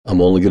I'm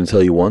only going to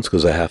tell you once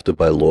because I have to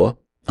by law.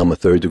 I'm a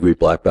third-degree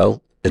black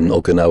belt in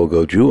Okinawa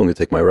Go-Ju. I'm going to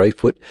take my right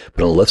foot,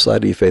 but on the left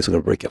side of your face, I'm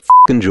going to break your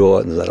fucking jaw,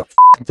 and there's not a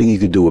fucking thing you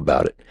can do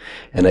about it.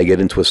 And I get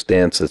into a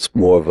stance that's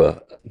more of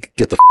a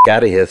get the fuck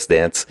out of here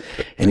stance.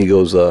 And he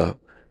goes, whoa,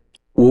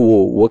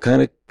 what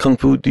kind of kung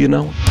fu do you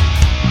know?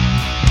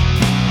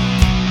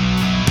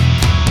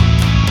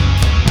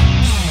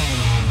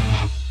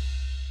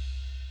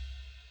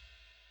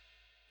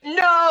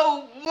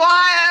 No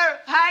wire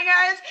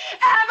hangers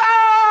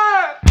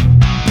ever!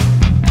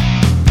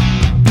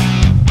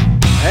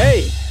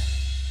 Hey,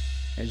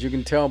 as you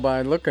can tell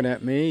by looking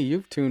at me,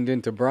 you've tuned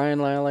into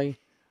Brian Lally,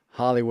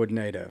 Hollywood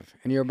Native,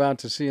 and you're about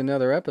to see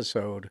another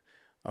episode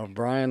of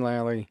Brian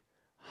Lally,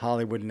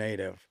 Hollywood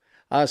Native.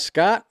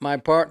 Scott, my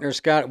partner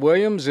Scott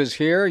Williams, is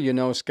here. You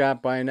know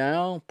Scott by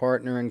now,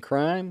 partner in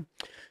crime.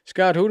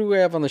 Scott, who do we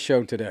have on the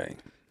show today?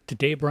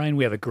 Today, Brian,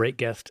 we have a great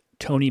guest,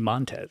 Tony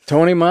Montes.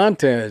 Tony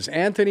Montes.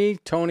 Anthony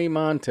Tony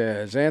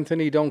Montes.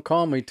 Anthony, don't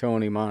call me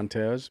Tony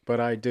Montes, but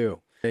I do.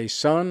 A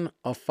son,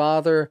 a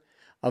father,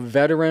 a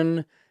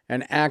veteran,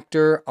 an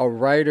actor, a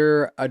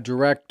writer, a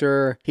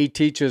director. He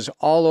teaches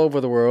all over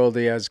the world.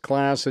 He has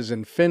classes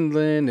in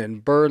Finland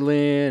and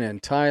Berlin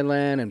and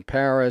Thailand and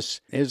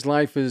Paris. His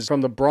life is from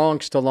the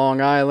Bronx to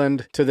Long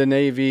Island to the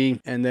Navy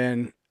and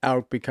then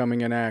out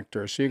becoming an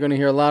actor. So you're going to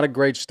hear a lot of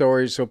great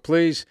stories. So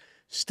please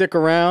stick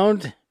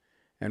around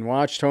and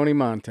watch Tony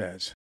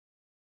Montes.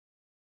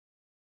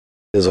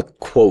 There's a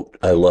quote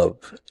I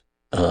love.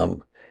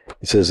 It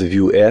says, if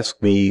you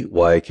ask me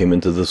why I came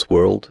into this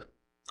world,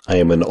 I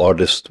am an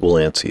artist will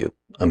answer you.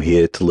 I'm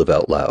here to live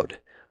out loud,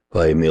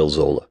 by Emile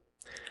Zola.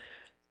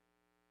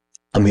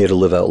 I'm here to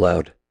live out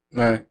loud.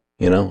 Right.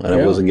 You know, and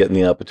I wasn't getting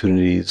the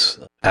opportunities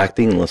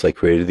acting unless I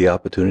created the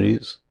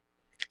opportunities.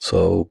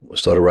 So I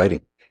started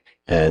writing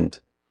and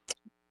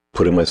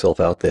putting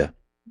myself out there,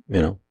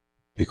 you know,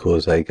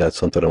 because I got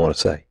something I want to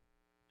say.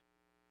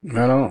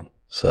 I know.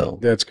 So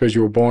That's because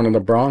you were born in the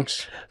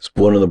Bronx? I was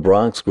born in the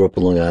Bronx, grew up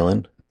in Long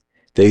Island.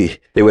 They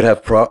would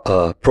have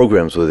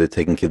programs where they're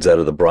taking kids out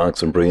of the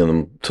Bronx and bringing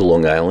them to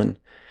Long Island.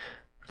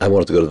 I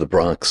wanted to go to the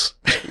Bronx.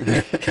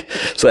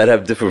 So I'd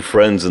have different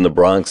friends in the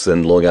Bronx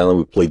and Long Island.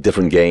 We'd play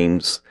different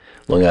games.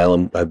 Long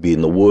Island, I'd be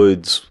in the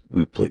woods.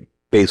 We'd play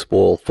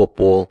baseball,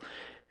 football.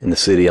 In the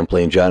city, I'm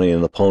playing Johnny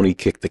and the Pony,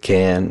 kick the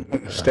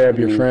can. Stab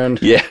your friend?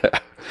 Yeah.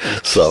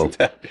 So,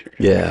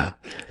 yeah.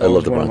 I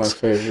love the Bronx.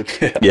 One of my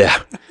favorites.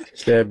 Yeah.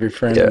 Stab your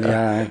friend in the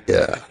eye.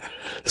 Yeah.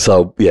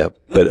 So, yeah.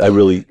 But I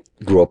really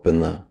grew up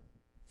in Long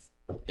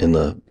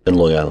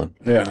Island.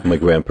 Yeah. My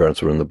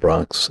grandparents were in the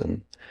Bronx,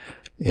 and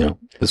you know,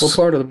 What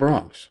part of the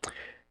Bronx?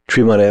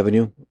 Tremont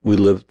Avenue.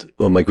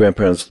 My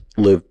grandparents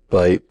lived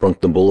by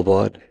Brunkton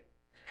Boulevard.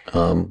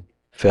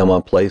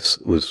 Fairmont Place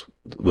was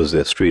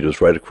their street. It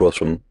was right across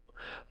from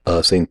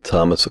St.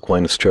 Thomas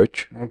Aquinas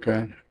Church.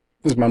 Okay.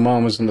 Because my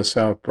mom was in the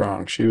South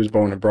Bronx. She was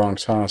born in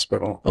Bronx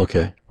Hospital.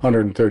 Okay.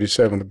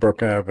 137th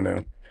Brook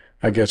Avenue.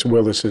 I guess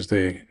Willis is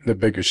the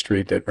bigger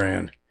street that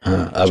ran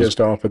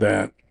just off of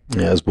that.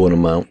 Yeah, I was born in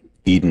Mount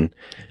Eden,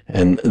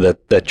 and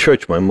that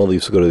church. My mother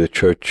used to go to the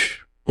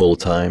church all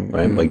the time.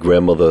 Right, my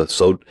grandmother.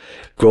 So,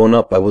 growing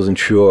up, I wasn't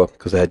sure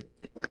because I had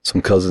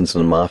some cousins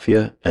in the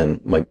mafia,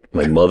 and my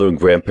mother and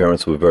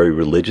grandparents were very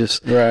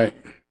religious. Right.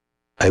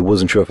 I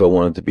wasn't sure if I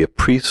wanted to be a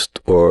priest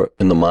or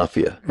in the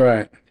mafia.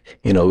 Right.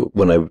 You know,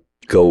 when I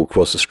go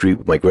across the street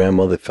with my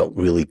grandmother, it felt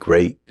really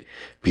great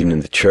being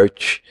in the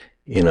church.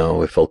 You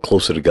know, I felt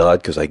closer to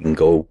God because I can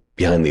go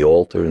behind the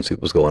altar and see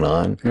what's going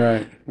on.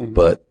 Right.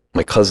 But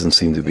my cousins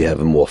seem to be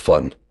having more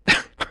fun.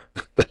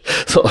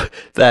 So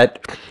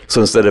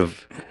instead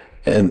of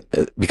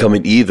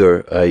becoming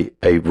either,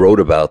 I wrote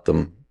about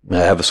them. I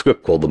have a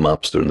script called The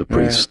Mobster and the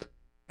Priest.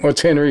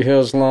 What's Henry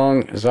Hill's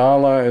long? As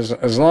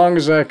long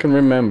as I can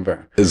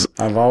remember,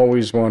 I've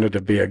always wanted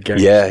to be a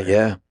gangster.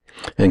 Yeah.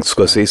 And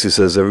Scorsese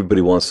says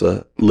everybody wants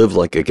to live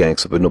like a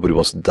gangster, but nobody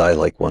wants to die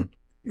like one.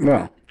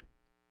 Well,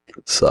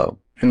 so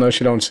unless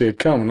you don't see it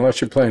coming,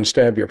 unless you're playing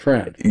Stab Your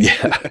Friend.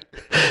 Yeah.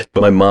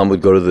 But my mom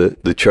would go to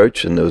the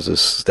church, and there was a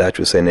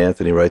statue of St.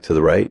 Anthony right to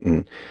the right.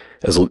 And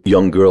as a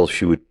young girl,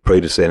 she would pray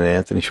to St.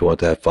 Anthony. She wanted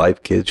to have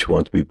 5 kids. She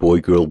wanted to be boy,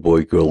 girl,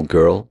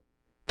 girl.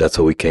 That's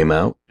how we came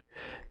out.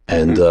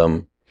 And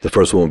the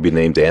first one would be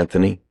named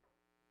Anthony,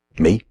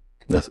 me.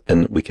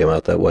 And we came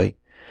out that way.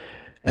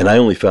 And I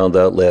only found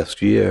out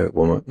last year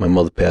when my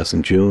mother passed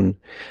in June,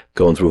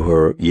 going through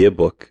her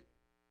yearbook,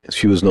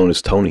 she was known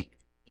as Tony.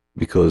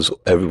 Because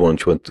everyone,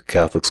 she went to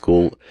Catholic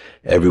school,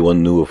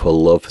 everyone knew of her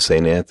love for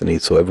St. Anthony,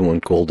 so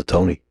everyone called her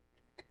Tony.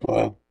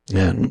 Wow.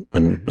 Yeah,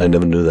 and I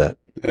never knew that.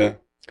 Yeah.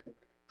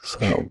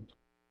 So.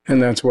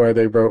 And that's why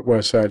they wrote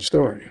West Side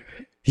Story.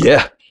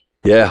 Yeah.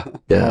 All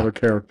the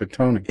character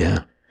Tony.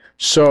 Yeah.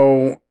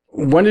 So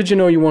when did you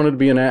know you wanted to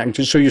be an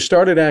actor? So you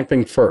started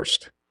acting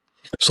first.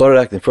 Started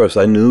acting first.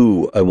 I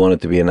knew I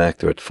wanted to be an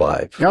actor at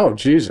 5. Oh,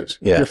 Jesus.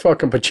 Yeah. You're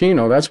fucking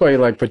Pacino. That's why you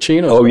like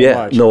Pacino so much.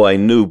 Yeah. No, I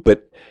knew,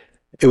 but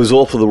it was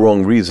all for the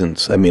wrong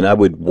reasons. I mean, I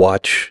would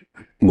watch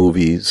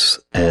movies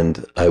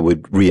and I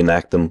would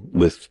reenact them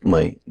with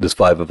there's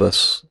 5 of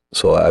us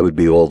so I would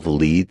be all the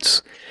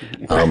leads.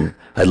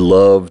 I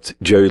loved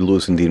Jerry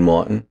Lewis and Dean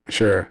Martin.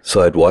 Sure.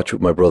 So I'd watch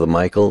with my brother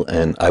Michael,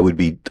 and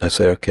I'd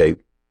say, okay,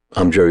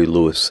 I'm Jerry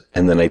Lewis.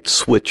 And then I'd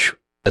switch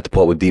at the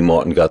part where Dean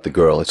Martin got the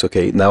girl. It's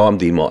okay, now I'm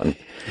Dean Martin.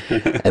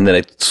 And then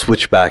I'd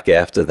switch back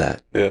after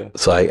that. Yeah.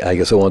 So I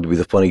guess I wanted to be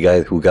the funny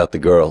guy who got the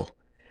girl.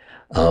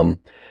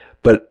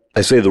 But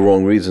I say the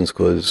wrong reasons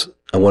because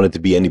I wanted to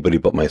be anybody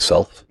but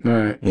myself,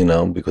 Right.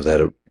 Because I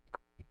had a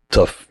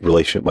tough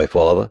relationship with my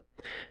father.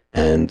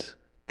 And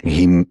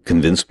he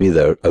convinced me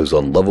that I was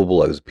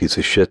unlovable, I was a piece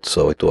of shit.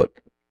 So I thought,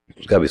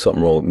 there's got to be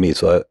something wrong with me.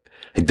 So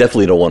I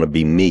definitely don't want to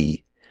be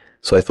me.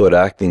 So I thought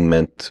acting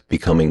meant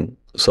becoming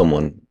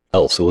someone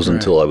else. It wasn't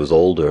until I was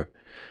older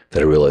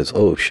that I realized,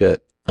 oh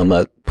shit, I'm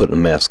not putting a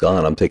mask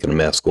on, I'm taking a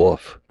mask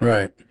off.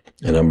 Right.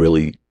 And I'm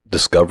really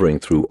discovering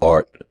through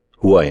art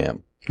who I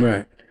am.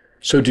 Right.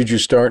 So did you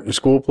start in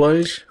school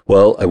plays?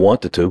 Well, I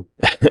wanted to.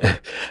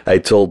 I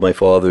told my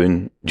father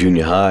in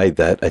junior high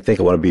that I think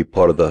I want to be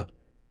part of the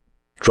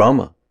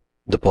drama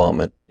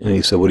department. And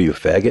he said, what are you, a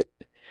faggot?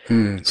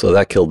 So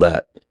that killed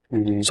that.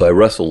 Mm-hmm. So I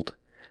wrestled.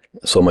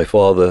 So my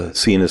father,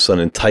 seeing his son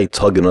in tights,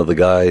 hugging other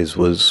guys,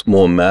 was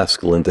more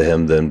masculine to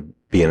him than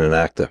being an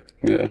actor.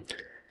 Yeah.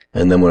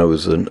 And then when I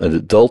was an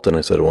adult and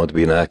I said I wanted to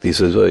be an actor, he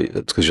says, oh,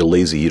 it's because you're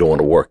lazy, you don't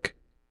want to work.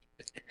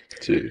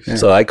 Jeez.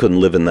 So I couldn't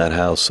live in that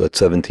house. So at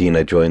 17,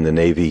 I joined the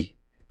Navy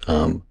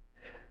to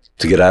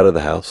get out of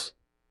the house.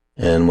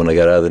 And when I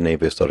got out of the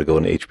Navy, I started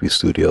going to HB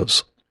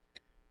Studios.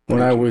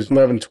 When I was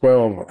 11,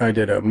 12, I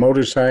did a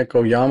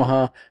motorcycle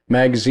Yamaha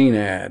magazine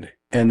ad.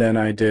 And then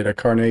I did a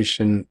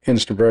Carnation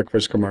Instant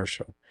Breakfast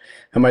commercial.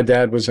 And my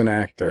dad was an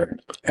actor.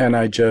 And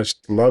I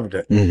just loved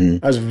it.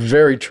 Mm-hmm. I was a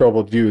very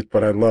troubled youth,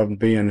 but I loved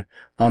being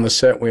on the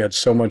set. We had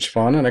so much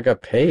fun, and I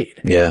got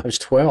paid. Yeah. I was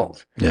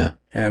 12. Yeah.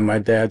 And my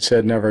dad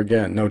said, never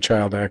again, no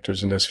child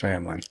actors in this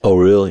family. Oh,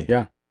 really?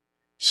 Yeah.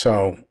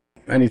 So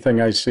anything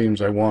I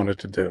seems I wanted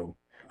to do,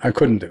 I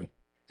couldn't do.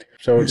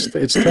 So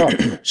it's tough.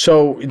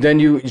 So then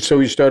you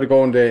started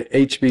going to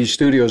HB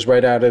Studios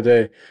right out of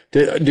the.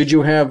 Did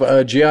you have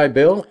a GI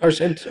Bill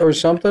or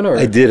something? Or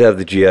I did have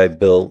the GI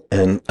Bill,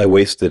 and I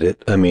wasted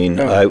it. I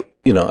mean, I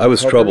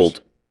was Hookers?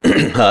 troubled.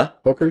 Huh?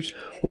 Hookers?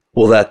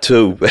 Well, that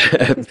too.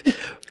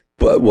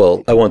 But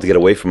I wanted to get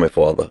away from my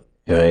father.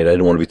 Right? I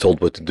didn't want to be told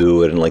what to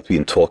do. I didn't like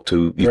being talked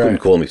to. You couldn't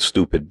call me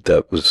stupid.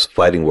 That was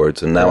fighting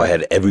words. And now I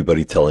had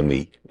everybody telling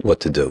me what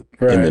to do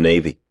in the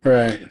Navy.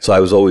 Right. So I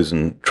was always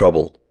in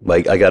trouble.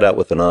 Like I got out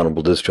with an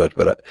honorable discharge,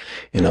 but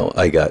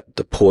I got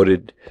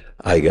deported.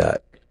 I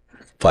got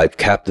 5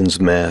 captains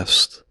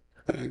masked.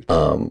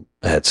 I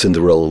had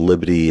Cinderella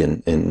Liberty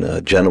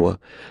in Genoa.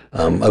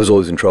 I was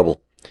always in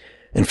trouble.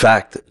 In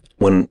fact,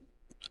 when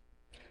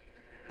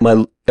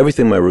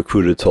everything my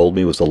recruiter told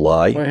me was a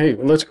lie. Well, hey,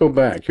 let's go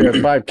back. You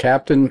had 5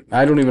 captain.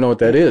 I don't even know what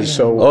that is.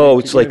 So. Oh,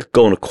 it's like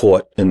going to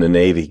court in the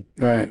Navy.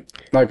 Right.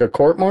 Like a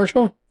court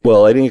martial?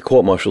 Well, I didn't get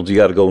court-martialed. You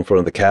got to go in front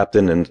of the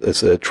captain, and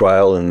it's a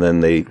trial, and then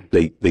they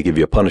give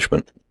you a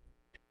punishment.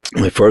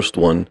 My first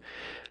one.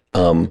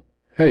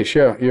 Hey,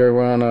 Chef,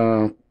 you're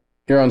on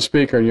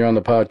speaker and you're on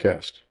the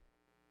podcast.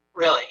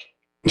 Really?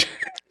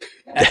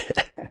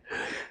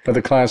 With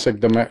a classic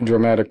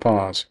dramatic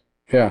pause.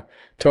 Yeah.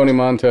 Tony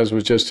Montes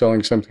was just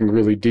telling something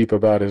really deep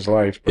about his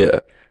life. Yeah.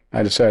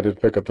 I decided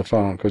to pick up the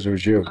phone because it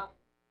was you.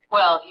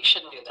 Well, you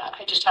shouldn't do that.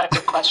 I just had a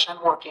quick question.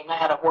 I'm working. I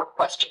had a work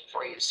question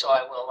for you, so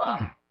I will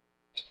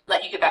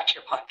let you get back to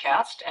your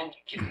podcast and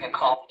give me a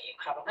call when you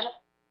have a minute.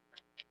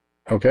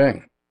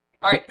 Okay.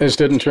 All right. This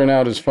didn't turn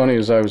out as funny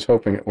as I was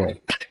hoping it would.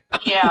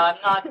 Yeah, I'm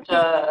not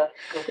good.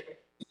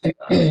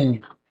 We're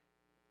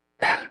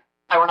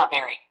not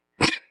married.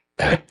 Is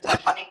that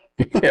funny?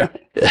 Yeah.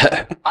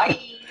 Bye.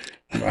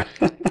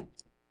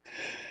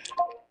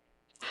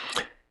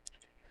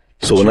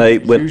 So when I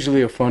It's went,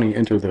 usually a funny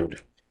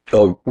interlude.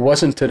 oh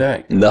Wasn't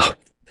today. no,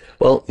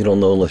 well, you don't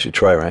know unless you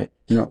try, right?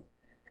 No.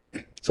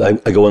 So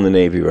I go in the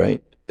Navy,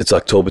 right? It's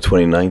October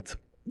 29th.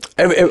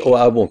 Well,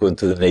 I won't go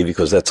into the Navy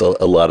because that's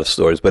a lot of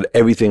stories, but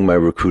everything my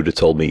recruiter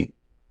told me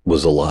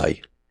was a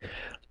lie.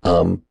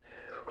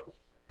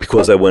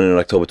 Because I went in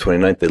October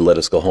 29th, they let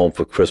us go home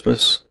for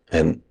Christmas,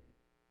 and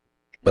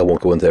I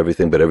won't go into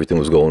everything, but everything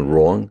was going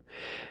wrong.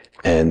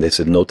 And they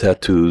said no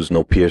tattoos,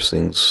 no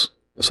piercings.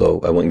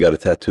 So I went and got a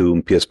tattoo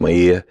and pierced my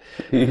ear,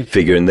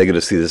 figuring they're going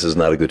to see this is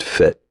not a good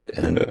fit.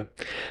 And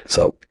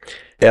so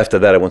after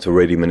that, I went to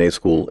Radio Monet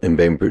School in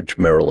Bainbridge,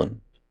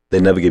 Maryland. They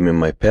never gave me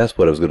my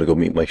passport. I was going to go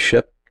meet my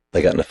ship.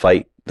 I got in a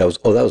fight. That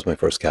was my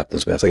first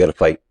captain's mast. I got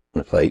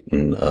in a fight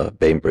in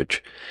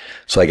Bainbridge.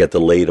 So I got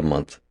delayed a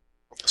month.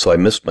 So I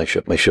missed my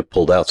ship. My ship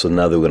pulled out. So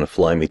now they were going to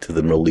fly me to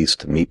the Middle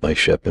East to meet my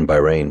ship in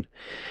Bahrain.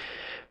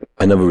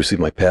 I never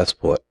received my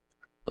passport.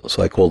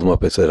 So I called them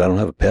up. I said, I don't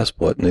have a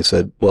passport. And they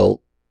said,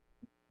 well,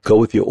 go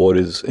with your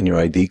orders and your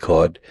ID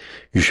card.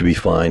 You should be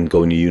fine.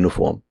 Go in your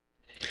uniform.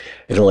 I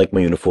didn't like my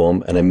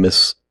uniform, and I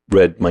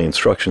misread my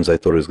instructions. I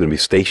thought I was going to be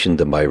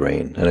stationed in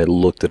Bahrain, and I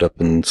looked it up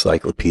in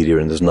encyclopedia,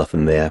 and there's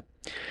nothing there.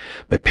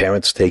 My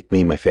parents take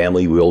me, my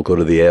family, we all go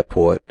to the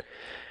airport.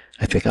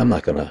 I think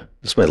this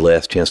is my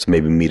last chance to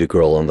maybe meet a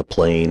girl on the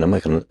plane. I'm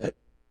not going to,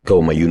 go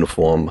in my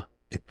uniform,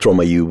 throw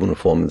my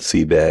uniform in the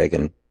sea bag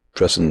and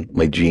dress in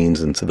my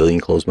jeans and civilian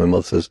clothes. My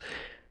mother says,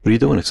 "What are you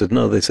doing?" I said,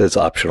 "No, they said it's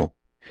optional."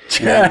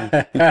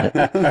 I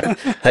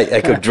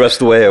could dress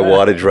the way I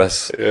want to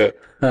dress. Yeah.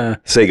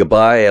 Say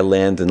goodbye. I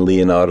land in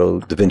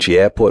Leonardo da Vinci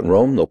Airport in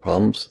Rome, no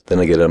problems. Then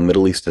I get on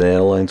Middle Eastern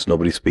Airlines.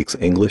 Nobody speaks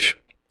English.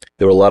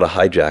 There were a lot of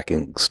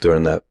hijackings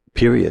during that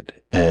period.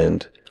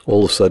 And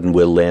all of a sudden,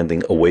 we're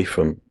landing away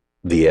from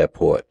the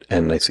airport.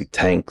 And I see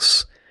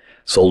tanks,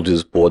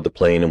 soldiers board the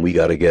plane, and we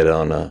got to get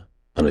on a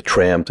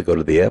tram to go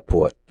to the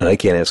airport. And I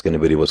can't ask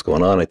anybody what's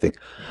going on. I think,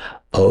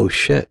 oh,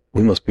 shit,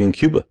 we must be in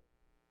Cuba.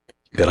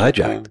 Got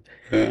hijacked.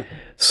 Yeah.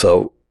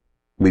 So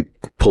we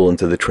pull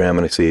into the tram,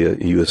 and I see a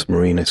U.S.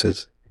 Marine. I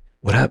says,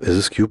 "What happened? Is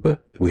this Cuba?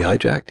 We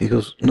hijacked?" He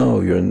goes, "No,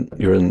 you're in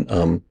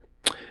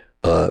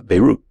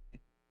Beirut.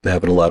 They're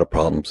having a lot of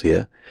problems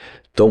here.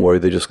 Don't worry,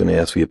 they're just going to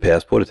ask for your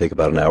passport. It'll take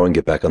about an hour and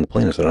get back on the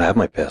plane." I said, "I don't have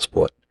my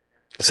passport."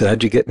 I said,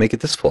 "How'd you make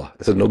it this far?"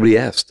 I said, "Nobody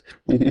asked."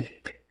 This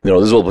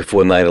is all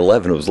before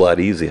 9/11. It was a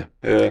lot easier.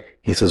 Yeah.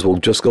 He says, "Well,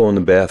 just go in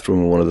the bathroom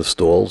in one of the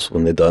stalls.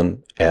 When they're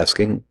done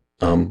asking,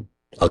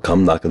 I'll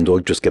come knock on the door,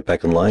 just get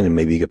back in line, and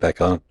maybe you get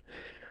back on."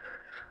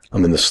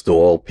 I'm in the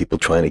stall, people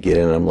trying to get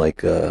in. I'm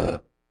like,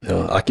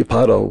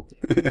 occupado,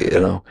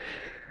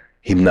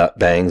 He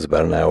bangs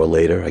about an hour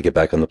later. I get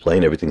back on the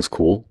plane. Everything's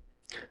cool.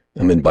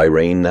 I'm in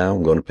Bahrain now.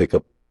 I'm going to pick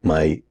up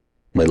my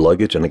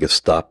luggage, and I get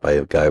stopped by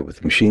a guy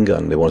with a machine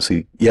gun. They want to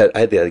see. Yeah, I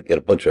had to get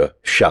a bunch of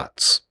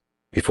shots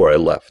before I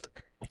left.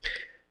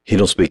 He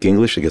don't speak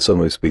English. I get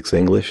someone who speaks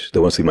English. They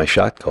want to see my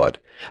shot card.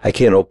 I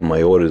can't open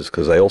my orders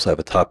because I also have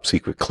a top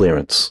secret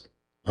clearance.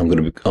 I'm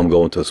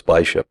going to a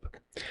spy ship.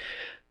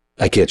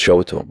 I can't show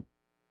it to them.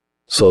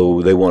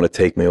 So they want to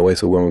take me away.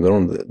 So when we're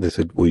going, they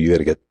said, "Well, you got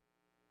to get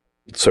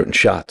certain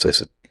shots." I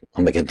said,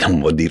 "I'm going to get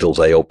them more needles."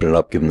 I open it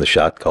up, give them the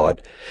shot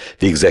card.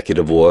 The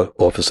executive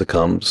officer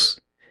comes.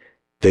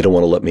 They don't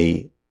want to let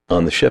me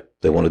on the ship.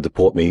 They want to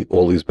deport me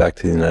all these back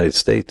to the United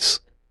States.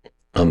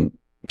 I'm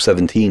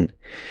 17.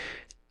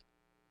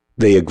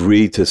 They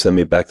agreed to send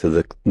me back to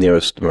the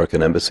nearest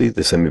American embassy.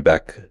 They send me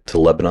back to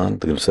Lebanon.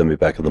 They're going to send me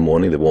back in the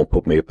morning. They won't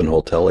put me up in a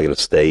hotel. I got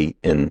to stay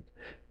in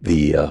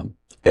the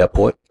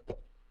airport.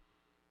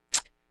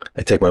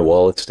 I take my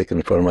wallet, stick it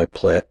in front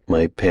of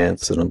my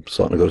pants, and I'm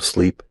starting to go to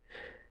sleep.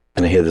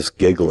 And I hear this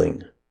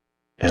giggling.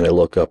 And I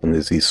look up, and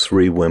there's these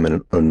three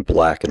women in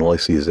black, and all I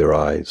see is their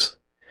eyes.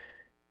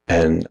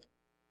 And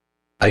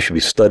I should be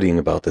studying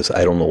about this.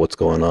 I don't know what's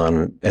going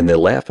on. And they're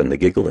laughing, they're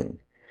giggling.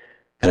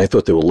 And I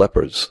thought they were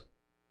lepers.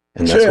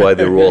 And that's why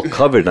they were all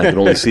covered, and I can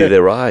only see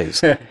their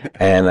eyes.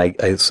 And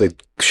I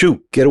said,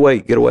 "Shoot, get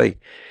away."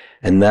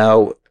 And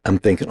now I'm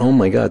thinking, oh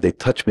my God, they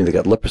touched me. They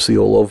got leprosy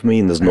all over me,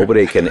 and there's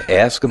nobody I can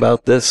ask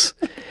about this.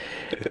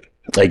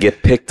 I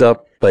get picked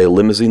up by a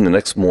limousine the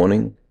next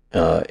morning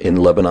in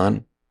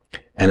Lebanon.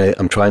 And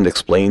I'm trying to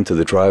explain to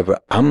the driver,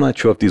 I'm not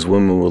sure if these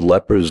women were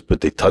lepers,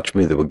 but they touched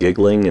me, they were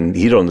giggling, and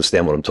he don't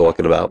understand what I'm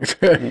talking about.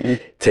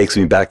 Takes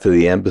me back to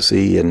the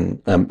embassy,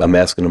 and I'm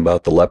asking him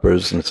about the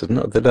lepers, and I said,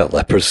 "No, they're not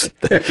lepers."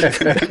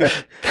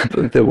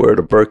 They're wearing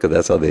a burqa,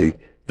 that's how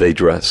they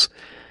dress.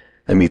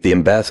 I meet the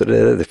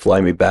ambassador, they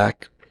fly me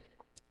back.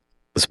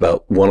 It's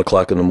about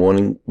 1:00 in the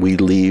morning. We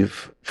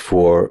leave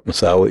for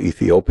Massawa,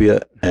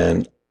 Ethiopia,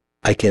 and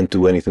I can't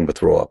do anything but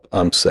throw up.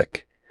 I'm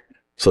sick.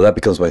 So that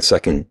becomes my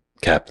second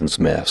captain's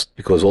mast,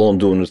 because all I'm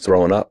doing is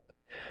throwing up.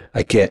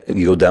 I can't.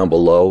 You go down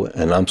below,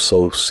 and I'm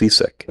so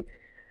seasick.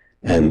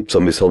 And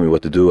somebody told me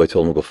what to do. I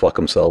told him to go fuck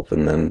himself,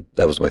 and then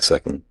that was my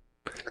second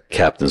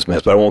captain's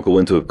mast. But I won't go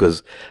into it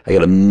because I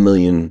got a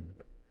million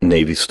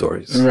Navy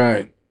stories.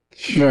 Right.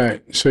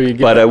 So you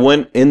get. But I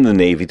went in the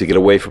Navy to get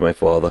away from my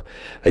father.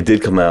 I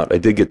did come out. I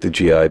did get the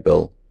GI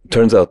Bill.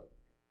 Turns out,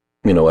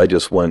 I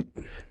just went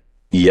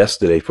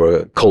yesterday for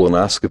a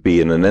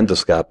colonoscopy and an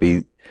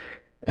endoscopy.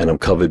 And I'm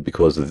covered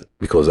because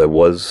I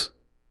was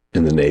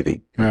in the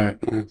Navy. Right.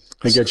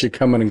 They get you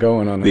coming and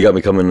going on that. They got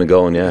me coming and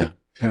going, yeah.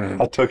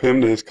 I took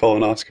him to his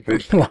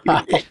colonoscopy.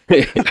 Wow.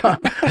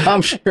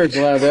 I'm sure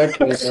glad that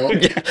came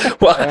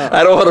out. Well,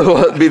 I don't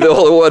want to be the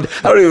only one.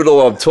 I don't even know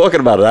what I'm talking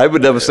about. I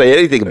would never say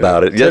anything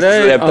about it.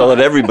 Yesterday, I'm telling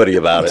everybody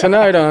about it.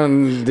 Tonight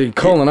on the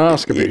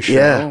colonoscopy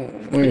show,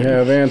 we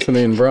have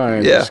Anthony and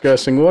Brian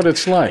discussing what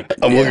it's like.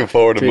 I'm looking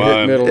forward to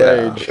mine. Hit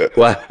middle age.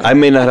 Well, I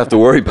may not have to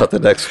worry about the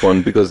next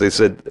one because they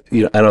said, I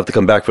don't have to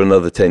come back for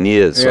another 10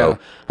 years. So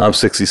I'm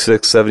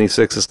 66,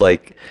 76. It's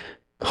like,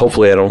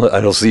 hopefully I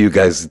don't see you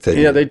guys in 10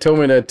 years. Yeah, they told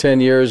me that 10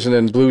 years, and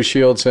then Blue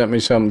Shield sent me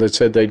something that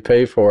said they'd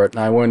pay for it,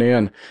 and I went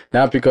in.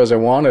 Not because I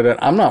wanted it.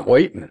 I'm not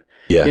waiting.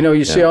 Yeah.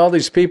 You see all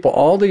these people,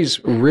 all these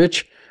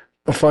rich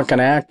fucking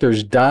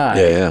actors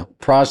die. Yeah.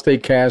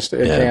 Prostate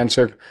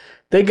cancer.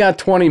 They got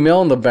 20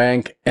 mil in the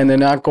bank, and they're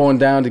not going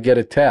down to get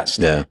a test.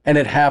 Yeah. And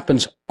it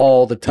happens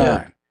all the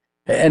time.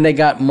 Yeah. And they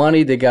got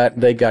money, they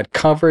got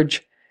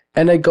coverage,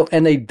 and they go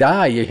and they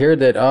die. You hear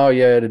that,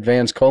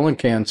 advanced colon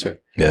cancer.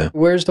 Yeah.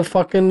 Where's the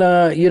fucking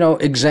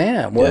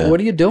exam? What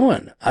are you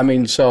doing? I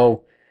mean,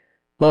 so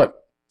look,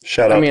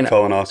 Shout out to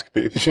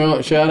colonoscopy.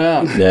 Shout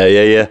out.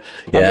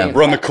 Yeah.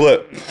 Run the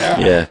clip.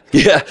 Yeah.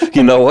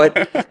 You know what?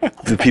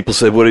 The people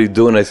said, "What are you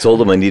doing?" I told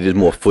them I needed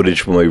more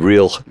footage for my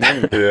reel.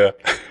 Yeah.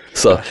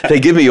 So they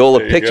give me all the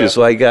There you pictures.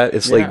 go. So I got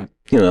like They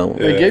give you all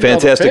the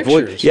fantastic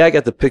voice. pictures. Yeah, I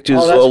got the pictures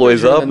Oh, that's all the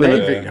ways because up. you're in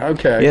And the Navy.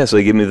 Okay. yeah, so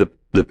they give me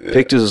the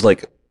pictures. It's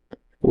like,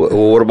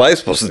 what am I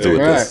supposed to do with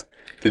this?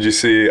 Did you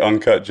see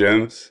Uncut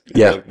Gems?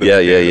 Yeah. The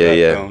beginning of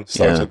that film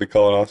starts Yeah. with the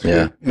colonoscopy.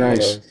 Yeah.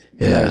 Nice.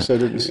 Yeah. Nice. I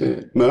didn't see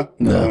it.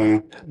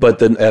 No. But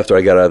then after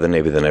I got out of the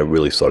Navy, then I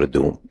really started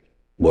doing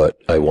what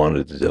I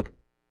wanted to do.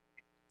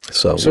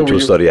 So which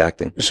was study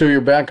acting. So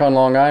you're back on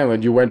Long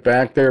Island. You went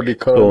back there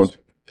because... So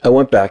I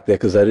went back there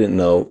because I didn't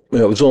know.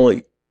 It was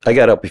only, I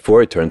got out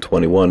before I turned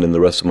 21, and the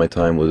rest of my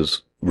time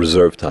was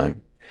reserve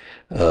time,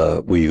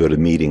 where you go to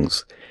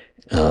meetings,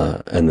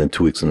 and then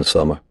 2 weeks in the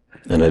summer.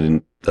 And I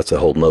didn't, that's a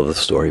whole nother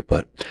story,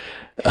 but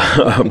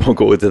I won't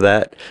go into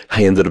that.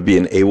 I ended up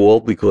being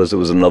AWOL because it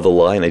was another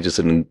line. I just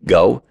didn't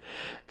go.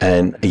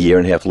 And a year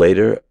and a half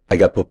later, I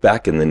got put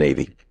back in the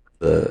Navy.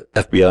 The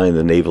FBI and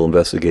the Naval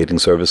Investigating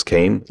Service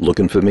came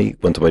looking for me,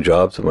 went to my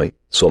job,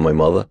 saw my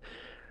mother,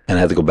 and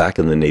I had to go back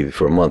in the Navy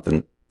for a month.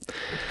 And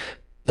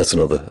that's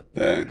another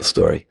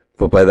story.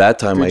 But by that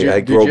time,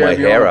 I grew my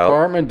hair out.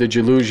 Apartment? Did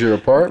you lose your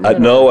apartment?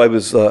 No, I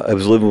was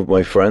living with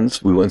my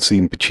friends. We went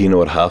seeing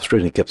Pacino at Hofstra,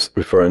 and he kept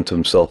referring to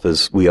himself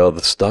as "We Are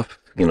the Stuff."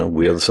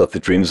 We are the stuff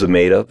that dreams are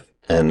made of.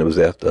 And it was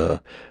after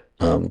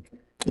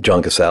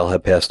John Casale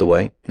had passed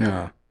away.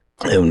 Yeah.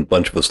 And a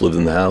bunch of us lived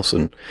in the house,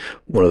 and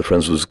one of the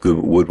friends was good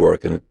at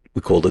woodwork, and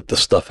we called it the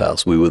Stuff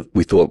House. We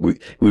really thought we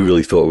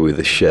were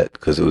the shit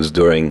because it was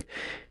during,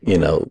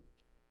 the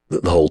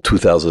whole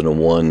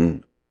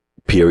 2001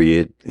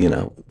 period.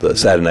 The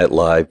Saturday Night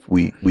Live.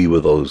 We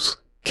were those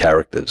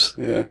characters.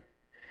 Yeah.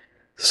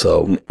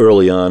 So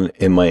early on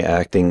in my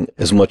acting,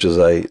 as much as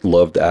I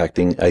loved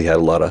acting, I had a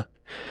lot of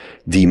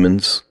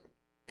demons.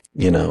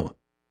 Me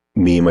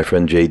and my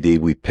friend JD,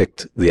 we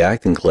picked the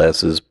acting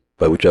classes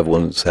by whichever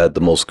one's had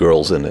the most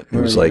girls in it.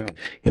 It was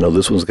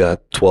this one's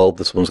got 12,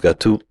 this one's got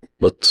 2.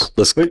 Let's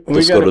go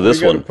to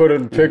this one. Put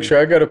in a picture.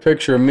 I got a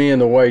picture of me in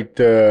the white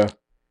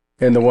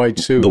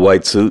suit. The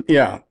white suit.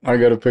 Yeah, I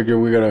got a picture.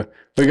 We got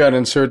to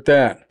insert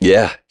that.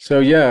 Yeah. So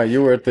yeah,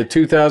 you were at the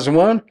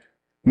 2001.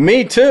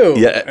 Me too.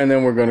 Yeah. And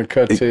then we're going to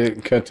cut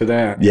to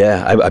that.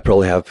 Yeah, I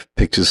probably have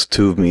pictures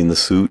too of me in the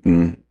suit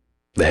and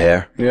the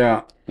hair.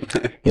 Yeah.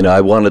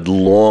 I wanted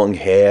long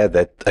hair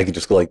that I could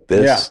just go like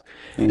this.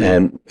 Yeah.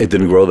 And it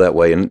didn't grow that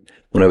way. And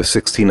when I was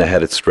 16, I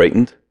had it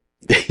straightened.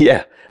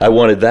 Yeah, I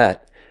wanted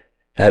that.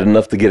 I had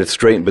enough to get it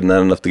straightened, but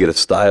not enough to get it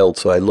styled.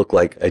 So I looked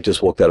like I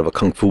just walked out of a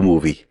kung fu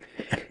movie.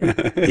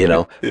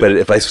 But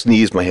if I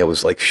sneezed, my hair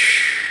was like,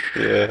 shh.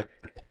 Yeah.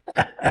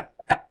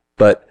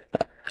 But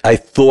I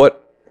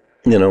thought,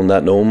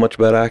 not knowing much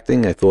about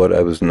acting, I thought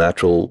I was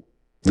naturally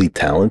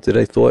talented,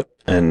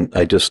 and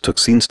I just took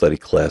scene study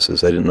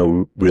classes. I didn't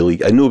know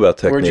really, I knew about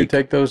technique. Where'd you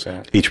take those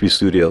at? HB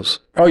Studios.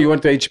 Oh, you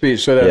went to HB,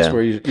 so that's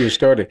where you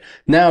started.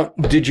 Now,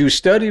 did you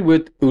study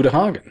with Uta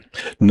Hagen?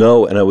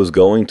 No, and I was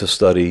going to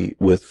study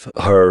with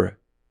her.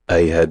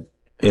 I had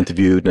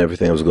interviewed and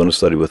everything. I was going to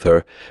study with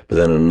her, but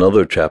then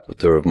another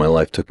chapter of my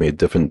life took me a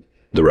different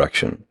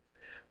direction.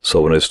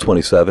 So when I was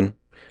 27,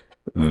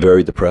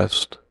 very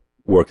depressed,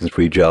 working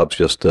 3 jobs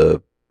just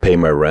to pay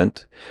my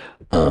rent.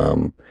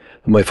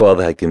 My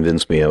father had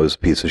convinced me I was a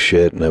piece of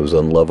shit and I was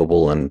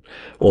unlovable, and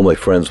all my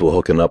friends were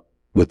hooking up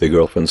with their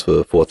girlfriends for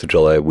the 4th of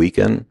July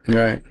weekend.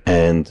 Right.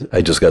 And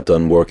I just got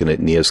done working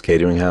at Nia's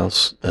Catering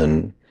House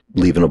and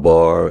leaving a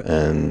bar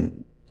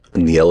and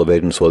in the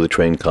elevator and saw the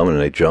train coming,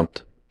 and I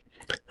jumped.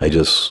 I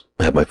just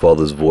had my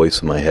father's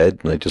voice in my head,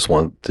 and I just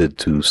wanted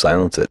to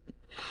silence it.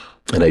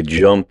 And I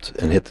jumped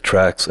and hit the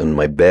tracks, and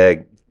my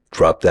bag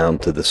dropped down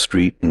to the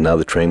street, and now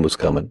the train was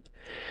coming.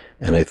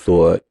 And I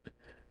thought,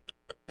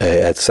 I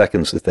had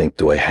seconds to think,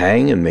 do I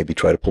hang and maybe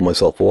try to pull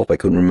myself off? I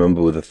couldn't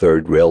remember where the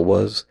third rail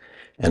was,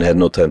 and I had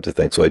no time to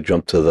think. So I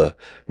jumped to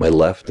my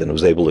left and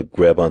was able to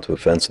grab onto a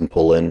fence and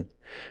pull in.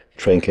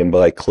 Train came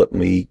by, clipped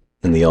me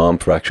in the arm,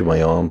 fractured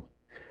my arm.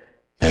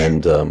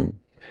 And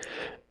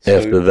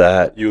after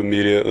that... You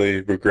immediately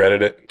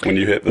regretted it when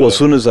you hit the... Well, as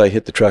soon as I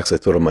hit the tracks, I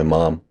thought of my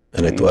mom,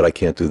 and I thought, I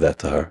can't do that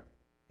to her.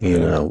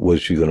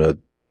 Was she going to...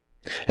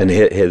 And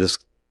here,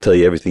 just tell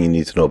you everything you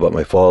need to know about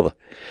my father.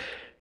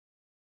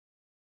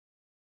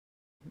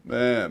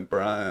 Man,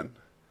 Brian,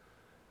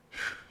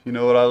 you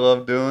know what I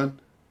love doing?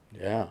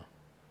 Yeah.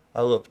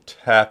 I love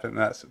tapping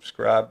that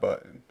subscribe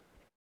button.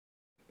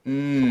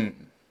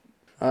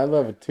 I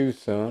love it too,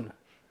 son.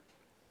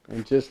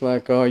 And just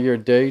like all your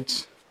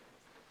dates,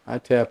 I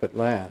tap it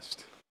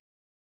last.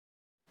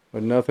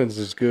 But nothing's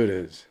as good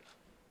as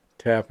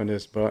tapping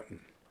this button.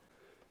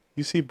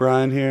 You see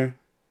Brian here?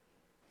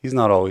 He's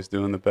not always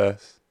doing the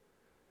best.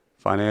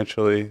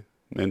 Financially,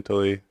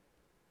 mentally,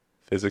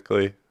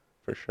 physically,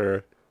 for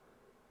sure.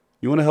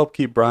 You want to help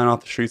keep Brian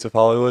off the streets of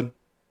Hollywood?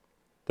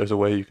 There's a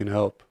way you can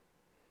help.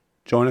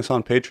 Join us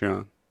on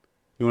Patreon.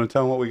 You want to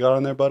tell them what we got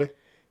on there, buddy?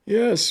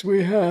 Yes,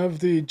 we have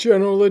the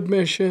general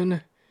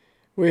admission,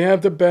 we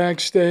have the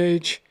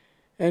backstage,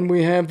 and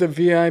we have the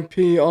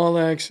VIP all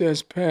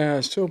access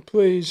pass. So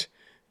please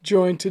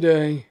join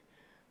today.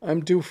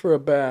 I'm due for a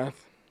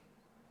bath.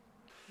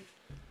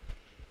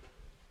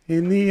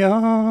 In the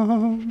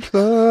arms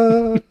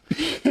of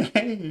the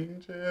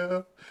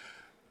angel,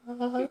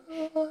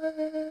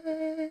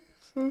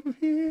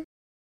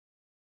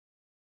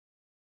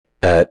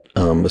 At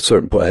a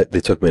certain point, they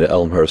took me to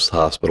Elmhurst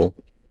Hospital,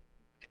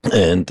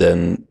 and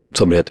then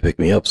somebody had to pick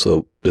me up.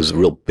 So there's a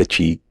real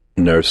bitchy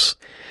nurse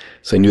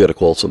saying, you got to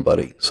call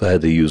somebody. So I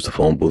had to use the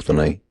phone booth, and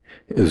it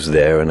was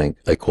there, and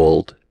I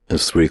called. It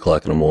was 3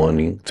 o'clock in the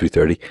morning,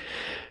 3:30,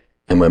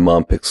 and my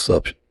mom picks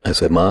up. I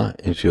said, Ma,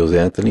 and she goes,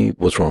 Anthony,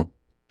 what's wrong?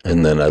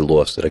 And then I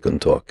lost it. I couldn't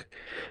talk.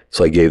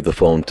 So I gave the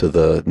phone to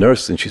the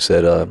nurse, and she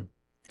said,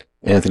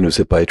 Anthony was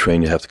hit by a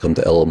train. You have to come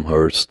to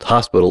Elmhurst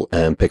Hospital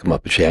and pick him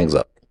up. And she hangs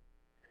up.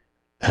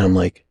 And I'm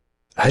like,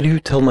 how do you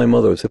tell my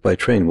mother I was hit by a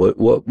train?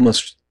 What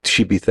must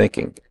she be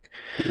thinking?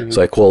 Mhm.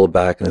 So I called her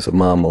back, and I said,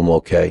 Mom, I'm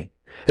okay.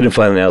 I didn't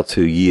find out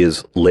 2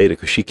 years later,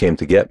 because she came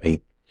to get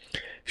me.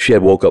 She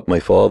had woke up my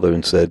father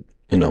and said,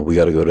 we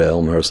got to go to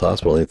Elmhurst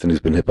Hospital. Anthony's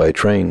been hit by a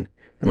train.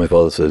 And my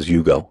father says,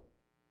 you go.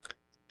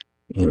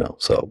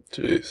 So,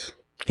 Jeez.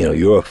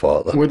 you're a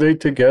father. Were they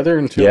together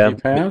until he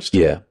passed?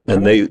 Yeah.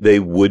 And they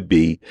would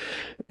be.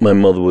 My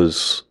mother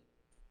was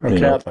A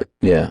Catholic.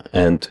 Yeah.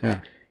 And,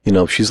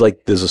 Yeah. she's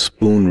like, there's a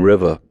Spoon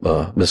River,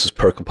 Mrs.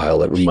 Percopile,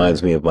 that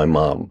reminds me of my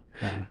mom,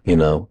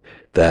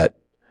 that,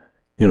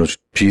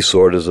 she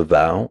saw it as a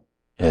vow,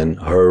 and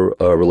her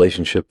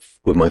relationship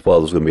with my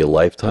father was going to be a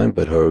lifetime,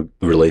 but her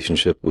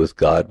relationship with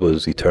God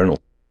was eternal.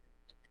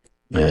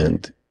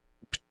 And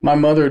My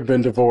mother had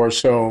been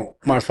divorced, so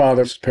my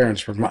father's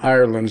parents were from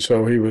Ireland,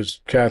 so he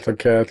was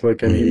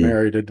Catholic, and he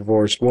married a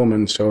divorced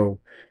woman, so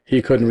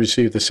he couldn't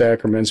receive the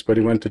sacraments, but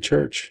he went to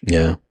church.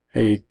 yeah,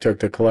 He took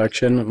the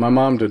collection. My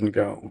mom didn't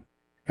go.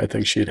 I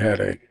think she'd had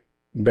a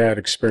bad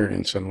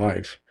experience in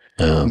life.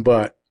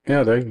 But,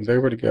 yeah, they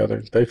were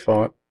together. They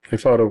fought. They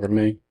fought over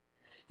me.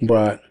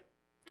 But,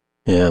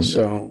 yeah.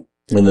 so...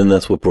 And then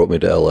that's what brought me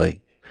to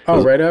L.A.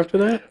 Oh, right after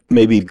that?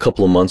 Maybe a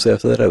couple of months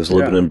after that, I was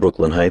living in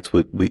Brooklyn Heights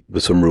with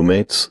some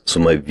roommates. So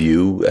my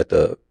view at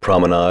the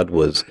promenade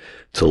was,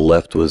 to the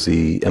left was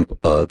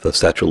the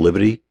Statue of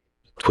Liberty,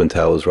 Twin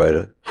Towers right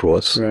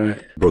across,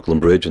 Right. Brooklyn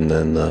Bridge, and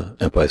then the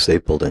Empire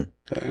State Building.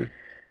 Okay.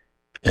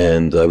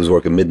 And I was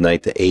working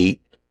midnight to 8.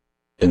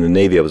 In the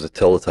Navy, I was a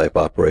teletype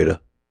operator.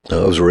 I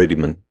was a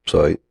radioman,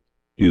 so I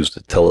used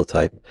a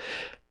teletype.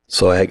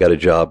 So I got a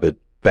job at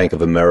Bank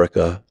of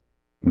America,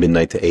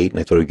 midnight to 8, and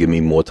I thought it would give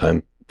me more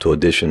time to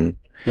audition.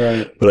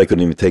 Right. But I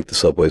couldn't even take the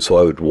subway, so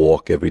I would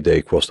walk every day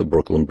across the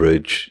Brooklyn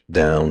Bridge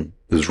down.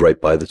 It was right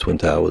by the Twin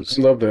Towers.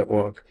 I love that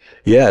walk.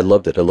 Yeah, I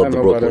loved it. I loved the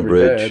don't know about Brooklyn every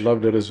day. Bridge. I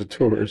loved it as a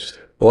tourist.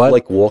 Well, I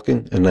like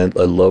walking, and I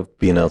love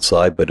being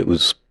outside, but there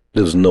was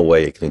no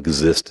way I can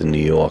exist in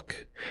New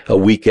York. A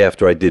week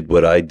after I did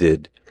what I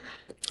did,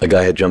 a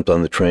guy had jumped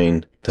on the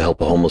train to help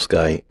a homeless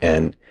guy,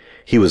 and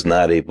he was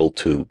not able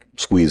to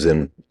squeeze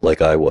in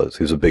like I was.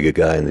 He was a bigger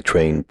guy, and the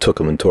train took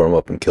him and tore him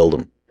up and killed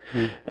him.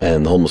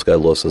 And the homeless guy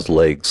lost his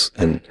legs.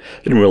 And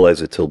I didn't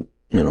realize it till,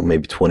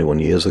 maybe 21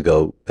 years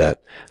ago,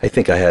 that I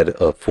think I had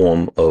a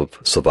form of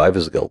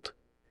survivor's guilt,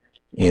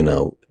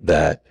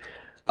 that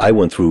I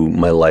went through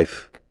my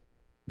life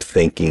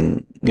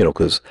thinking,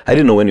 because I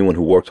didn't know anyone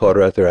who worked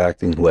harder at their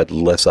acting, who had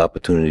less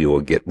opportunity,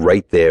 or get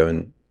right there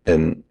and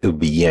it would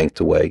be yanked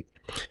away.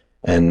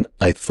 And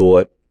I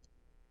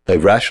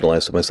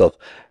rationalized to myself,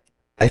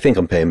 I think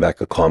I'm paying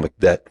back a karmic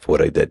debt for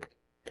what I did.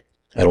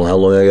 I don't know how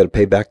long I got to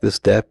pay back this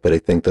debt, but I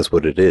think that's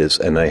what it is.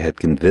 And I had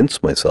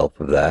convinced myself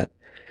of that.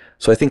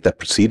 So I think that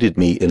preceded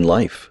me in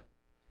life,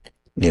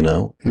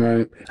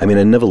 Right. I mean,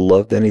 I never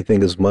loved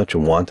anything as much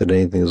and wanted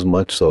anything as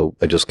much, so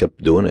I just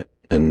kept doing it.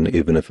 And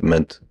even if it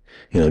meant,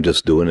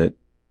 just doing it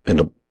in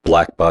a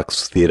black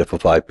box theater for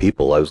 5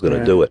 people, I was going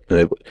to do it.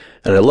 And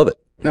I love it.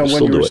 Now,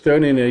 when you were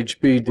studying at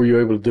HB, were you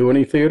able to do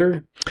any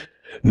theater?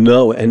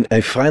 No, and I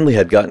finally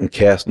had gotten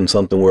cast in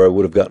something where I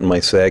would have gotten my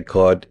SAG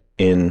card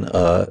in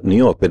New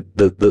York, but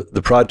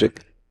the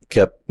project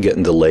kept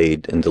getting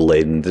delayed and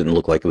didn't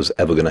look like it was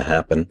ever going to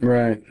happen.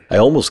 Right. I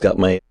almost got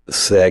my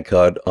SAG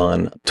card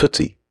on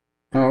Tootsie,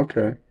 Oh,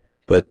 okay.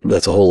 but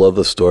that's a whole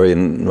other story,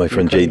 and my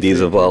friend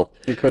JD's involved.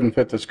 You couldn't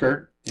fit the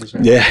skirt? Was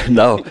that- Yeah,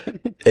 no,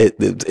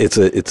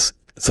 it's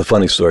a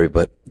funny story,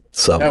 but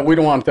so we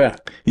don't want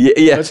that.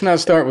 yeah. Let's not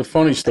start with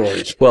funny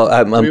stories. Well,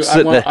 I'm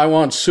sitting there. I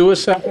want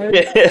suicide. All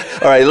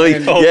right,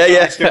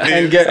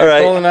 And get All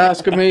right.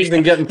 colonoscopies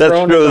and getting That's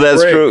thrown true. in the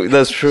That's brig. true.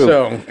 That's true.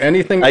 So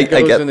anything that I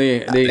goes get- in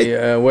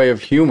the way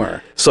of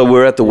humor. So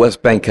we're at the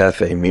West Bank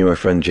Cafe, me and my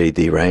friend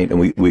JD, right? And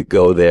we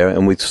go there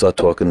and we start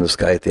talking to this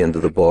guy at the end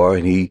of the bar,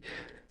 and he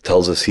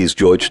tells us he's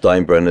George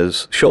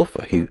Steinbrenner's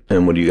chauffeur.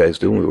 And what are you guys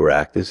doing? We were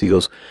actors. He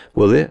goes,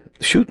 well, they're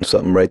shooting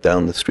something right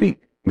down the street.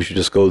 We should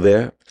just go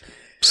there.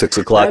 6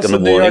 o'clock in the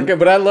New morning. Yorker,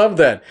 but I love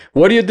that.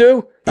 What do you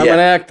do? I'm Yeah. an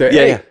actor. Yeah,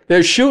 Hey, yeah.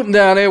 they're shooting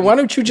down there. Why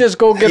don't you just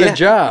go get a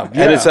job?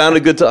 And it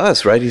sounded good to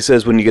us, right? He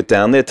says, when you get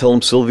down there, tell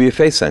him Sylvia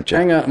Faye sent you.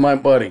 Hang on, my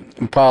buddy,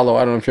 Paolo.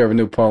 I don't know if you ever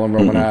knew Paolo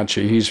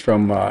Romanacci. He's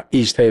from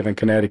East Haven,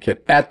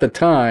 Connecticut. At the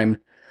time,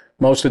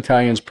 most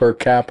Italians per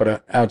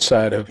capita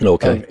outside of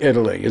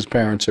Italy. His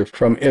parents are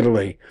from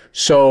Italy.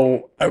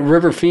 So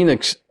River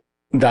Phoenix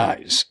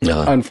dies,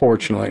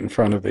 unfortunately, in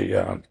front of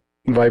the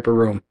Viper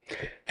Room.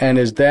 And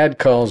his dad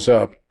calls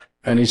up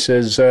and he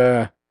says,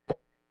 Paulo,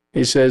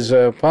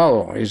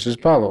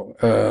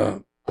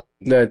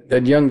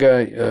 that young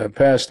guy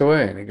passed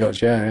away. And he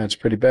goes, yeah, that's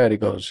pretty bad. He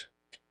goes,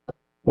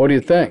 what do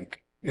you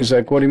think? He's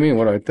like, what do you mean,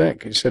 what do I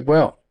think? He said,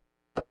 well,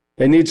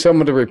 they need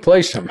someone to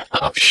replace him.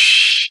 Oh,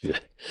 shit.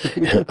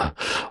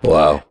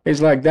 Wow.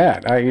 He's like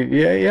that.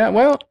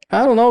 Well,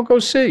 I don't know. Go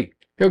see.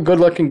 You're a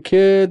good-looking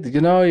kid.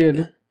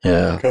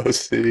 Yeah. Go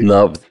see.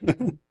 No.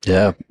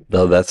 Yeah.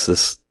 No, that's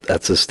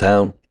this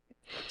town.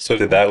 So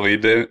did that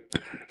lead to?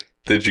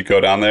 Did you go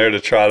down there to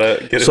try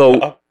to get a So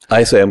job?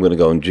 I say I'm going to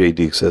go, and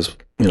JD says,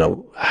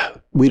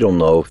 we don't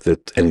know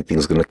if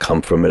anything's going to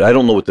come from it. I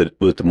don't know what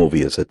the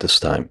movie is at this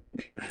time,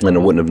 and I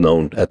wouldn't have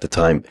known at the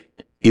time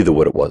either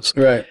what it was.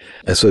 Right.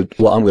 I said,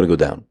 well, I'm going to go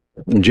down.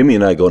 And Jimmy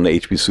and I go into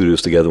HP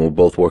Studios together, and we're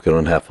both working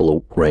on Half Full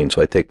of Rain,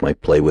 so I take my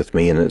play with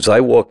me. And as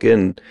I walk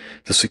in,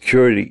 the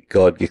security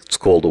guard gets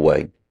called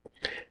away.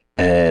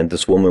 And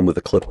this woman with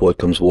a clipboard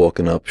comes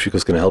walking up. She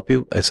goes, can I help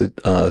you? I said,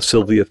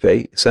 Sylvia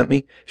Faye sent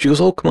me. She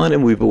goes, oh, come on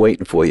in. We've been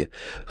waiting for you.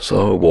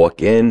 So I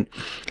walk in.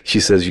 She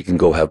says, you can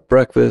go have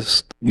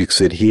breakfast. You can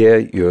sit here.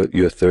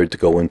 You're third to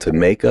go into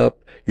makeup.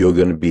 You're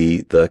going to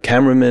be the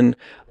cameraman.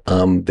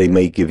 They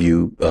may give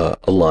you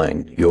a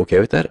line. You okay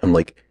with that? I'm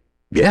like,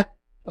 yeah,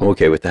 I'm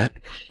okay with that.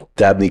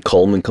 Dabney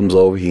Coleman comes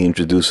over. He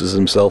introduces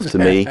himself to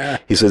me.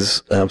 He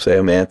says,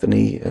 I'm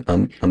Anthony.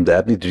 I'm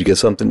Dabney. Did you get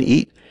something to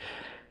eat?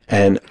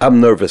 And I'm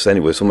nervous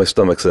anyway, so my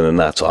stomach's in a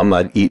knot, so I'm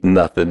not eating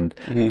nothing.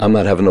 Mm-hmm. I'm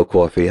not having no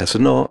coffee. I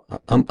said, no,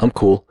 I'm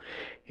cool.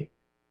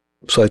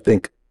 So I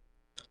think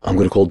I'm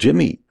going to call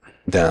Jimmy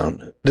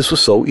down. This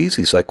was so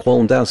easy. So I call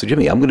him down. I said,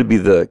 Jimmy, I'm going to be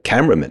the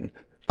cameraman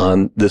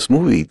on this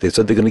movie. They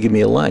said they're going to give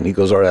me a line. He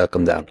goes, all right, I'll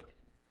come down.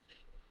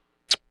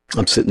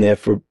 I'm sitting there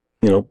for,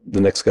 the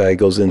next guy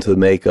goes into the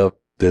makeup.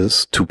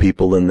 There's two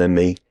people and then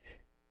me.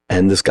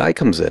 And this guy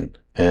comes in,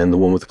 and the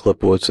one with the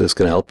clipboard says,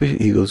 can I help you?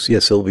 He goes, yeah,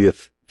 Sylvia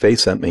Faye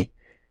sent me.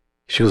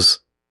 She goes,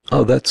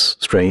 oh, that's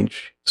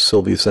strange.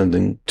 Sylvia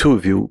sending two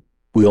of you.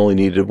 We only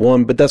needed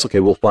one, but that's okay.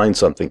 We'll find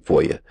something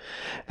for you.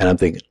 And I'm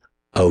thinking,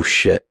 oh,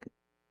 shit.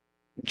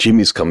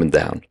 Jimmy's coming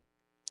down.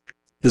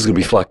 This is going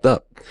to be fucked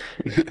up.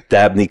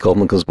 Dabney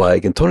Coleman comes by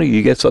again. Tony,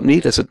 you get something to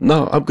eat? I said,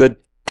 no, I'm good.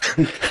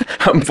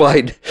 I'm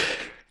fine.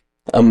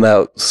 I'm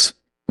out.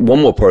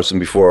 One more person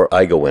before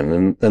I go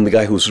in. And the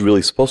guy who's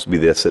really supposed to be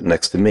there sitting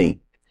next to me.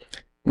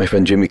 My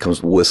friend Jimmy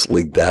comes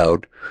whistling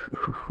down.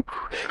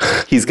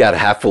 He's got a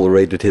half full of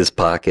rain in his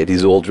pocket.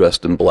 He's all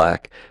dressed in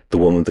black. The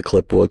woman with the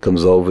clipboard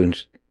comes over and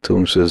to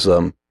him says,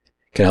 can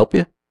I help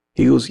you?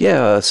 He goes,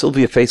 yeah,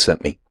 Sylvia Faye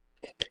sent me.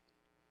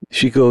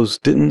 She goes,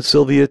 didn't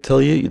Sylvia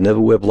tell you never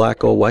wear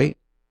black or white?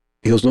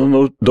 He goes,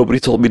 no,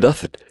 nobody told me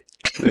nothing.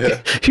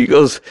 Yeah. She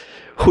goes,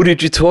 who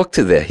did you talk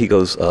to there? He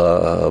goes,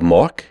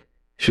 Mark.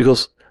 She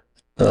goes,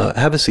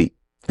 have a seat.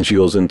 And she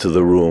goes into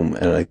the room,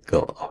 and I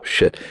go, oh,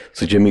 shit.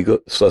 So Jimmy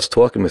starts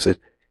talking to me.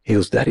 He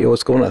goes, Daddy,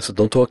 what's going on? I said,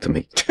 don't talk to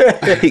me.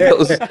 He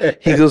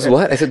goes,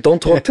 what? I said,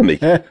 don't talk to me.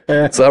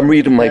 So I'm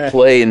reading my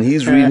play, and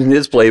he's reading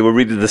his play. We're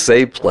reading the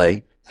same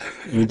play.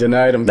 You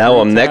denied him now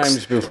 3 I'm times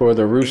next before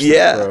the rooster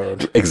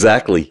crowed.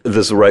 Exactly. This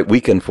is the right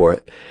weekend for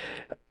it.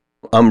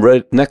 I'm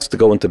next to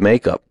go into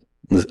makeup.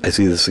 I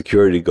see the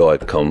security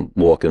guard come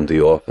walk into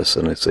the office,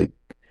 and I say,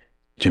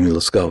 Jimmy,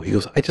 let's go. He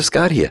goes, I just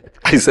got here.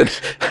 I said,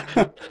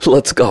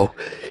 let's go.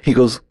 He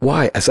goes,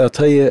 why? I said, I'll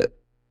tell you.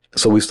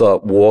 So we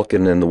start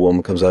walking, and the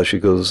woman comes out. She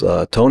goes,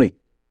 Tony.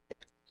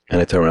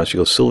 And I turn around. She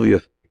goes,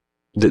 Sylvia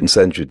didn't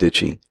send you, did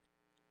she?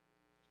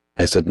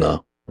 I said,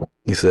 no.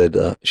 She said,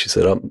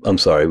 I'm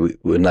sorry.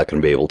 We're not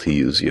going to be able to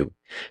use you.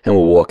 And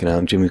we're walking out,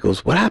 and Jimmy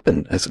goes, what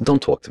happened? I said,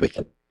 don't talk to me.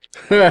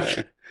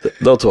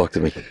 Don't talk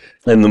to me.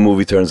 And the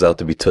movie turns out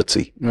to be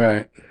Tootsie.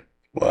 Right.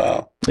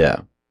 Wow.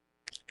 Yeah.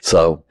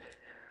 So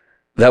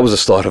that was the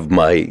start of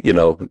my,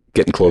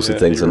 getting close to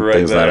things and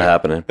things not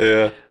happening.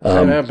 Yeah.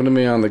 That happened to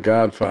me on The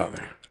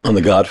Godfather. On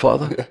The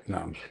Godfather?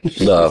 No.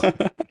 No.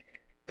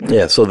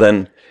 Yeah. So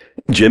then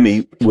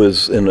Jimmy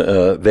was in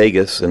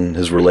Vegas, and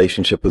his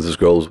relationship with his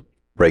girl was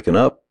breaking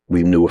up.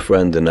 We knew a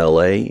friend in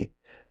LA.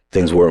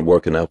 Things weren't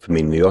working out for me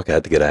in New York. I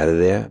had to get out of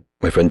there.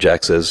 My friend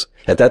Jack says,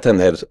 at that time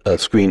they had a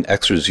Screen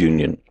Extras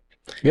Union.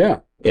 Yeah.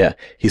 Yeah.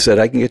 He said,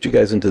 I can get you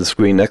guys into the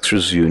Screen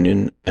Extras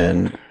Union,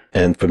 and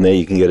from there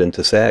you can get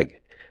into SAG.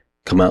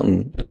 Come out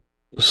and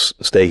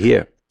stay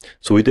here.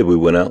 So we did. We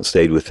went out and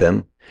stayed with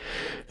him.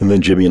 And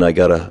then Jimmy and I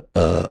got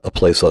a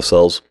place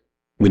ourselves.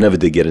 We never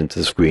did get into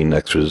the Screen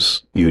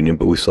Extras Union,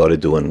 but we started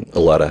doing a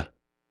lot of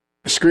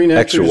Screen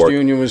extra Extras work.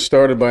 Union was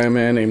started by a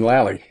man named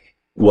Lally.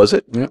 Was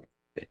it? Yeah.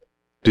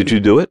 Did you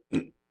do it?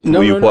 No,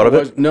 Were you part of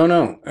it?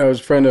 No. I was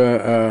a friend of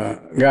a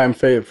guy I'm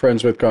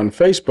friends with on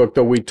Facebook,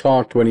 though we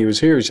talked when he was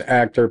here. He's an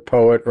actor,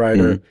 poet,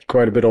 writer,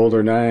 quite a bit older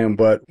than I am,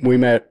 but we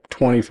met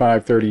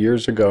 25, 30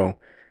 years ago.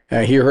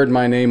 He heard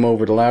my name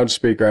over the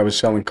loudspeaker. I was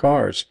selling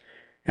cars,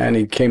 and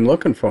he came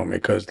looking for me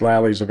because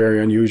Lally's a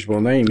very unusual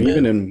name,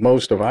 even in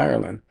most of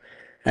Ireland.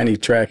 And he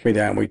tracked me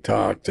down. We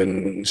talked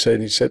and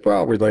he said,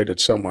 well, related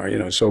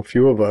somewhere, so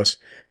few of us.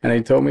 And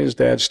he told me his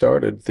dad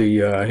started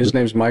his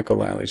name's Michael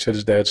Lally. He said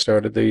his dad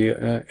started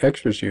the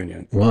Extras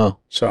Union. Wow.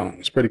 So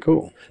it's pretty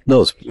cool.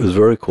 No, it was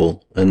very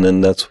cool. And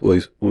then that's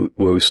where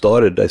we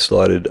started. I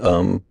started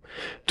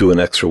doing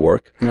extra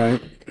work.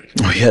 Right.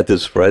 We had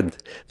this friend.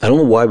 I don't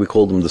know why we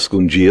called him the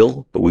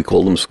Scoongiel, but we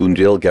called him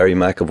Scoongiel, Gary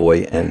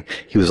McAvoy. And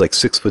he was like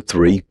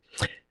 6'3",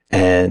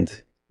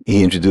 and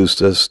he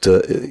introduced us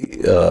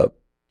to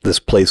this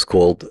place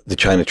called the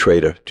China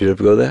Trader. Did you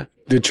ever go there?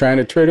 The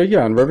China Trader,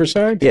 yeah, on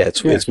Riverside? Yeah,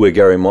 it's where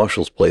Gary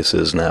Marshall's place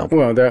is now.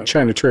 Well, that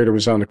China Trader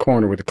was on the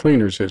corner where the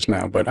Cleaners is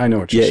now, but I know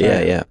what you're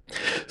saying. Yeah.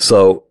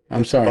 So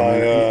I'm sorry.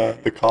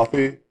 By the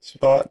coffee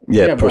spot?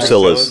 yeah,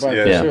 Priscilla's. By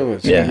Yeah.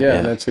 Priscilla's.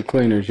 Yeah. That's the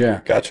Cleaners,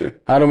 yeah. Gotcha.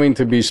 I don't mean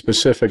to be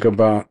specific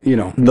about,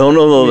 No,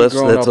 me that's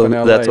growing up in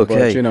LA, that's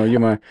okay.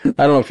 But,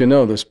 I don't know if you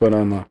know this, but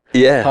I'm a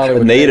Yeah,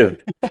 Hollywood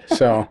native.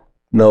 so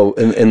No,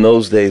 in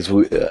those days,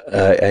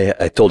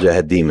 I told you I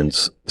had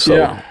demons. So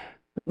yeah.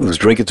 I was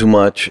drinking too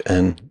much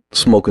and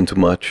smoking too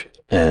much.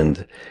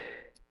 And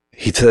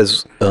he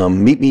says,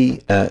 meet me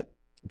at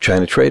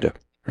China Trader.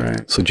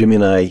 Right. So Jimmy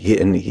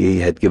and he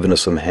had given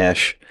us some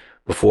hash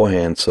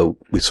beforehand. So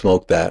we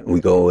smoked that and we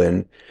go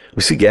in.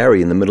 We see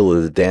Gary in the middle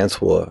of the dance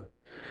floor.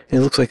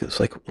 And it's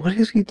like, what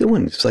is he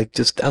doing? It's like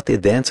just out there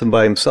dancing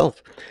by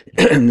himself.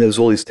 And there's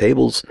all these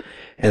tables.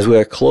 As we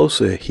got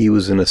closer, he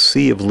was in a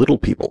sea of little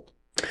people.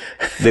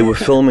 They were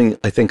filming,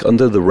 I think,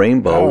 Under the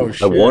Rainbow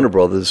at Warner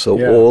Brothers.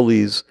 So all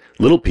these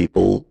little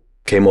people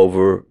came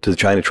over to the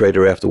China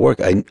Trader after work.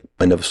 I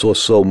never saw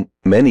so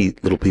many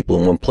little people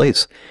in one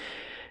place.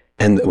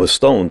 And it was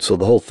stoned, so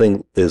the whole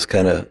thing is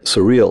kind of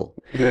surreal.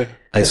 Yeah.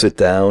 I sit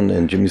down,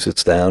 and Jimmy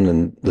sits down,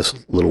 and this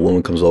little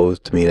woman comes over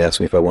to me and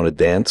asks me if I want to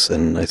dance.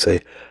 And I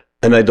say,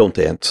 and I don't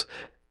dance.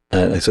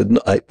 And I said,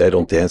 no, I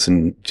don't dance.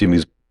 And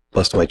Jimmy's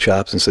busting my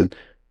chops and said,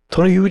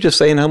 Tony, you were just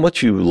saying how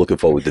much you were looking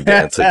forward to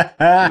dancing.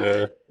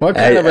 Yeah. What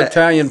kind of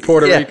Italian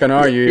Puerto Rican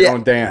are you? You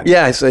don't dance.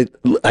 Yeah, I said,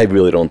 I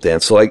really don't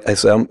dance. So I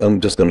said,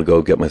 I'm just going to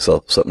go get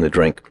myself something to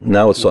drink.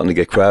 Now it's starting to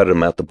get crowded.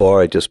 I'm at the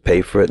bar. I just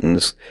pay for it. And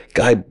this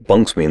guy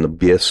bunks me and the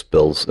beer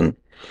spills. And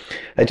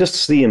I just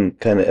see him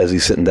kind of as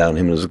he's sitting down,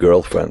 him and his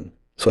girlfriend.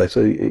 So I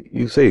say,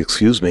 you say,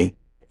 excuse me.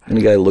 And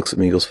the guy looks at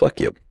me and goes, fuck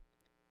you.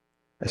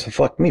 I said,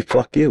 fuck me,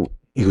 fuck you.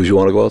 He goes, you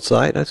want to go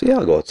outside? I said, yeah,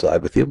 I'll go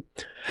outside with you.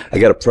 I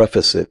got to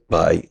preface it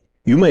by,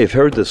 you may have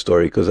heard this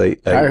story because I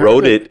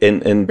wrote it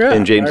in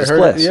James's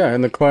class.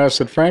 In the class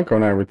that Franco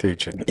and I were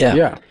teaching.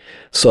 Yeah.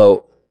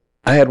 So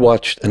I had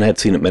watched, and I had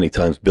seen it many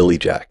times, Billy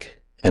Jack.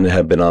 And it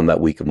had been on that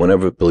week. And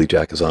whenever Billy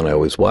Jack is on, I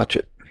always watch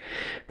it.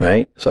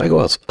 Right? So I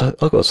go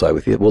I'll go outside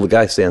with you. Well, the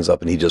guy stands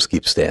up and he just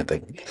keeps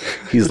standing.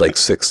 He's like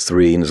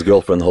 6'3", and his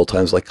girlfriend the whole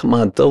time is like, come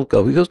on, don't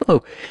go. He goes,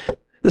 no,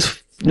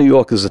 this New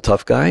York is a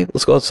tough guy.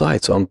 Let's go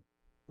outside. So I'm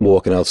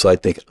walking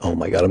outside thinking, oh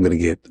my God, I'm going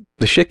to get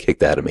the shit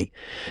kicked out of me.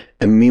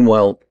 And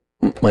meanwhile,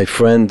 my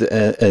friend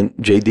and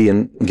JD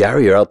and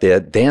Gary are out there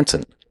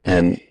dancing,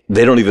 and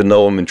they don't even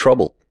know I'm in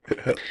trouble.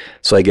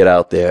 So I get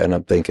out there, and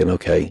I'm thinking,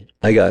 okay,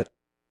 I got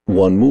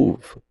one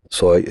move.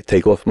 So I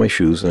take off my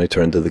shoes, and I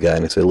turn to the guy,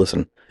 and I say,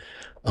 listen,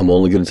 I'm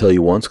only going to tell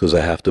you once because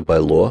I have to by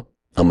law.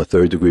 I'm a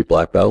 3rd-degree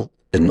black belt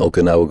in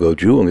Okinawa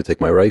Go-Ju. I'm going to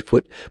take my right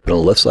foot, but on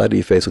the left side of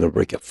your face, I'm going to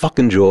break your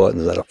fucking jaw, and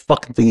there's not a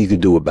fucking thing you can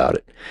do about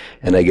it.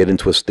 And I get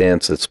into a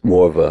stance that's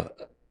more of a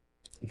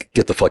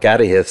get the fuck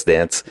out of here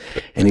stance.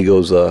 And he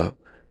goes, whoa,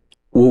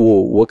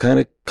 what kind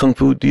of kung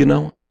fu do you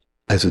know?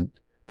 I said,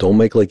 don't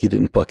make like you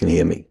didn't fucking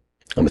hear me.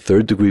 I'm a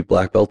 3rd-degree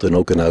black belt in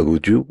Okinawa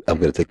Go-Ju. I'm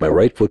going to take my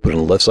right foot, put it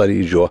on the left side of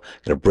your jaw.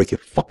 I'm going to break your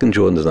fucking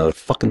jaw, and there's not a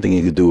fucking thing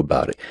you can do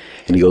about it.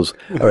 And he goes,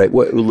 all right,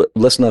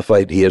 let's not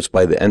fight here. It's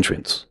by the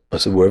entrance. I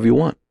said, wherever you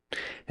want.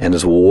 And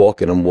as we're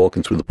walking, I'm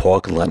walking through the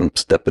parking lot, and I'm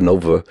stepping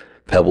over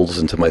pebbles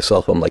into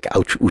myself. I'm like,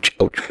 ouch, ouch,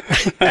 ouch.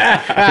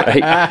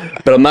 Right?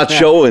 But I'm not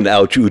showing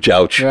ouch, ouch,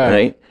 ouch.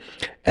 Right?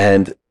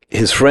 And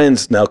his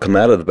friends now come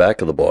out of the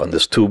back of the bar, and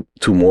there's two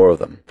more of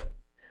them.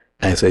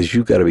 And he says,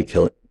 you got to be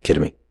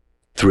kidding me.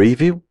 3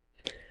 of you?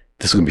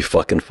 This is going to be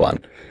fucking fun.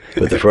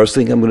 But the first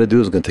thing I'm going to do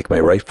is I'm going to take my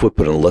right foot,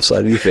 put it on the left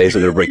side of your face.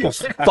 I'm going to break your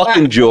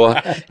fucking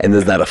jaw, and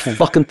there's not a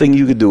fucking thing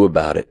you can do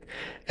about it.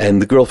 And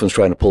the girlfriend's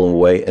trying to pull him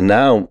away. And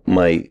now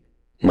my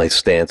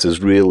stance is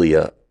really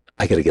I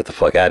got to get the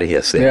fuck out of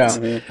here stance.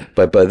 Yeah.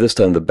 But by this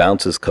time, the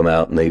bouncers come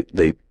out, and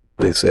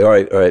they say, all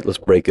right, let's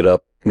break it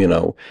up, you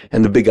know.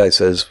 And the big guy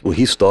says, well,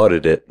 he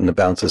started it. And the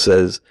bouncer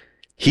says,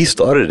 he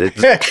started it.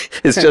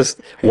 It's just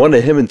one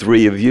of him and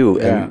 3 of you.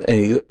 And,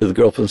 the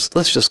girlfriend says,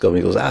 let's just go. And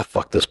he goes,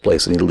 fuck this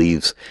place. And he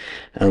leaves.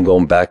 And I'm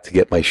going back to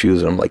get my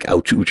shoes. And I'm like,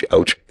 ouch, ouch,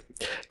 ouch.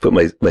 Put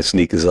my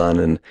sneakers on.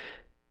 And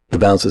the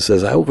bouncer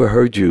says, I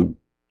overheard you.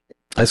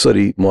 I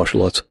study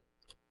martial arts.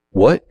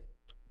 What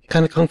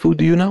kind of kung fu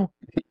do you know?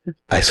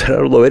 I said, I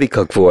don't know any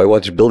kung fu. I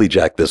watched Billy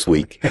Jack this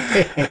week.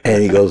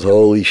 And he goes,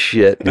 holy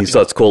shit. And he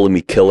starts calling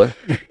me killer.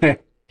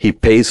 He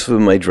pays for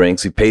my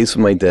drinks. He pays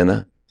for my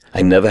dinner.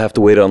 I never have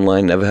to wait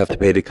online, never have to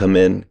pay to come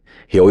in.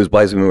 He always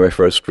buys me my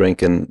first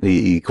drink, and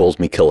he calls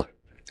me killer.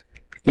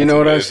 You know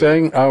what I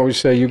amazing. say? I always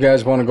say, you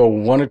guys want to go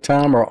one at a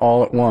time or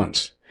all at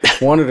once?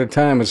 One at a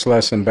time is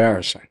less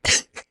embarrassing.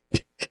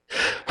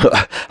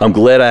 I'm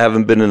glad I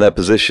haven't been in that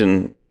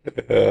position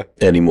Yeah.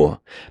 anymore.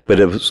 But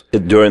it was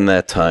during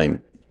that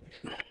time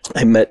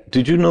I met.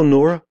 Did you know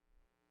Nora?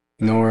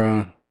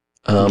 Nora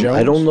I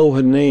Jones? don't know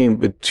her name,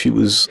 but she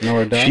was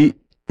Nora Dunn? she.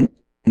 I'm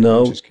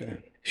No, just kidding.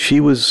 she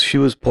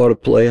was part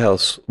of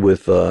Playhouse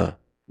with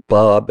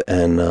Bob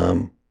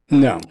and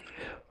No.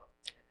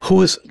 who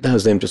was now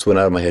his name just went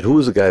out of my head. Who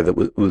was the guy that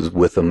was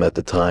with him at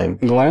the time?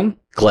 Glenn?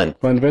 Glenn.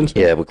 Glenn Vincent?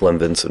 Yeah, with Glenn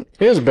Vincent.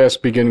 He was the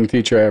best beginning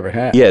teacher I ever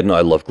had. Yeah, no,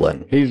 I love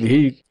Glenn.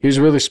 He was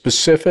really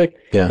specific,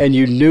 Yeah. and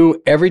you knew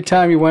every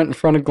time you went in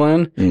front of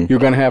Glenn, you're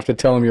going to have to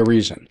tell him your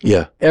reason.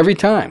 Yeah, Every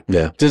time.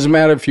 yeah, Doesn't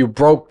matter if you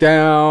broke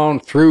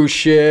down, threw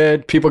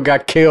shit, people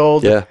got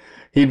killed. yeah,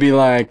 He'd be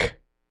like,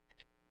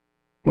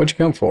 "What'd you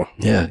come for?"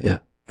 yeah, yeah.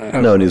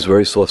 No, and he's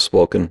very soft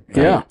spoken.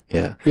 Yeah.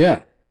 Yeah. Yeah.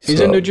 He's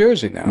So, in New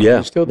Jersey now. Yeah,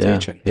 He's still yeah,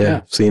 teaching.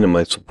 Yeah, seen him.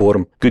 I support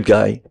him. Good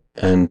guy.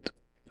 And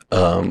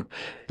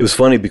it was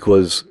funny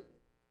because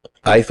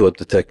I thought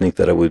the technique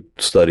that I would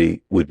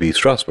study would be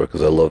Strasberg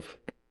because I love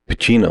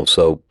Pacino.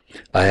 So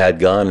I had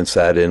gone and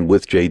sat in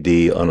with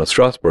JD on a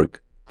Strasberg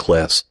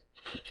class.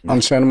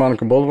 On Santa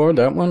Monica Boulevard,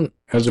 that one?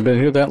 Has it been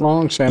here that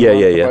long? Santa Yeah,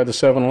 Monica yeah. by the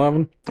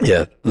 7-Eleven?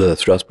 Yeah, the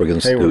Strasberg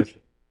Institute. Hayward.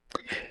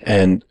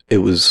 And it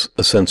was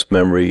a sense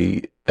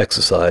memory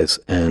exercise.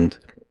 And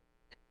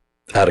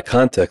out of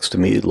context, to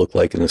me, it looked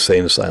like an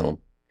insane asylum.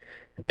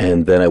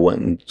 And then I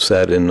went and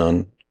sat in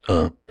on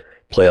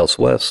Playhouse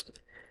West.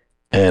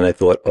 And I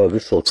thought, oh,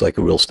 this looks like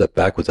a real step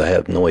backwards. I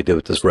have no idea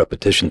what this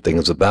repetition thing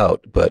is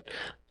about, but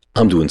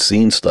I'm doing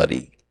scene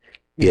study.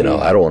 You know,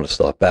 I don't want to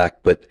start back.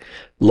 But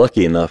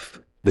lucky enough,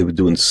 they were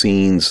doing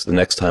scenes the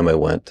next time I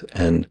went.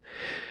 And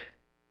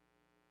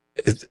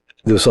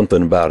there was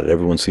something about it.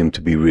 Everyone seemed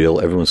to be real.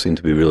 Everyone seemed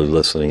to be really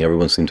listening.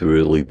 Everyone seemed to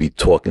really be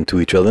talking to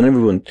each other. And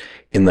everyone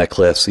in that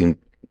class seemed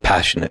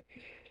passionate,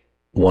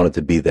 wanted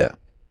to be there.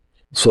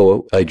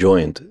 So I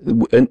joined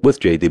with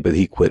JD, but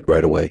he quit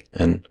right away,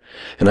 and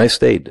I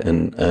stayed,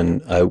 and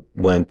I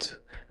went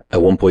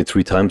at one point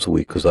 3 times a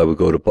week because I would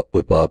go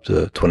with Bob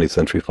to 20th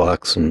Century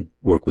Fox and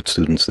work with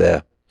students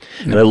there,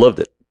 and I loved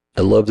it.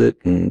 I loved it,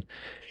 and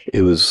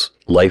it was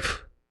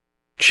life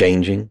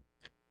changing.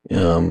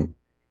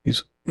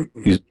 He's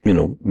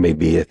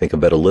maybe I think a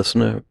better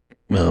listener,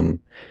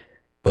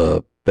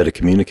 better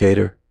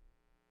communicator,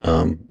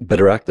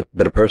 better actor,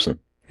 better person.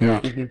 Yeah.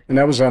 And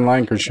that was on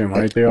Lancashire,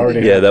 right? They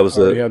already Yeah, that was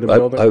had the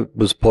building. I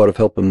was part of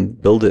helping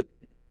build it.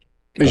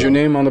 Is your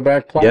name on the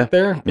back plaque Yeah,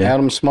 there? yeah.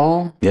 Adam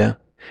Small? Yeah.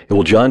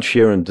 Well, John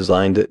Sheeran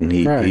designed it, and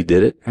he Right.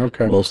 did it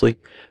Okay. mostly.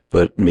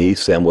 But me,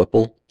 Sam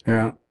Whipple,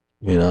 Yeah.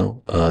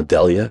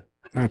 Delia.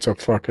 That's a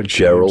fucking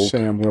Gerald. shame,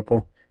 Sam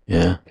Whipple.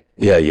 Yeah.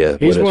 Yeah.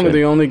 He's What a one of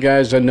shame. the only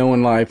guys I know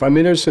in life. I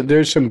mean,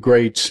 there's some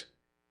greats,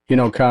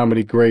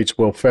 comedy greats,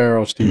 Will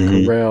Ferrell, Steve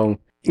Carell,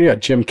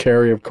 Jim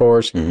Carrey, of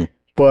course. Mhm.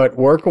 But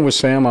working with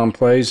Sam on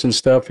plays and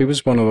stuff, he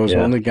was one of those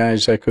Yeah. only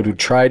guys that could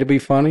try to be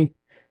funny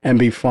and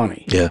be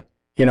funny. Yeah.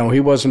 He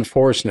wasn't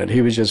forcing it.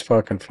 He was just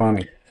fucking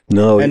funny.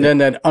 No. And then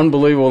that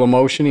unbelievable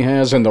emotion he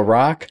has in The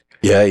Rock.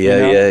 Yeah.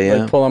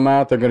 They pull him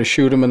out. They're going to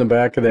shoot him in the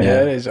back of the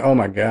Yeah. head. Oh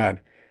my God.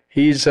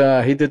 He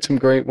did some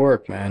great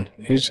work, man.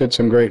 He's did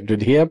some great.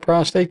 Did he have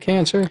prostate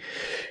cancer?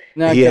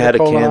 Not He get had a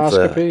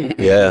cancer. colonoscopy?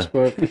 Yeah.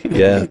 But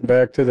Yeah.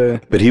 back to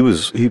the But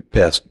he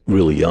passed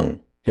really young.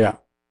 yeah.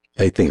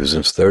 I think he was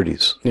in his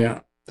 30s. Yeah.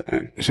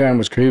 Dang.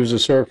 Sam he was a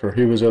surfer.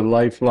 He was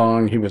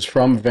he was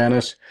from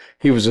Venice.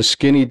 He was a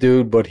skinny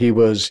dude, but he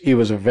was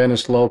a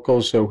Venice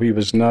local, so he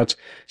was nuts.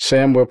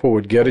 Sam Whipple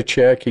would get a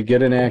check. He'd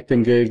get an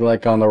acting gig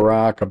like on The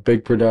Rock, a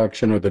big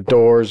production, or The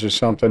Doors or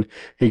something.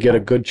 He'd get a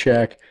good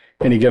check,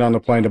 and he'd get on the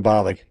plane to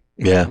Bali.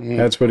 Yeah.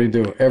 That's what he'd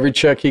do. Every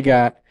check he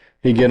got,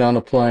 he'd get on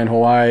a plane,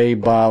 Hawaii,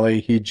 Bali.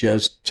 He'd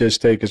just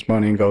take his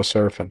money and go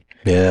surfing.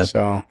 Yeah.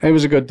 So he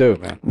was a good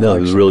dude, man. No,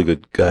 he was a really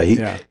good guy.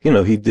 Yeah.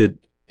 He did,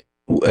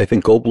 I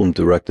think Goldblum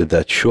directed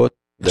that short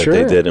that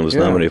they did and was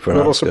nominated for an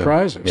Little Oscar.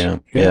 Surprises.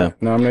 Yeah.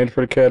 Nominated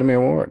for the Academy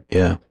Award.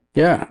 Yeah.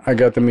 Yeah, I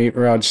got to meet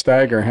Rod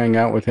Steiger, hang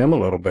out with him a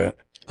little bit.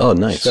 Oh,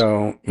 nice.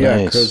 So, yeah,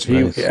 Nice, because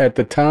nice. at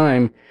the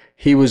time,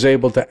 he was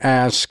able to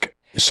ask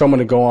someone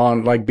to go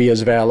on, be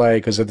his valet,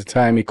 because at the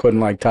time he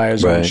couldn't, tie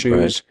his own Right, shoes.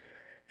 right.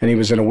 And he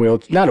was in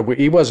a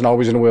he wasn't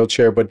always in a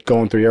wheelchair, but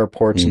going through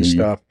airports and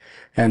stuff.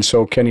 And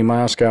so Kenny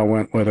Moscow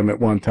went with him at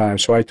one time.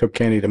 So I took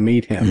Kenny to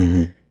meet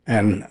him,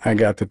 and I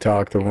got to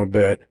talk to him a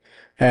bit.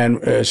 And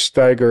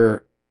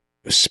Steiger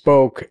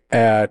spoke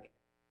at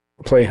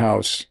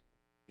Playhouse,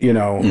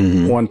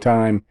 one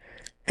time.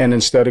 And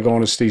instead of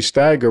going to see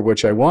Steiger,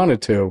 which I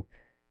wanted to,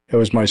 it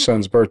was my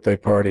son's birthday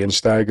party. And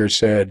Steiger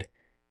said,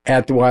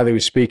 while he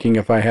was speaking,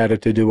 if I had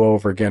it to do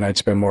over again, I'd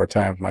spend more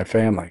time with my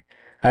family.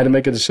 I had to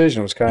make a decision.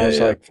 It was kind of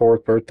like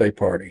 4th birthday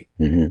party.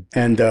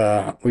 And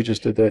we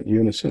just did that in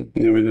unison.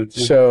 Yeah, we did.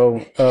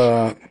 So,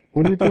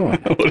 what are you doing?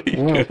 What are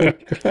you doing?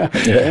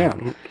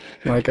 Damn.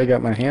 Like I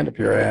got my hand up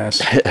your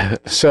ass.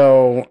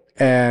 So,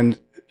 and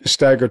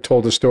Steiger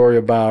told a story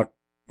about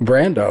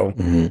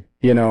Brando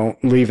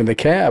leaving the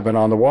cab and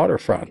on the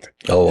waterfront.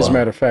 Oh, As a wow.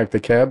 matter of fact, the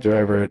cab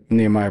driver,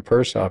 Nehemiah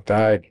Persoff,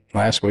 died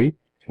last week,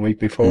 the week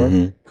before.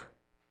 Mhm.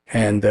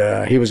 And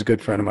he was a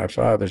good friend of my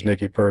father's,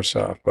 Nicky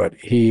Persoff. But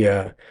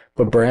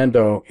but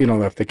Brando,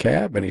 left the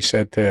cab and he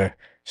said to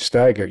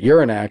Steiger,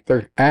 "You're an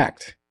actor,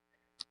 act."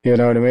 You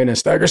know what I mean? And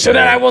Steiger said,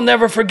 "I will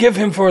never forgive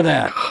him for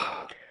that."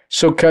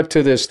 So cut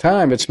to this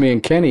time, it's me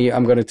and Kenny.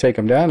 I'm going to take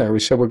him down there. We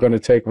said we're going to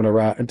take him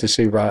to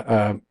see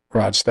Rod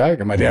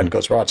Steiger. My dad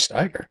goes, "Rod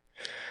Steiger?"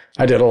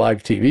 I did a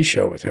live TV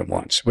show with him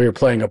once. We were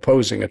playing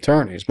opposing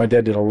attorneys. My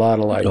dad did a lot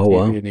of live Oh, TV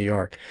wow. in New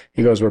York.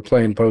 He goes, "We're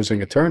playing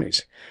opposing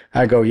attorneys."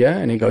 I go, "Yeah,"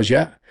 and he goes,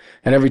 "Yeah."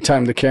 And every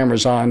time the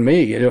camera's on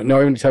me,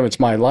 every time it's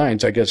my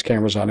lines, I guess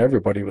camera's on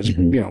everybody. It was,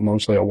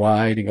 mostly a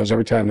wide. He goes,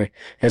 every time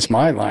it's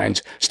my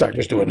lines,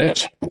 Steiger's doing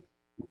this.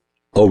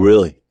 Oh,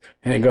 really?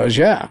 And he goes,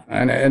 "Yeah."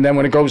 And then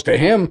when it goes to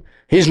him,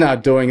 he's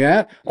not doing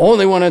that.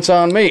 Only when it's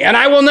on me. And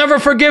I will never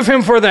forgive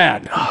him for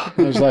that. I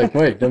was like,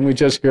 wait, didn't we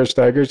just hear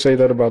Steiger say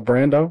that about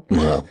Brando?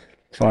 Wow.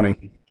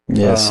 Funny.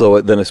 Yeah. So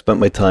then I spent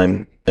my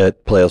time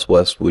at Playhouse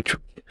West, which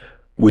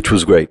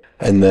was great.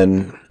 And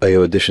then I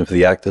auditioned for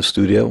the Actors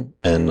Studio,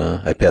 and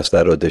I passed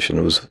that audition.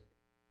 It was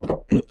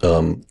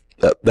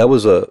that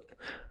was a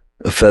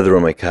feather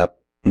in my cap.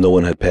 No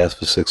one had passed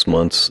for 6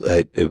 months.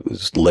 It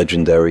was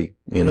legendary.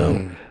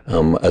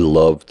 I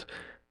loved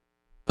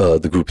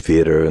the group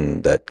theater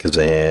and that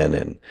Kazan,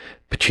 and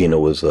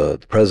Pacino was the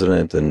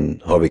president,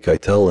 and Harvey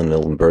Keitel and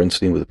Ellen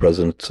Bernstein were the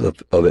presidents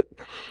of it.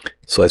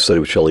 So I studied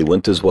with Shelley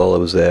Winters while I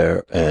was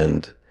there,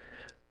 and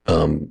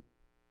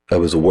I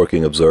was a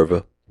working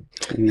observer.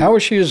 How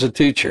was she as a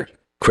teacher?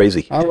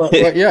 Crazy.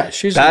 Yeah,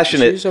 she's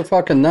Passionate. She's a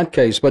fucking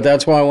nutcase, but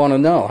that's why I want to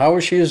know. How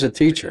was she as a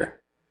teacher?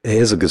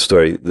 Here's a good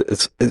story.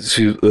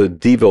 She's a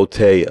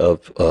devotee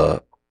of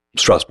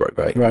Strasberg,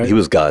 right? Right. He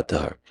was God to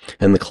her.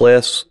 And the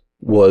class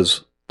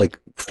was like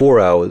 4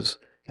 hours,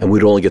 and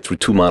we'd only get through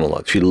 2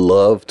 monologues. She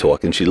loved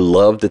talking. She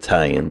loved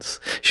Italians.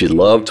 She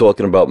loved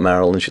talking about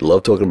Marilyn. She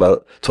loved talking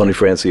about Tony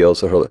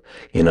Franciosa.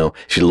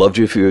 She loved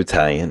you if you were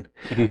Italian.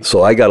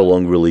 So I got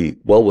along really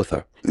well with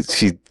her.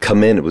 She'd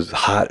come in, it was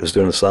hot, it was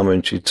during the summer,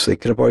 and she'd say,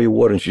 "Can I borrow your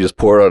water?" And she'd just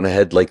pour it on her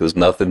head like it was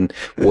nothing.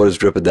 Water's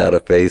dripping down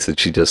her face, and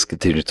she just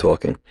continued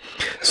talking.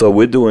 So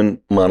we're doing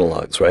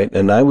monologues, right?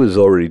 And I was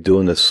already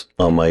doing this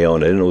on my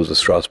own. I didn't know it was a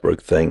Strasberg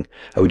thing.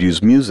 I would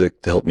use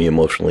music to help me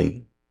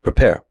emotionally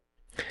prepare.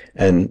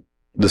 And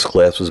this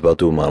class was about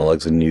doing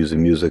monologues and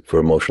using music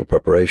for emotional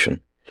preparation.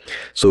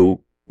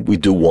 So we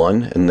do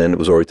one, and then it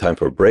was already time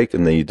for a break,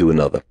 and then you do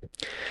another.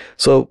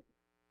 So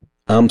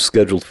I'm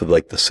scheduled for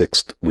like the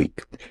 6th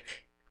week.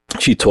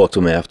 She talked to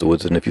him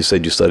afterwards, and if you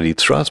said you studied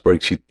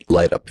Strasberg, she'd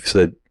light up. If you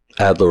said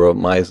Adler or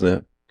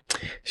Meisner,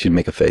 she'd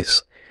make a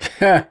face.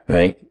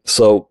 Right?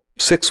 So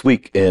 6th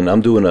week, and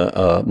I'm doing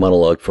a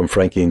monologue from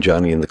Frankie and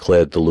Johnny and the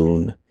Claire de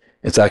Lune.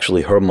 It's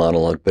actually her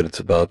monologue, but it's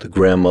about the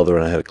grandmother,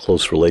 and I had a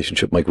close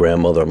relationship with my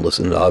grandmother. I'm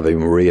listening to Ave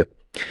Maria.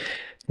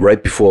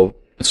 Right before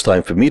it's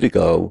time for me to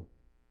go,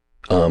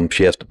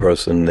 she asked the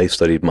person, they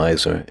studied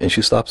Meisner, and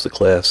she stops the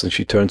class, and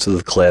she turns to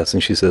the class,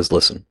 and she says,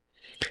 "Listen,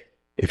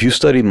 if you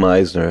study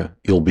Meisner,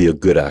 you'll be a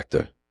good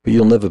actor, but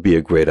you'll never be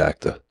a great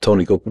actor.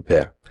 Tony, go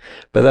prepare."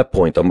 By that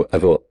point,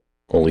 I've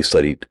only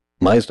studied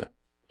Meisner.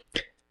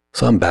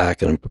 So I'm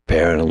back and I'm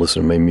preparing and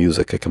listening to my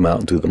music. I come out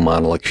and do the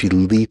monologue. She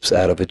leaps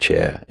out of a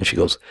chair and she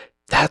goes,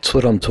 "That's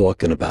what I'm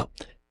talking about.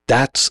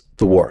 That's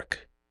the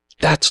work.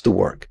 That's the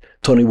work.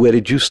 Tony, where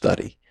did you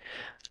study?"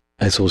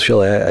 I said, "Well,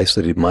 Shelley, I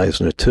studied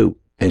Meisner too."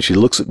 And she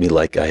looks at me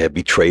like I had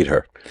betrayed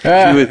her.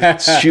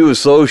 She was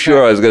so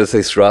sure I was going to say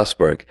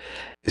Strasberg.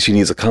 She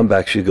needs a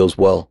comeback. She goes,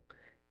 "Well,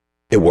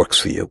 it works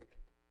for you.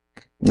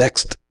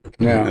 Next."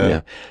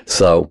 Yeah.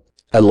 So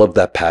I love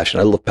that passion.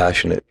 I love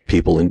passionate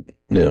people, and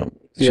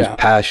she's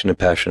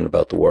passionate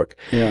about the work.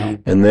 Yeah.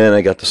 And then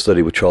I got to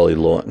study with Charlie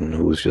Lawton,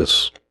 who was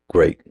just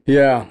great.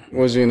 Yeah.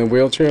 Was he in the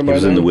wheelchair? He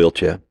was in the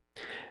wheelchair.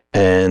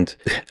 And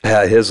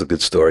here's a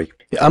good story.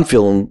 I'm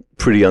feeling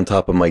pretty on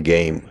top of my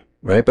game,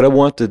 right? But I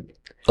wanted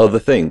other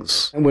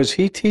things. And was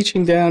he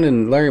teaching down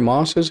in Larry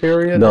Moss's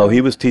area? No,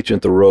 he was teaching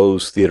at the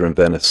Rose Theater in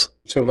Venice.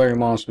 So Larry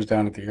Moss was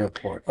down at the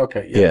airport.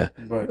 Okay. Yeah,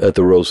 But, at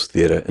the Rose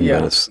Theater in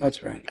Venice.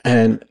 That's right.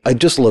 And I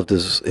just loved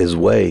his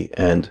way.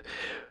 And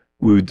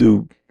we would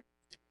do,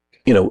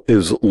 it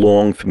was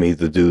long for me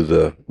to do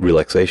the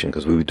relaxation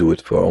because we would do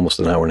it for almost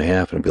an hour and a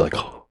half and it'd be like,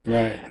 oh.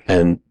 Right.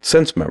 And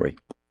sense memory.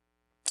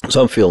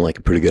 So I'm feeling like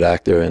a pretty good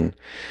actor, and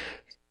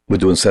we're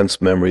doing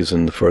sense memories,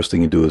 and the first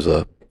thing you do is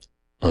a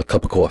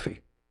cup of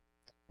coffee.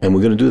 And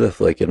we're going to do that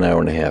for like an hour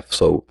and a half.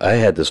 So I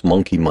had this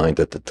monkey mind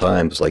at the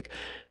time. It's like,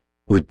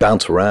 we'd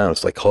bounce around.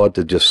 It's like hard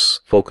to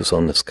just focus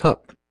on this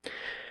cup.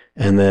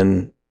 And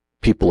then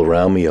people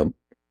around me are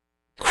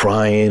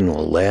crying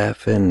or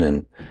laughing.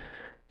 And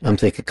I'm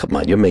thinking, come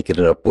on, you're making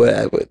it up.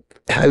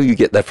 How do you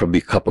get that from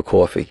your cup of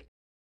coffee?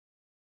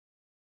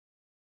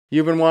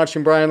 You've been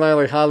watching Brian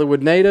Lally,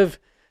 Hollywood Native.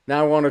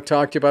 Now I want to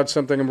talk to you about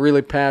something I'm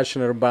really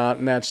passionate about,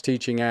 and that's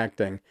teaching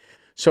acting.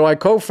 So I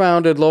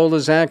co-founded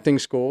Lola's Acting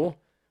School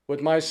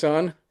with my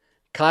son,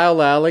 Kyle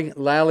Lally,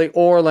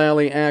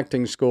 Lally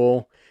Acting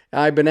School.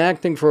 I've been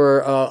acting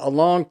for a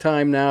long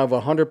time now. I have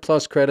 100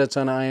 plus credits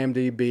on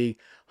IMDb,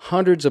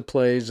 hundreds of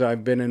plays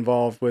I've been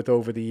involved with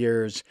over the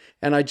years,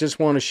 and I just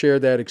want to share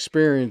that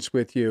experience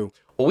with you.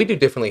 What we do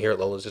differently here at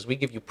Lola's is we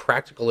give you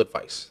practical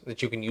advice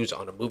that you can use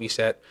on a movie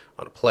set,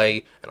 on a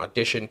play, an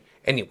audition,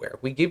 anywhere.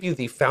 We give you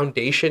the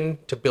foundation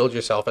to build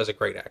yourself as a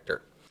great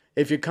actor.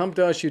 If you come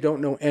to us, you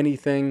don't know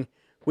anything,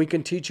 we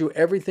can teach you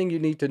everything you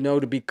need to know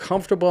to be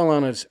comfortable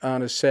on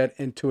a set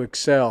and to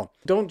excel.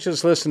 Don't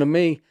just listen to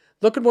me.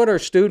 Look at what our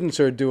students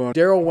are doing.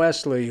 Daryl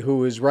Wesley,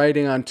 who is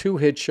writing on 2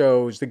 hit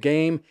shows, The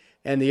Game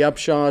and The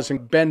Upshaws,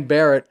 and Ben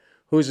Barrett,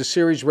 who is a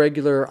series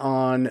regular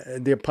on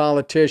The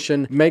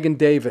Politician. Megan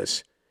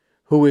Davis,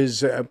 who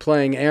is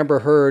playing Amber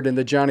Heard in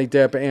the Johnny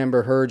Depp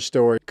Amber Heard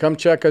story. Come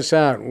check us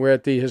out. We're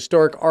at the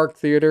Historic Arc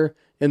Theater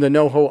in the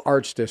NoHo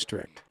Arts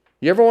District.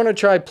 You ever want to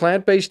try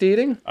plant-based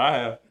eating? I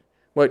have.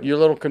 What, you're a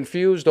little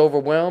confused,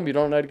 overwhelmed? You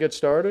don't know how to get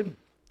started?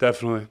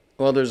 Definitely.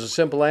 Well, there's a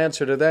simple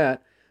answer to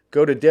that.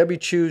 Go to Debbie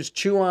Chew's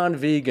Chew On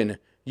Vegan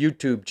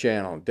YouTube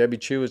channel. Debbie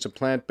Chew is a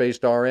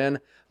plant-based RN.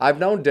 I've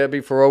known Debbie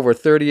for over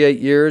 38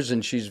 years,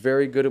 and she's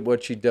very good at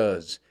what she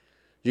does.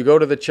 You go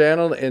to the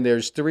channel, and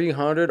there's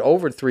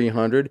over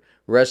 300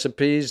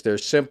 recipes. They're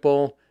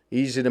simple,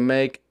 easy to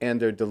make,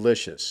 and they're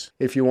delicious.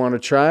 If you want to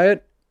try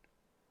it,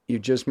 you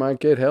just might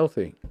get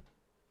healthy.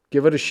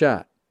 Give it a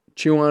shot.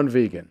 Chew On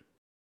Vegan.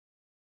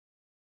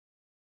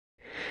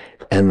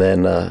 And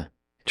then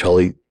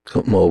Charlie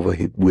come over,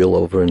 he'd wheel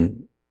over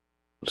and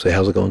say,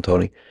 how's it going,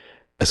 Tony?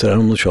 I said, I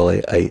don't know,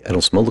 Charlie. I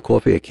don't smell the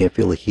coffee. I can't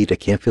feel the heat. I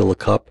can't feel the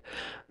cup.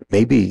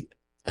 Maybe,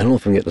 I don't know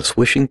if I'm getting a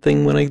swishing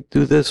thing when I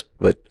do this,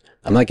 but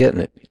I'm not getting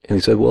it. And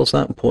he said, well, it's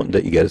not important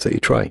that you get it, it's that you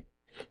try.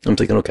 I'm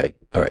thinking, okay,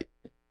 all right.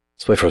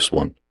 It's my first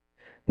one.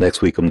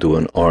 Next week I'm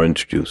doing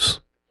orange juice.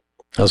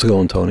 How's it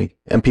going, Tony?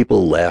 And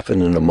people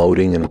laughing and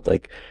emoting and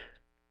like,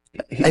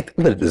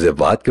 but is there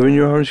vodka in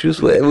your orange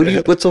juice?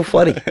 What's so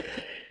funny?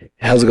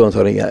 How's it going,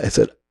 Tony? I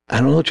said, I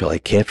don't know, Charlie. I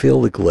can't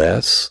feel the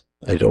glass.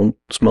 I don't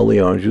smell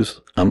the orange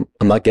juice. I'm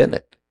not getting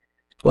it.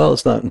 Well,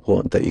 it's not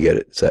important that you get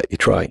it. It's that you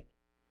try.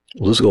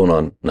 Well, this is going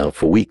on now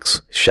for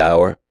weeks.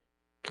 Shower.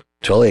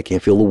 Charlie, I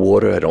can't feel the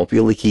water. I don't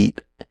feel the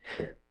heat.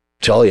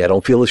 Charlie, I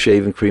don't feel the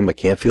shaving cream. I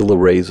can't feel the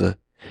razor.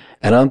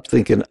 And I'm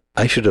thinking,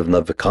 I should have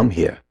never come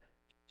here.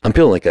 I'm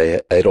feeling like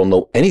I don't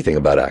know anything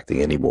about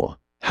acting anymore.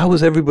 How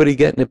is everybody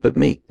getting it but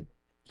me?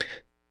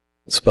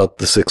 It's about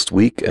the 6th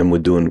week, and we're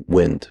doing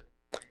wind.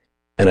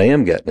 And I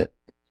am getting it.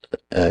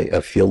 I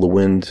feel the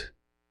wind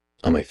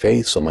on my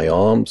face, on my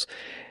arms,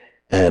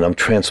 and I'm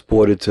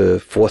transported to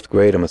 4th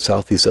grade. I'm at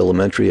Southeast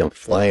Elementary. I'm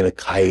flying a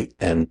kite,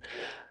 and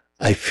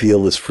I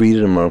feel this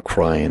freedom, and I'm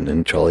crying.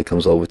 And Charlie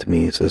comes over to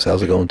me and says,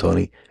 how's it going,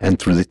 Tony? And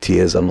through the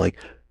tears, I'm like,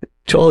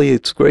 Charlie,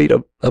 it's great.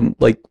 I'm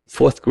like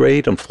 4th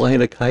grade. I'm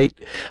flying a kite.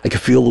 I can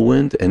feel the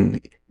wind.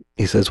 And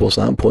he says, well, it's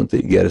not important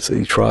that you get it, so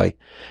you try.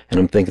 And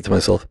I'm thinking to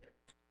myself,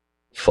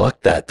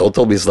 fuck that. Don't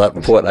tell me it's not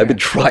important. I've been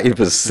trying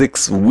for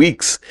 6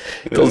 weeks.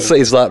 Don't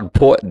say it's not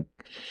important.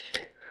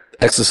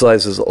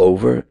 Exercise is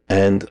over,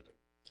 and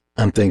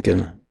I'm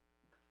thinking,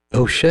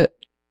 oh shit,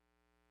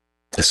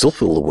 I still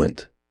feel the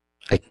wind.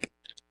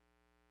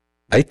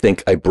 I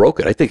think I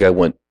broke it. I think I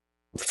went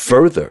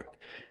further.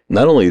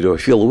 Not only do I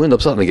feel the wind, I'm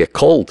starting to get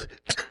cold.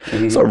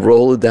 So I'm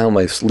rolling down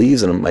my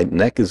sleeves, and my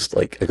neck is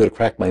like, I go to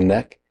crack my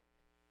neck,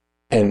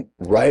 and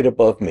right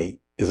above me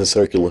is a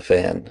circular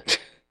fan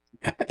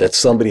that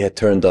somebody had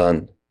turned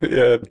on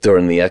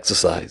during the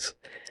exercise.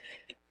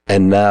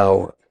 And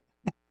now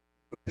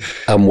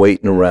I'm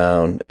waiting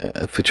around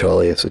for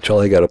Charlie. I said,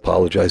 Charlie, I got to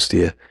apologize to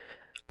you.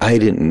 I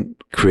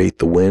didn't create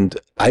the wind.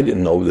 I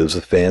didn't know there was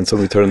a fan.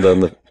 Somebody turned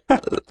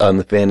on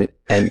the fan.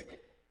 And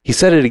he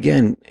said it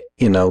again,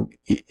 you know,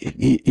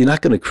 you're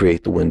not going to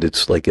create the wind.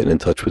 It's like getting in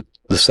touch with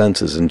the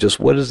senses. And just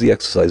what does the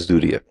exercise do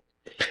to you?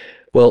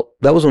 Well,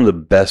 that was one of the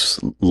best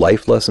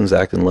life lessons,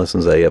 acting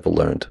lessons I ever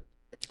learned.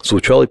 So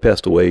Charlie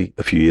passed away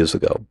a few years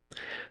ago.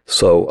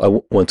 So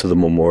I went to the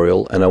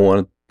memorial,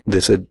 and they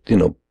said, you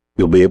know,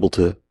 you'll be able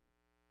to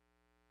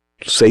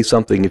say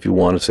something if you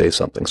want to say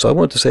something. So I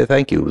wanted to say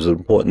thank you. It was an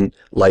important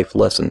life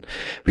lesson,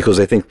 because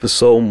I think for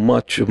so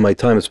much of my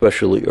time,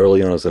 especially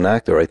early on as an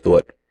actor, I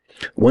thought,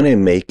 when I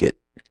make it,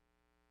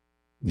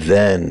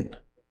 then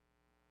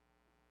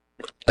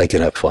I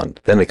can have fun.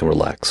 Then I can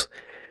relax.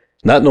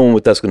 Not knowing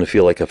what that's going to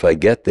feel like if I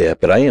get there,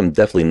 but I am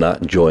definitely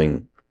not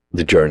enjoying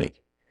the journey.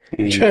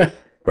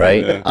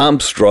 Right? Yeah. I'm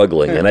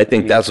struggling, and I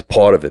think that's a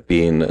part of it,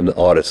 being an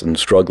artist and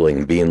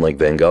struggling, being like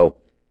Van Gogh.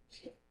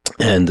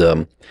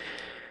 And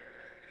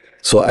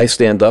so I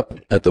stand up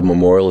at the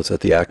memorial. It's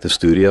at the Actors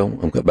Studio.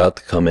 I'm about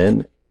to come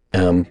in.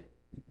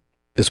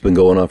 It's been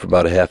going on for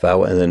about a half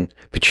hour, and then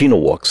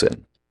Pacino walks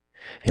in,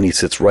 and he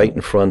sits right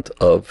in front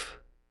of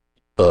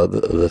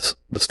the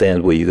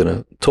stand where you're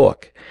going to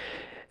talk.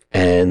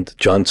 And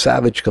John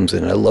Savage comes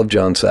in. I love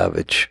John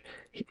Savage.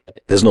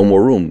 There's no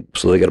more room,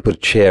 so they got to put a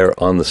chair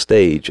on the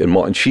stage. And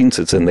Martin Sheen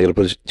sits in. They got to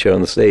put a chair on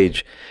the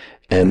stage,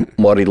 and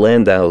Marty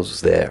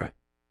Landau's there.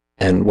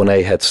 And when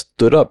I had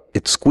stood up,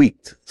 it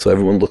squeaked. So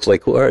everyone looks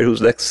like, all right,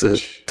 who's next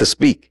to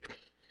speak?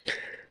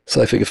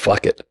 So I figured,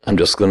 fuck it. I'm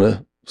just going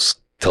to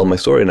tell my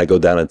story, and I go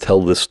down and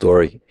tell this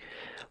story.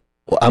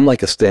 Well, I'm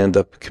like a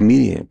stand-up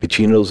comedian.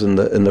 Pacino's in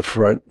the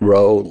front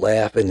row,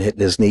 laughing, hitting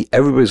his knee.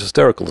 Everybody's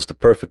hysterical. It's the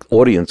perfect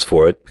audience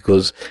for it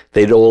because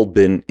they'd all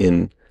been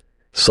in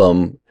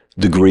some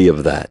degree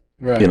of that,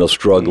 Right.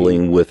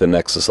 Struggling with an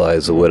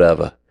exercise or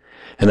whatever.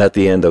 And at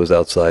the end, I was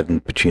outside,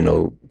 and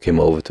Pacino came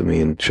over to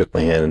me and shook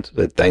my hand and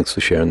said, "Thanks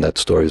for sharing that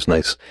story. It's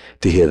nice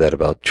to hear that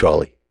about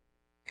Charlie."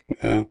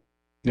 Yeah.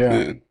 Yeah.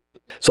 Man.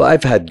 So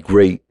I've had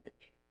great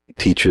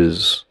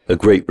teachers, a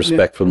great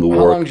respect from the How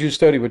work. long did you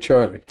study with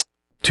Charlie?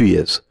 2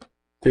 years.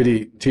 Did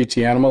he teach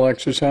the animal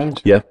exercise?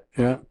 Yeah.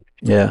 Yeah.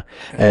 Yeah.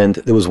 And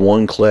there was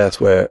one class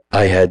where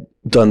I had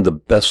done the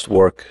best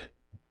work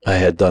I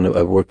had done.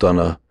 I worked on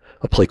a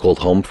play called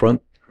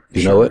Homefront.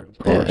 You know it? Of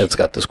course. Yeah, it's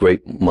got this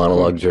great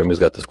monologue. Jeremy's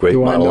got this great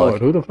Do I know monologue.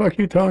 it? Who the fuck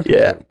you talking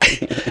Yeah.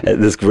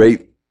 And this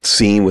great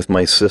scene with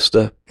my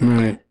sister. to?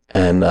 Right.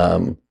 And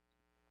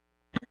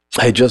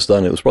I had just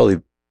done it. It was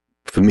probably,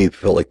 for me, it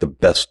felt like the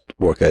best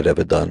work I'd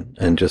ever done.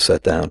 And just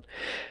sat down.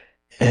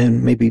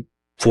 And maybe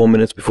 4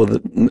 minutes before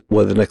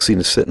the next scene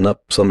is sitting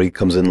up, somebody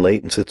comes in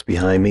late and sits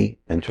behind me.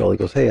 And Charlie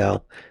goes, "Hey,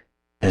 Al."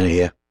 And I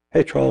hear,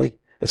 "Hey, Charlie,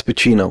 it's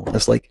Pacino." And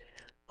it's like,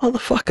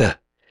 motherfucker,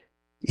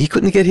 he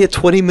couldn't get here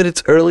 20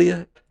 minutes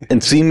earlier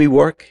and see me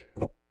work?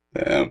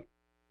 Yeah.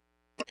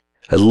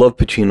 I love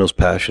Pacino's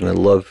passion. I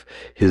love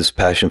his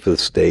passion for the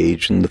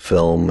stage and the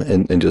film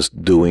and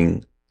just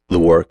doing the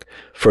work.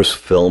 First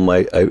film,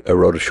 I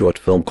wrote a short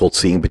film called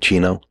Seeing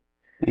Pacino.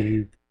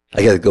 Mhm.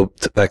 I got to go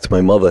back to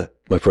my mother.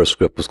 My first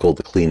script was called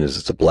The Cleaners.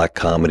 It's a black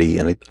comedy.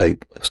 And I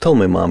was telling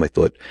my mom I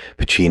thought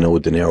Pacino or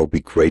De Niro would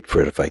be great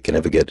for it if I can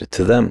ever get it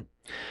to them.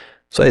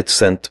 So I had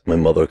sent my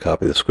mother a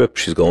copy of the script.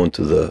 She's going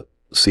to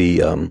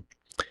see,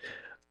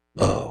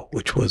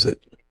 which was it?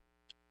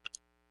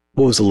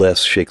 What was the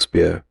last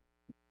Shakespeare?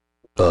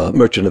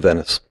 Merchant of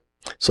Venice.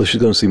 So she's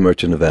going to see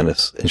Merchant of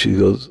Venice. And she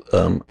goes,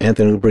 "Anthony, I'm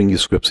going to bring you a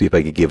script, see if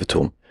I could give it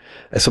to him."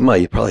 I said, "Ma,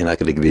 you're probably not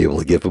going to be able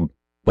to give him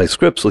my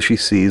script." So she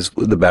sees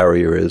what the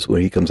barrier is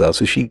when he comes out.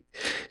 So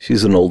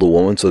she's an older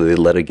woman, so they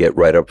let her get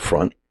right up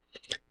front.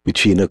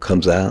 Pacino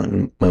comes out,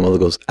 and my mother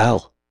goes,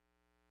 "Al."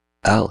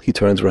 He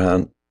turns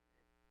around.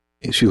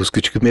 And she goes,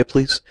 "Could you come here,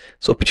 please?"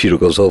 So Pacino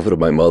goes over to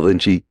my mother,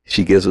 and she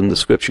gives him the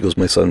script. She goes,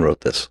 "My son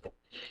wrote this."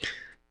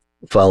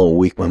 The following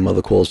week, my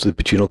mother calls, "Did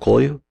Pacino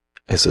call you?"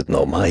 I said,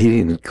 "No, Ma, he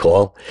didn't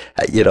call.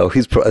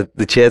 He's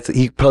the chance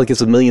he probably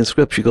gets a million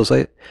scripts." She goes,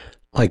 I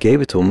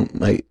gave it to him.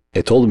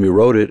 I told him you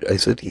wrote it. I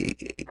said, "You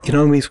know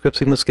how many scripts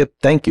he must get?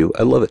 Thank you.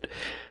 I love it."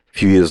 A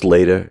few years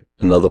later,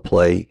 another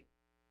play.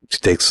 She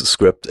takes the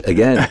script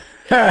again.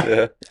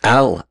 Yeah.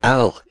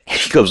 Al.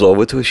 He comes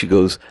over to her. She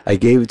goes, "I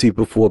gave it to you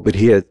before, but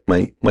here,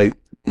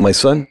 my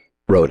son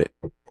wrote it."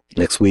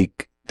 Next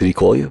week, "Did he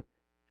call you?"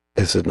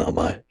 I said, "No,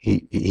 Ma,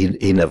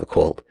 he never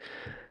called."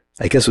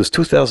 I guess it was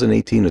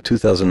 2018 or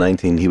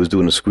 2019. He was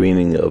doing a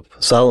screening of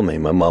Salome.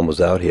 My mom was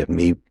out here.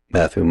 Me,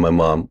 Matthew, and my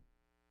mom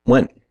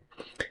went.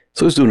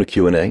 So he was doing a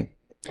Q&A,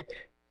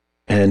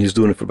 and he's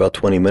doing it for about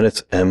 20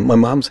 minutes, and my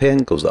mom's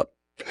hand goes up,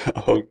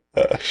 Oh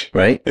gosh.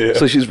 right? Yeah.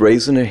 So she's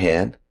raising her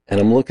hand, and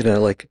I'm looking at her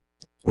like,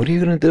 "What are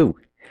you going to do?"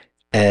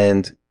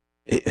 And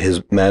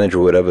his manager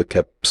or whatever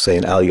kept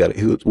saying, "Al, you got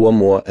it. One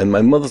more." And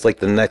my mother's like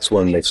the next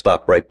one. They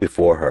stopped right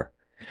before her.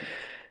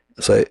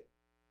 So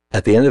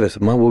at the end of it, I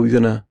said, "Mom, what were you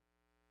going to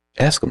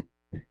ask him?"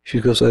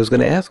 She goes, "I was going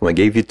to ask him. I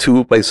gave you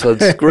 2 of my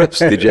son's scripts.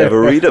 Did you ever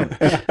read them?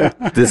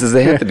 This is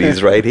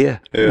Anthony's right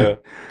here." Yeah.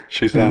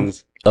 She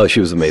sounds Oh,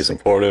 she was amazing.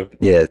 supportive.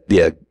 Yeah,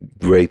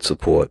 great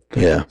support.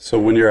 Yeah. So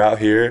when you're out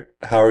here,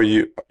 how are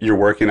you? You're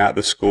working at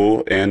the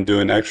school and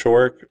doing extra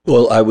work?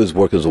 Well, I was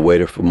working as a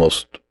waiter for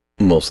most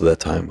of that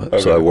time. Okay.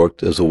 So I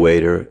worked as a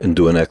waiter and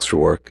doing extra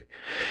work,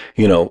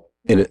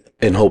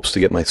 in hopes to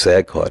get my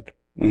SAG card.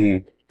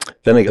 Mm-hmm.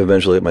 Then I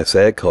eventually got my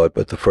SAG card,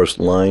 but the first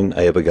line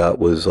I ever got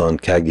was on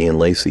Cagney and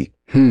Lacey.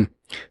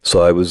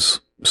 So I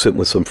was sitting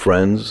with some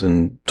friends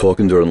and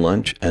talking during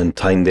lunch, and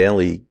Tyne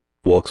Daly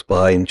walks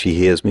by and she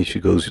hears me. She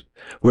goes,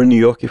 "Where in New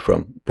York you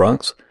from?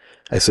 Bronx?"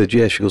 I said,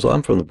 "Yeah." She goes, "Oh,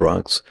 I'm from the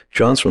Bronx.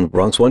 John's from the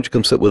Bronx. Why don't you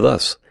come sit with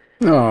us?"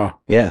 Oh,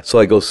 Yeah. So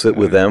I go sit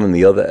with them, and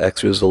the other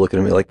extras are looking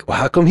at me like, "Well,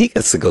 how come he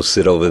gets to go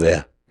sit over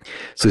there?"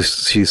 So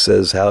she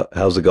says,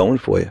 how's it going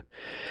for you?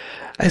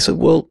 I said,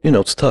 "Well,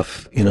 it's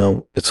tough.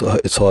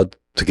 It's hard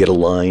to get a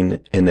line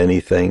in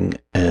anything."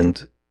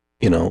 And,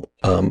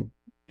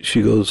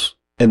 she goes,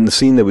 and the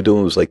scene they were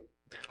doing was like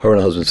her and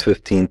her husband's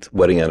 15th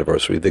wedding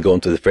anniversary. They're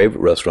going to their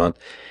favorite restaurant.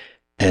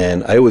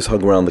 And I always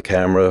hung around the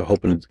camera,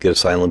 hoping to get a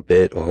silent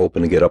bit or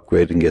hoping to get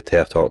upgraded and get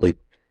Taft-Hartley.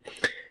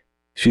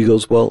 She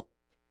goes, "Well,"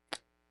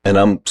 and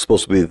I'm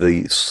supposed to be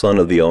the son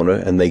of the owner,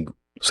 and they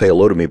say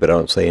hello to me, but I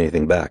don't say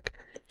anything back.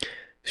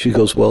 She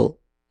goes, "Well,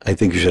 I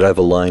think you should have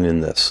a line in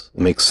this.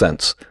 It makes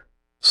sense."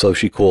 So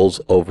she calls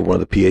over one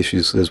of the PAs.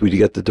 She says, "Would you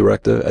get the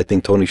director? I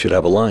think Tony should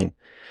have a line."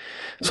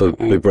 So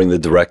we bring the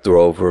director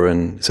over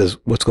and says,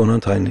 "What's going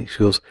on, Tiny?" She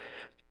goes,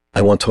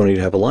 "I want Tony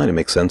to have a line. It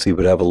makes sense. He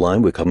would have a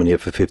line. We're coming here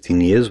for 15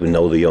 years. We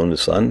know the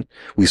owner's son.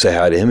 We say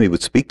hi to him. He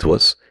would speak to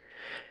us."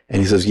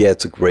 And he says, yeah,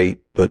 it's great,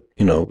 but,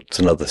 it's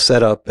another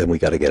setup and we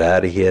got to get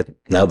out of here.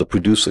 Now the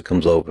producer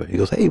comes over. He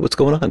goes, hey, what's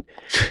going on?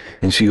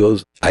 And she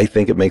goes, I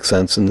think it makes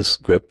sense in this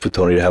script for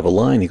Tony to have a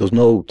line. He goes,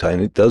 no,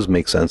 Tiny, it does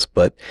make sense,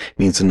 but it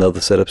means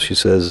another setup. She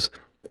says,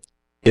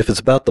 if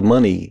it's about the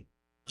money,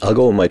 I'll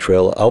go in my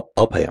trailer.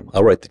 I'll pay him.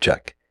 I'll write the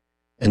check.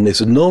 And they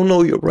said,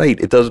 no, you're right.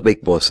 It does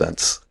make more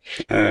sense.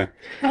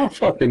 How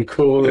fucking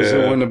cool is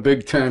it when the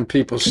big time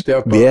people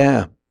step up?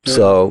 Yeah.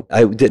 So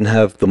I didn't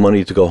have the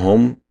money to go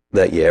home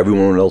that year.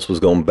 Everyone else was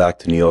going back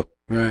to New York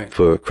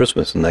for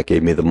Christmas, and that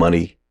gave me the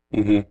money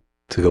to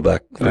go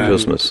back for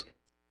Christmas.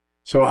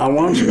 So I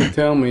want you to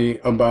tell me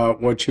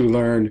about what you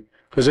learned,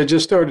 because I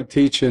just started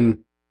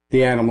teaching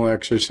the animal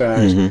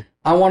exercise.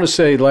 I want to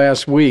say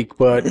last week,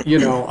 but,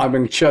 I've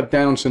been shut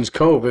down since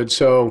COVID,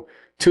 so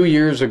 2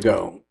 years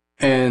ago.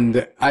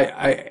 And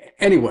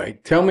anyway,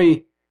 tell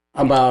me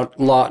about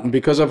Lawton,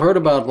 because I've heard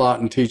about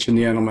Lawton teaching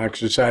the animal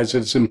exercise.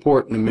 It's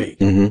important to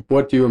me.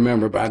 What do you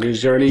remember about it?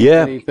 Is there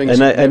anything?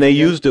 And I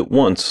used it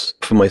once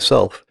for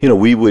myself.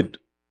 We would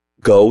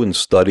go and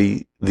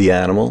study the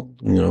animal,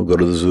 go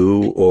to the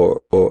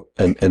zoo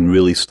and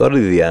really study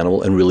the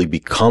animal and really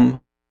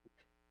become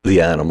the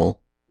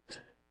animal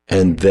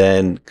and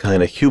then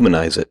kind of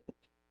humanize it.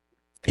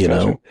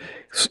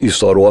 You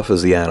start off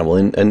as the animal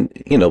and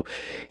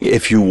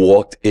if you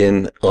walked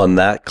in on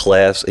that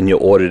class and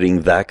you're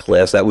auditing that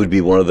class, that would be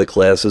one of the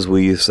classes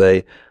where you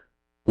say,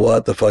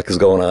 what the fuck is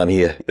going on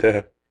here?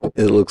 Yeah.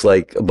 It looks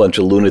like a bunch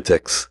of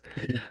lunatics,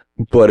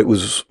 but it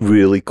was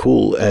really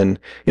cool. And,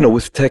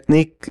 with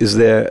technique is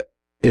there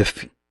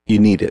if you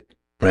need it,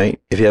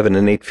 right? If you have an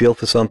innate feel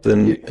for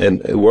something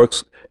and it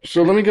works.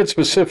 So let me get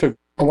specific.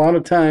 A lot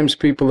of times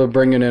people are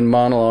bringing in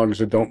monologues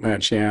that don't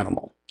match the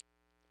animal.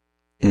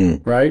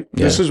 Right?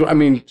 Yeah. This is,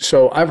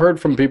 so I've heard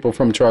from people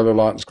from Charlie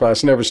Lawton's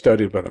class, never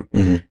studied with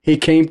him. He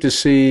came to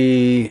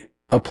see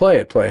a play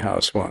at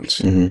Playhouse once.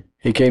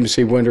 He came to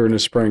see Winter in the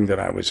Spring that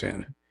I was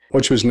in,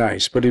 which was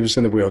nice, but he was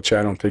in the wheelchair.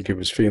 I don't think he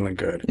was feeling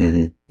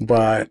good.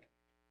 But,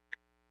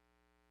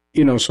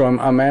 so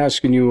I'm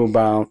asking you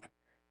about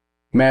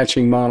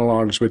matching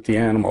monologues with the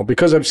animal,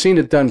 because I've seen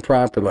it done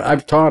properly.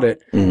 I've taught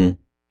it.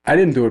 I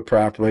didn't do it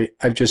properly.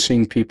 I've just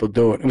seen people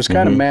do it. It was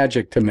kind of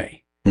magic to me.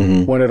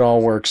 When it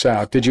all works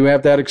out. Did you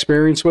have that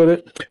experience with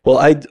it? Well,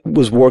 I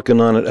was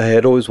working on it. I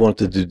had always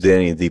wanted to do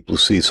Danny and Deep Blue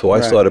Sea, so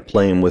I started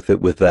playing with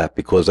it with that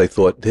because I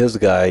thought, here's a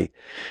guy,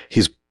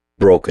 he's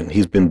broken.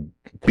 He's been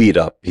beat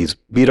up. He's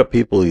beat up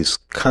people. He's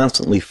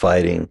constantly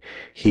fighting.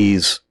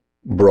 He's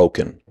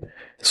broken.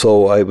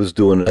 So I was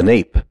doing an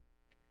ape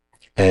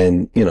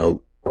and, and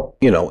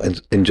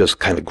just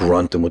kind of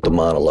grunting with the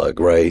monologue,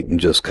 right?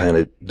 And just kind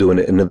of doing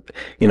it. And,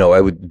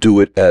 I would do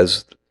it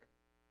as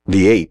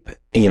the ape.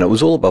 It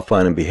was all about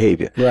finding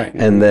behavior. Right.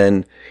 And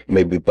then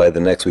maybe by the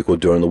next week or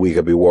during the week,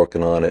 I'd be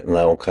working on it and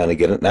I will kind of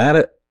get at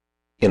it,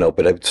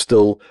 but I'd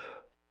still,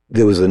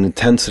 there was an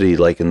intensity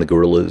like in the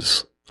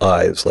gorilla's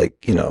eyes,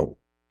 like,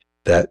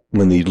 that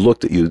when he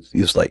looked at you,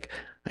 he was like,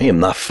 I am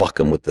not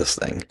fucking with this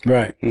thing.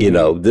 Right.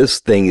 This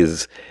thing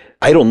is,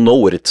 I don't know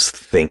what it's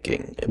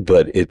thinking,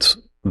 but it's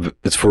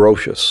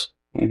ferocious.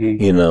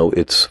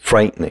 It's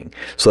frightening.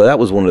 So that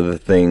was one of the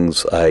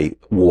things I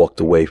walked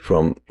away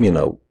from,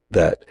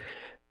 that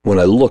when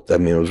I looked, I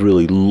was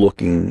really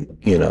looking,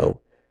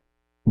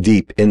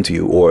 deep into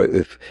you. Or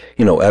if,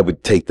 I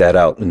would take that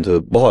out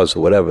into bars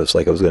or whatever. It's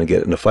like I was going to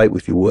get in a fight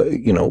with you.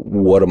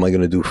 What am I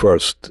going to do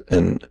first?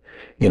 And,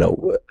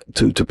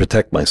 to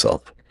protect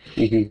myself.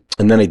 And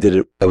then I did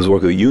it. I was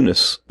working with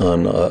Eunice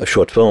on a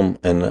short film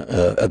and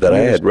that I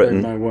had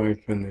written. My wife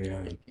in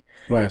the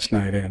last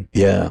night in.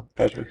 Yeah.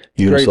 Patrick.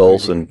 Eunice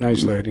Olsen.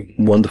 Nice lady.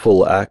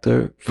 Wonderful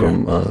actor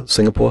from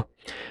Singapore.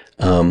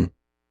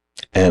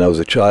 And I was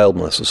a child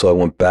molester, so I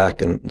went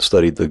back and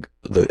studied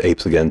the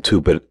apes again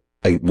too, but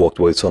I walked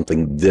away with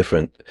something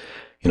different.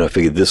 I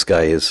figured this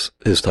guy, his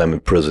time in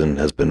prison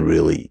has been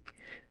really,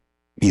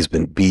 he's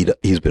been beat,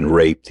 he's been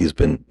raped, he's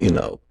been,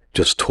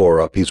 just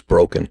tore up, he's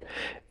broken.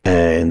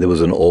 And there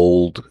was an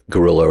old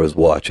gorilla I was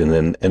watching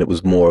and it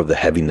was more of the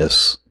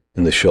heaviness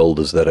in the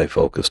shoulders that I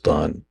focused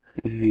on,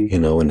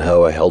 and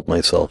how I held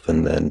myself.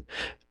 And then,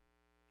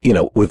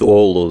 with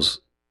all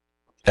those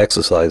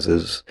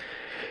exercises,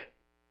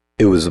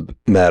 it was a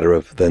matter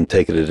of then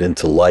taking it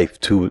into life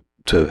to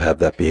have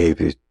that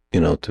behavior,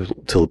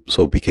 so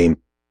it became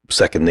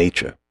second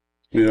nature.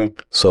 Yeah.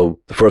 So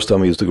the first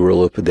time I used the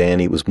gorilla for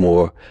Danny, it was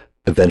more,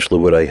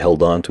 eventually what I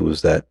held on to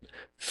was that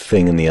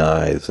thing in the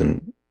eyes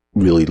and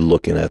really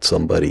looking at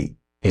somebody,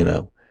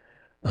 and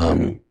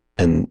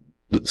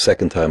the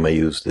second time I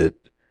used it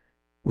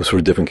was for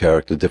a different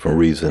character, different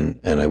reason,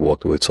 and I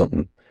walked away with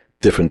something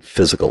different,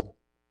 physical,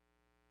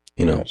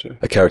 Gotcha.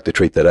 a character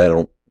trait that I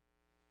don't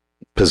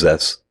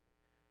possess.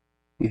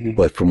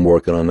 But from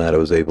working on that, I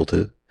was able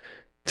to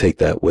take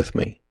that with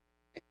me.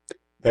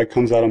 That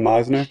comes out of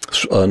Meisner?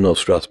 No,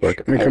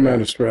 Strasbourg. We come out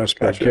of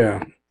Strasbourg, Gotcha.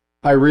 yeah.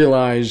 I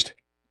realized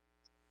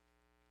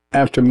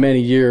after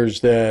many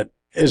years that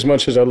as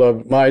much as I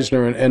love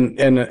Meisner,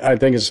 and I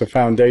think it's a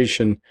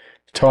foundation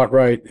taught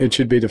right, it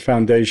should be the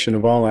foundation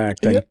of all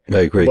acting. I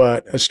agree.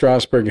 But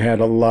Strasberg had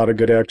a lot of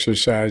good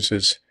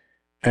exercises.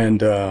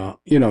 And, so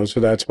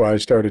that's why I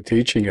started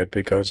teaching it,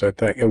 because I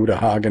think Uta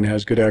Hagen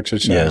has good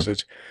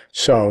exercises.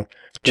 So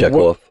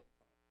Chekhov,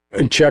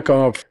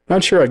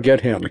 not sure I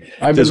get him.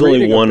 There's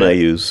only one I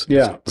use.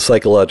 Yeah. The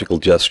psychological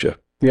gesture.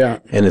 Yeah.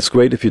 And it's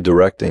great if you're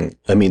directing.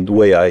 I mean, the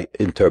way I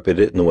interpret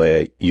it and the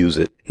way I use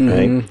it,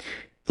 right?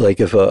 Like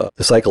if a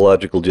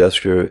psychological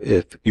gesture,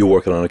 if you're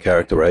working on a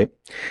character, right?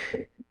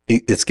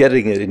 It's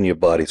getting it in your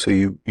body. So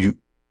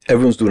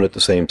everyone's doing it at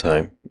the same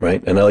time,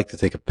 right? And I like to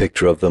take a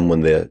picture of them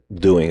when they're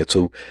doing it,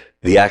 so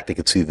the actor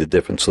can see the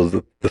difference.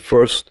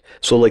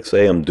 So like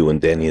say I'm doing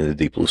Danny in the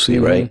Deep Blue Sea,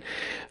 right?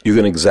 You're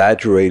going to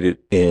exaggerate it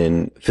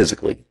in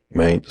physically,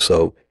 right?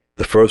 So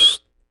the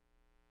first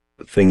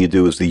thing you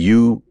do is the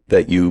you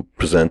that you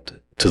present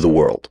to the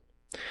world.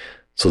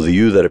 So the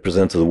you that I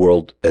present to the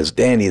world as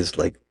Danny is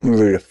like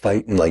ready to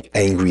fight and like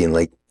angry and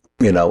like,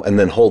 and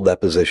then hold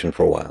that position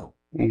for a while.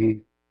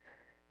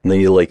 And then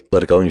you like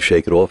let it go and you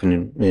shake it off,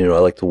 and I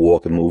like to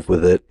walk and move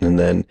with it. And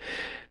then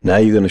now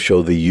you're going to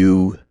show the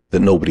you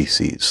that nobody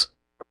sees.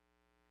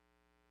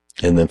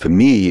 And then for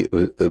me,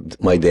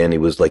 my Danny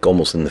was like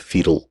almost in the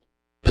fetal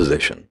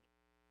position,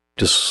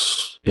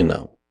 just and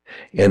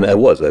I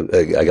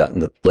got in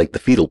the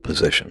fetal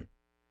position,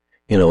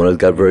 and I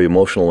got very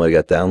emotional when I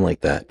got down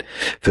like that.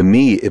 For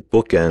me, it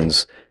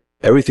bookends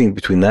everything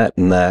between that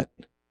and that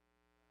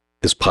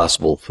is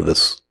possible for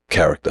this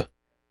character.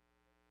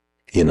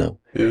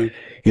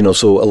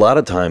 So a lot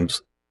of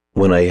times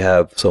when I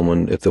have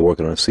someone, if they're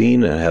working on a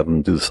scene and I have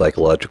them do the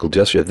psychological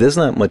gesture, there's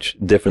not much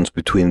difference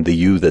between the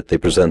you that they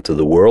present to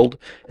the world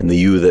and the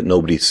you that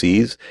nobody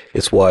sees.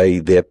 It's why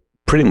they're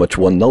pretty much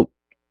one note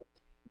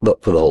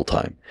for the whole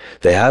time.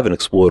 They haven't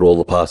explored all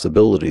the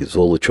possibilities,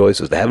 all the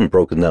choices. They haven't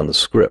broken down the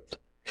script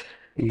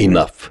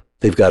enough.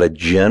 They've got a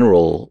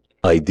general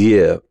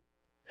idea.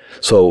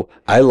 So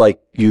I like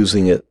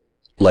using it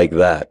like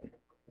that.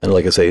 And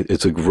like I say,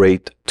 it's a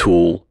great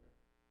tool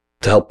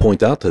to help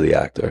point out to the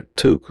actor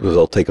too,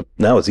 because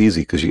now it's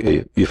easy because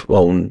your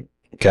phone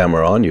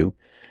camera on you,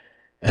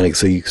 and I can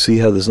say, you see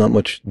how there's not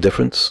much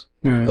difference?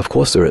 Of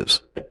course there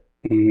is.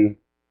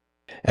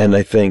 And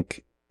I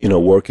think,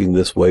 working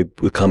this way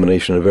with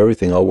combination of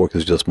everything, our work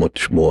is just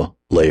much more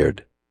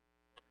layered.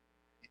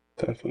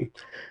 Definitely.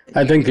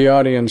 I think the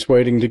audience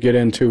waiting to get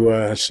in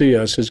to see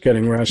us is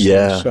getting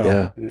restless.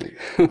 Yeah.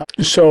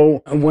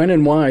 So when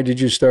and why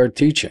did you start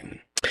teaching?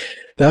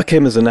 That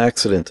came as an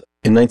accident.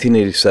 In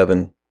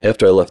 1987,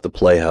 after I left the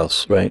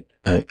Playhouse, right,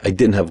 I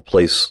didn't have a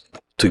place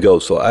to go.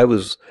 So I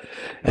was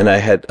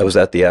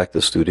at the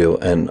Actors Studio,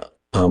 and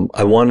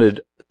I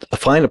wanted to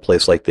find a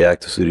place like the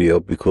Actors Studio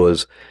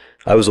because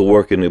I was a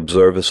working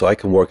observer, so I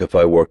can work if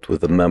I worked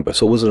with a member.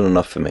 So it wasn't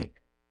enough for me.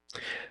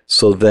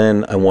 So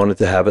then I wanted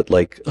to have it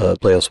like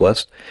Playhouse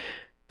West.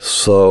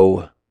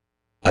 So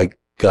I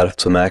got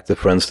some actor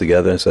friends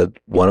together and said,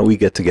 why don't we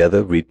get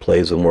together, read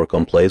plays and work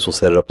on plays? We'll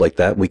set it up like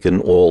that. We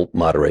can all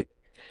moderate.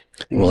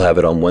 We'll have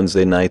it on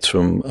Wednesday nights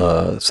from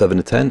 7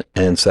 to 10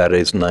 and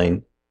Saturdays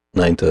 9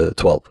 to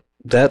 12.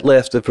 That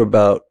lasted for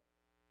about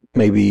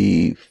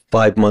maybe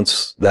 5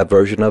 months, that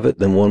version of it.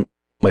 Then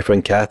my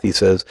friend Kathy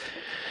says,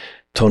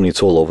 Tony,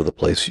 it's all over the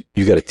place.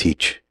 You got to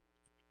teach.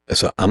 I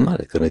said, I'm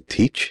not going to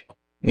teach.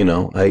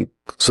 I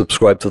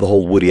subscribe to the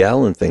whole Woody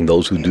Allen thing.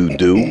 Those who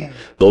do,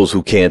 those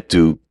who can't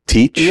do,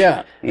 teach.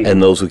 Yeah.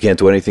 And those who can't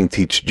do anything,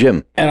 teach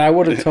Jim. And I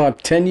would have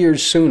taught 10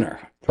 years sooner,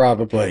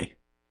 probably,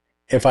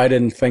 if I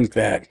didn't think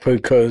that,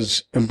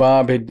 because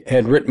Bob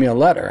had written me a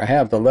letter. I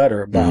have the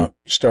letter about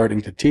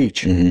starting to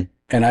teach. And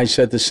I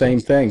said the same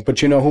thing.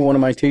 But you know who one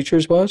of my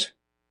teachers was?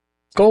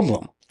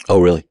 Goldblum. Oh,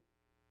 really?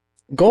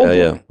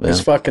 Goldblum is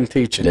fucking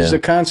teaching. He's a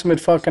consummate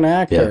fucking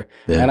actor.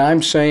 And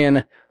I'm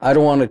saying, I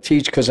don't want to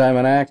teach because I'm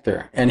an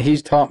actor. And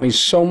he's taught me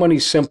so many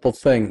simple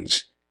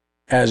things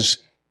and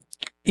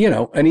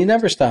he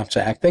never stops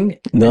acting.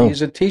 No. And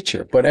he's a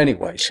teacher. But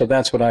anyway, so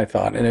that's what I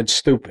thought. And it's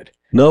stupid.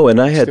 No,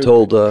 and I had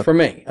told... for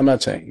me. I'm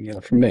not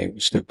saying, for me, it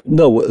was stupid.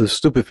 No, it was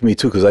stupid for me,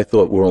 too, because I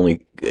thought we're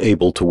only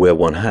able to wear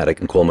one hat. I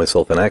can call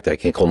myself an actor. I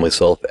can't call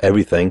myself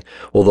everything.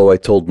 Although I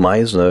told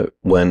Meisner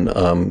when...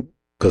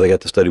 because I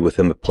got to study with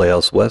him at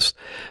Playhouse West,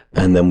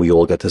 and then we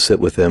all got to sit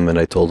with him, and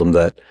I told him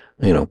that,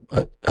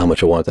 how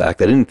much I wanted to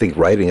act. I didn't think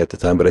writing at the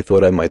time, but I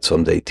thought I might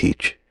someday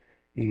teach.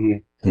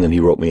 And then he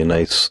wrote me a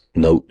nice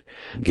note,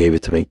 gave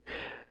it to me.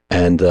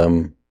 And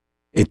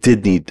it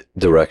did need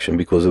direction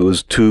because it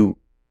was too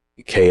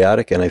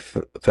chaotic, and I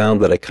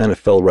found that I kind of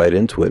fell right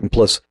into it. And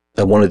plus,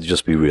 I wanted to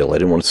just be real. I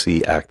didn't want to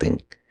see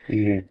acting.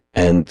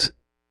 And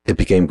it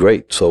became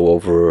great. So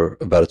over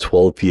about a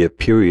 12-year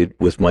period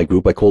with my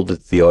group, I called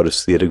it the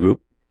Artist Theater Group.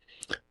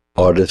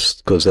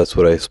 Artist, because that's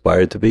what I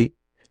aspired to be.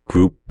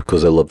 Group,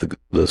 because I love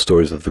the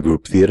stories of the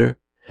group theater.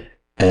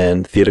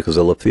 And theater, because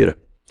I love theater.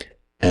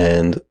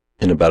 And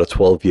in about a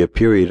 12-year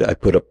period, I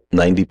put up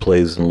 90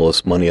 plays and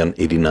lost money on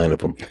 89 of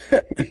them.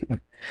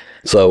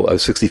 So I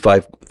was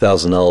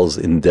 $65,000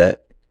 in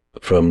debt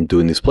from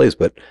doing these plays,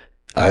 but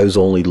I was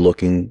only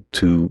looking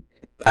to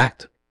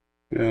act.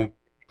 Yeah.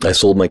 I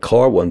sold my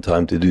car one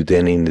time to do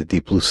Danny in the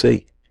Deep Blue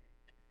Sea.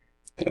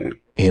 Okay.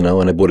 You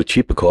know, and I bought a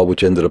cheaper car,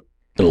 which ended up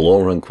in the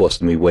long run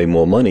costing me way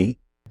more money.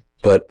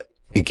 But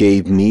it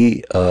gave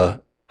me,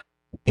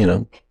 you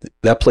know,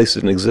 that place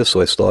didn't exist,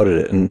 so I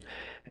started it,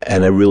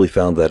 and I really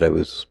found that I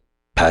was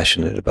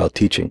passionate about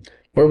teaching.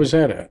 Where was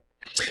that at?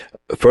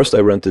 First, I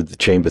rented the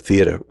Chamber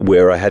Theater,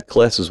 where I had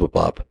classes with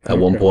Bob. At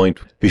one point,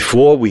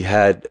 before we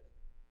had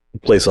a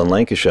place on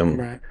Lancashire,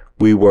 Right.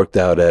 we worked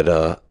out at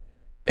a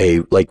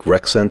like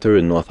rec center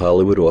in North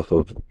Hollywood off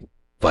of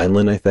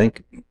Vineland, I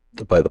think,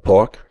 by the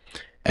park,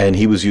 and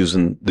he was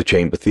using the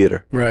Chamber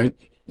Theater. Right.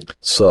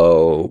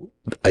 So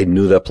I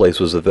knew that place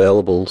was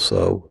available,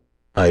 so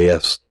I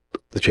asked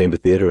the Chamber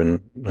Theater, and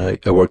I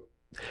worked.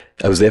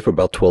 I was there for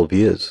about 12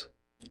 years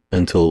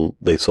until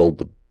they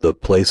sold the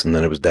place, and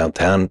then it was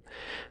downtown.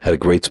 Had a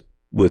great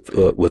with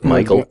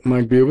Michael.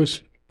 Mike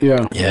Bubis?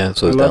 Yeah. Yeah,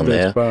 so I it's love down that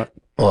there. spot.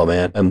 Oh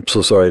man, I'm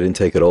so sorry I didn't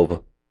take it over.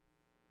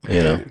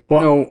 You know,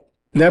 Well, no,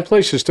 that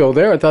place is still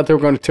there. I thought they were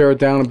going to tear it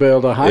down and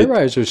build a high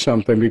rise or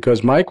something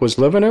because Mike was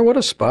living there. What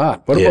a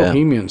spot. What a Yeah.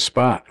 bohemian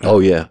spot. oh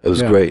yeah, it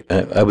was Yeah. great.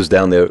 I was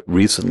down there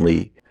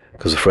recently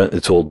because a friend.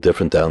 It's all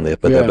different down there,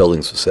 but Yeah. that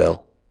building's for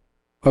sale.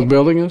 What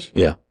building is?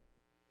 Yeah,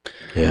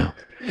 yeah,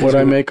 What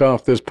I make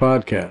off this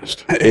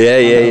podcast.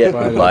 yeah.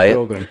 Buy that Buy it.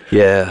 building.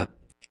 Yeah,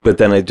 but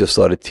then I just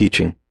started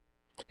teaching,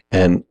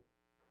 and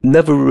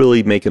never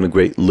really making a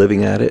great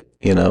living at it,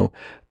 you know.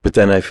 But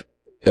then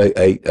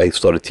I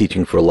started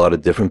teaching for a lot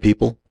of different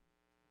people,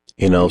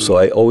 you know. So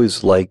I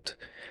always liked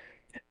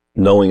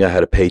knowing I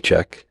had a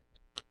paycheck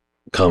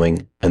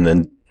coming, and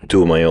then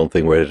doing my own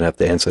thing where I didn't have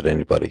to answer to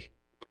anybody.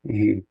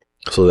 Mhm.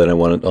 So then I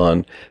went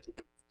on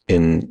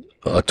in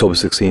October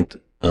 16th,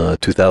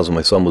 2000.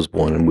 My son was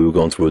born, and we were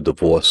going through a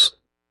divorce,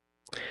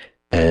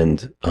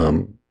 and I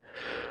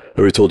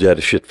already told you I had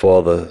a shit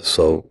father,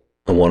 so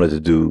I wanted to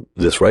do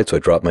this right. So I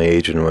dropped my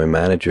agent and my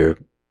manager.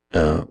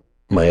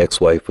 My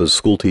ex-wife was a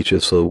school teacher,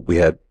 so we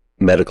had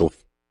medical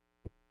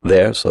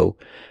there. So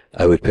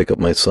I would pick up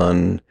my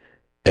son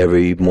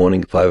every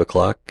morning at 5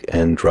 o'clock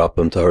and drop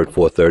him to her at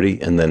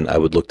 4:30, and then I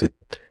would look at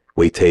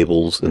wait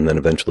tables, and then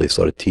eventually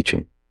started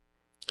teaching.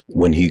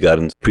 When he got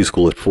into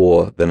preschool at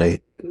 4, then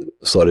I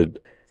started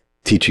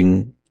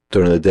teaching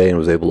during the day and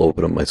was able to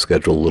open up my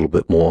schedule a little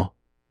bit more.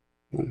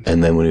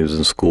 And then when he was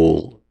in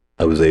school,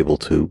 I was able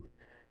to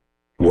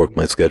work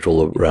my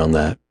schedule around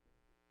that,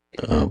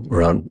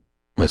 around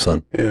my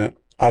son. Yeah.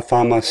 I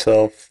find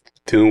myself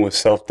dealing with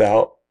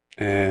self-doubt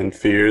and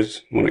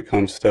fears when it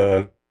comes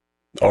to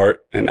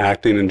art and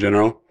acting in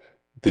general.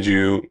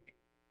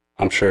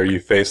 I'm sure you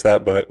face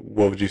that, but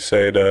what would you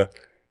say to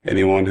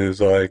anyone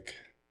who's like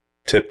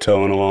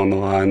tiptoeing along the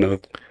line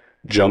of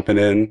jumping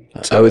in?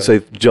 I would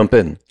say jump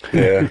in.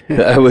 Yeah.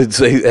 I'd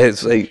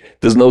say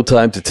there's no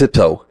time to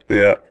tiptoe,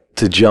 Yeah.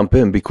 to jump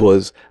in,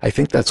 because I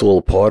think that's all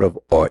a part of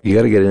art. You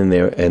got to get in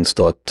there and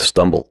start to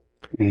stumble.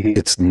 Mhm.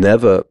 It's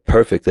never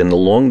perfect, and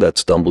along that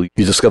stumble,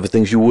 you discover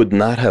things you would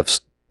not have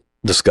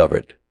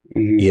discovered.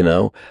 Mhm. You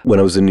know, when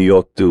I was in New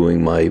York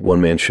doing my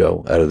one-man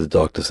show, Out of the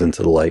Darkness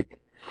into the Light,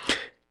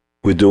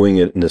 we're doing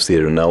it in this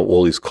theater. Now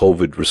all these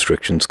COVID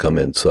restrictions come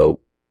in, so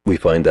we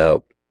find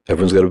out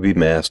everyone's got to be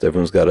masked,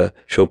 everyone's got to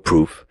show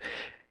proof.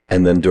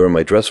 And then during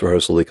my dress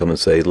rehearsal, they come and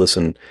say,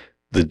 listen,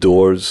 the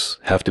doors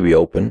have to be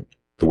open,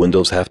 the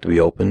windows have to be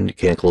open, you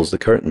can't close the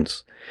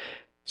curtains.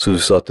 So we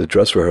thought the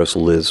dress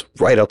rehearsal is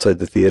right outside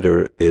the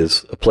theater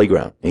is a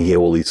playground, and you hear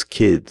all these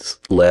kids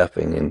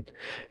laughing,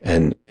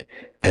 and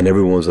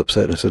everyone was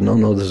upset. And I said,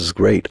 no, this is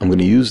great. I'm going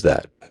to use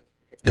that.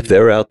 If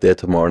they're out there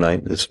tomorrow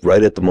night, it's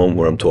right at the moment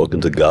where I'm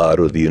talking to God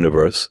or the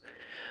universe,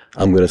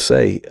 I'm going to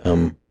say,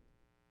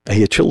 I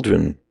hear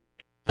children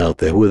out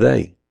there. Who are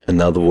they? And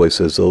now the voice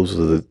says, those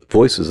are the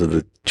voices of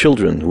the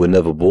children who were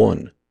never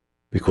born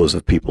because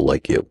of people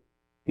like you,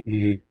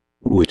 Mhm.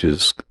 which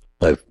is,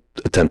 I've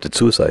attempted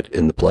suicide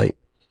in the play.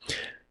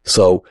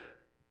 So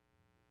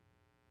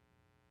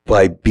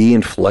by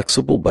being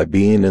flexible, by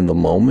being in the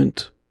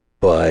moment,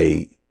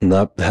 by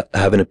not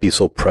having it be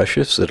so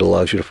precious, it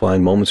allows you to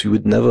find moments you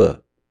would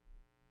never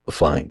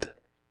find.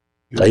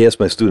 I ask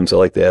my students, I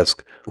like to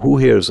ask, who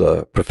here is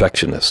a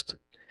perfectionist?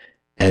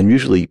 And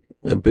usually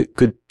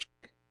good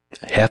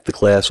half the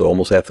class or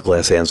almost half the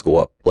class hands go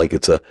up like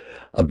it's a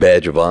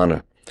badge of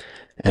honor.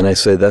 And I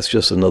say, that's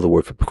just another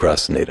word for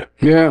procrastinator.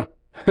 Yeah.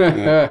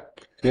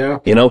 Yeah.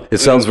 You know, it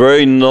sounds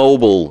very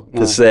noble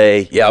to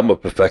say, yeah, I'm a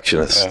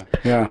perfectionist. Yeah.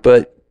 Yeah.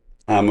 But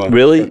I'm a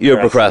really, you're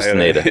a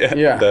procrastinator.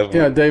 Yeah. definitely.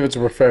 Yeah. David's a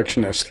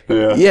perfectionist.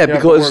 Yeah. Yeah, the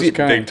because worst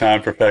kind. Big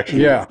time perfection.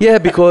 Yeah. yeah,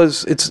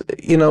 because it's,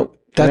 you know,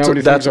 that's You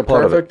know that's a are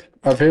part perfect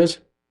of his?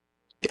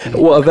 of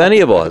it. Well, of any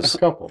of us, A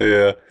couple.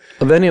 Yeah.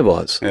 of any of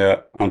us,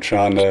 Yeah. I'm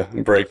trying to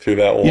break through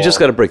that wall. you just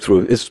got to break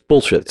through. It's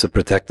bullshit. It's a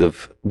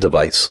protective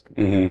device.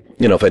 Hmm.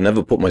 You know, if I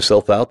never put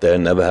myself out there, I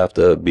never have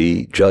to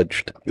be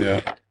judged.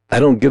 Yeah. I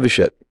don't give a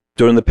shit.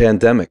 During the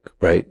pandemic,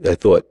 right? I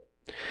thought,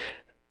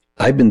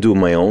 I've been doing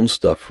my own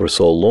stuff for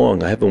so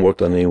long. I haven't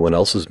worked on anyone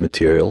else's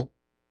material.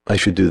 I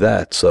should do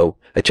that. So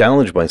I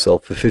challenged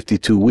myself for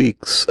 52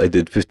 weeks. I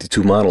did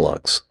 52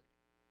 monologues.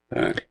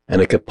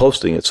 And I kept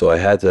posting it, so I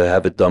had to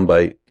have it done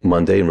by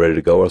Monday and ready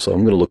to go, or so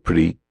I'm going to look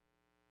pretty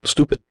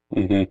stupid.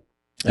 Mm-hmm.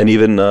 And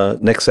even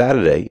next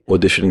Saturday,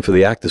 auditioning for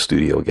the Actor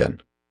Studio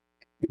again.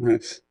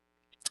 Nice.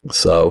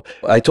 So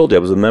I told you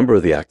I was a member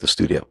of the Actor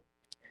Studio,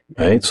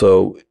 right?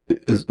 So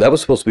that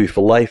was supposed to be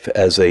for life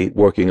as a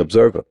working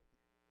observer.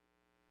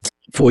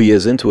 4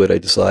 years into it, I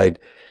decide,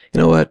 you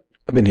know what?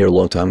 I've been here a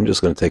long time. I'm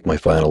just going to take my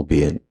final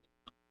being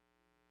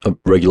a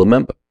regular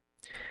member.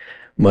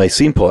 My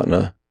scene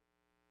partner,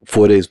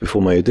 4 days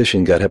before my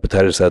audition, got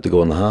hepatitis, had to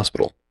go in the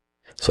hospital.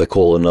 So I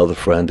called another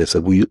friend. I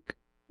said, will you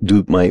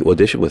do my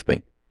audition with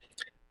me?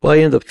 Well, I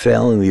ended up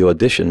failing the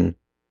audition,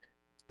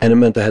 and it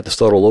meant I had to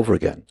start all over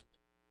again.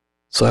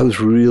 So I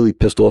was really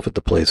pissed off at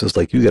the place. I was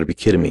like, you got to be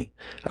kidding me.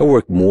 I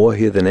worked more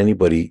here than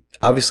anybody.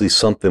 Obviously,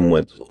 something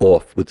went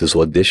off with this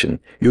audition.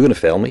 You're going to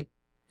fail me?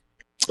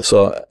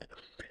 So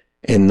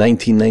in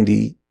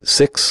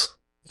 1996,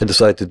 I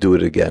decided to do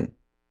it again,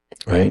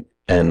 right?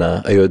 And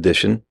I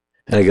auditioned,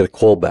 and I got a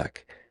call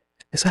back.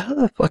 I said, how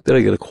the fuck did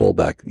I get a call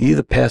back? You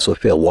either pass or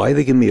fail. Why are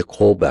they giving me a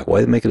call back? Why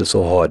are they making it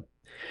so hard?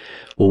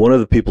 Well, one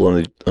of the people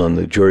on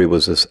the jury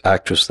was this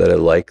actress that I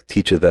like,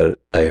 teacher that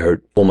I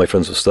heard all my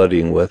friends were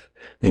studying with,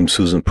 named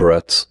Susan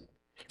Peretz.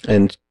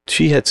 And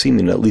she had seen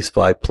me in at least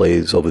 5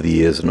 plays over the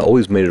years and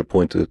always made it a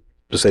point to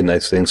say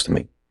nice things to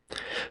me.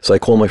 So I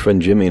called my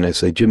friend Jimmy and I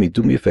say, Jimmy,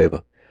 do me a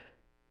favor.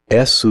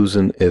 Ask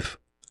Susan if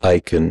I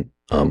can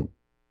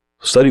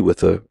study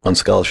with her on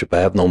scholarship. I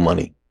have no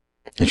money.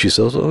 And she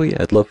says, oh, yeah,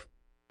 I'd love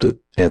to,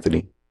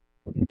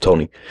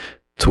 Tony,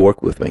 to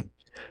work with me.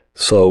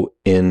 So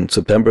in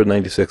September of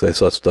 96, I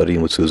started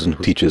studying with Susan,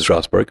 who teaches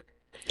Strasberg.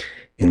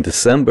 In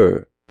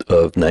December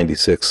of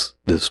 96,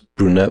 this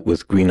brunette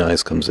with green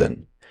eyes comes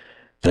in.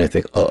 And I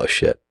think, oh,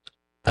 shit.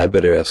 I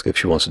better ask if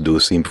she wants to do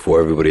a scene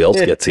before everybody else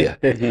gets here,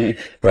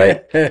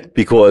 right?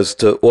 Because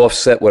to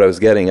offset what I was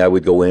getting, I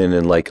would go in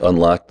and like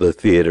unlock the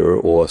theater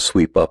or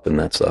sweep up and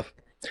that stuff.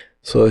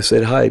 So I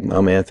said, hi,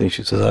 I'm Anthony.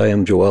 She says, hi,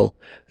 I'm Joelle.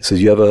 I said,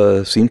 you have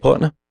a scene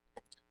partner?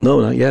 No,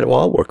 not yet. Well,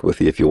 I'll work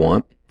with you if you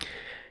want.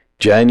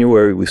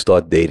 January, we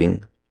start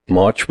dating.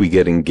 March, we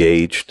get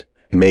engaged.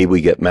 May,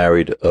 we get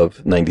married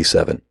of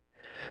 97.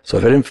 So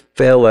if I didn't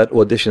fail that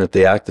audition at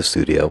the Actor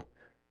Studio,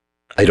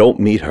 I don't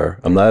meet her.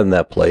 I'm not in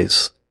that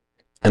place.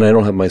 And I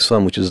don't have my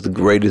son, which is the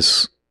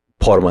greatest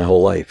part of my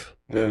whole life.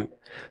 Yeah.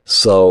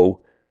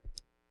 So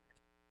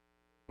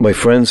my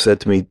friend said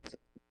to me,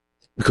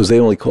 because they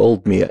only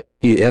called me,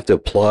 you have to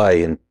apply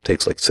and it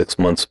takes like 6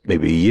 months,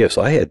 maybe a year.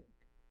 So I had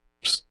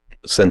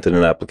sent in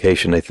an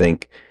application, I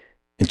think,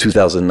 in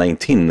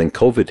 2019, and then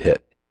COVID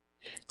hit.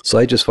 So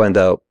I just find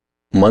out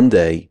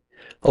Monday,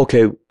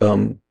 okay,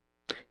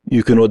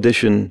 you can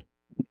audition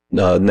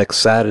next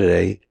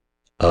Saturday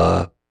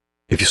if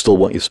you still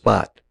want your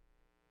spot.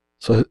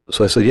 So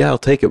I said, yeah, I'll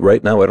take it.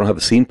 Right now, I don't have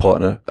a scene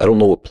partner. I don't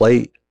know what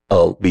play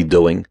I'll be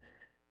doing,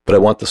 but I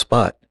want the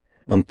spot.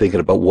 I'm thinking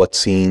about what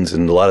scenes,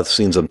 and a lot of the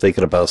scenes I'm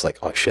thinking about is like,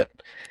 oh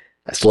shit,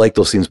 I still like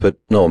those scenes, but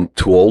no, I'm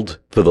too old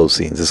for those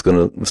scenes. It's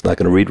not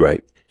gonna read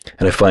right.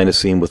 And I find a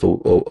scene with a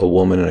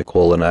woman, and I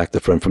call an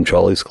actor friend from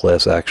Charlie's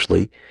class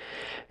actually,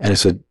 and I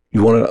said,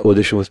 you want to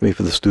audition with me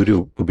for the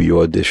studio? Will be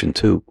your audition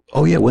too.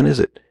 Oh yeah, when is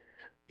it?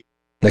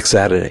 Next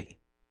Saturday.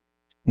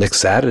 Next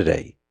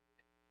Saturday.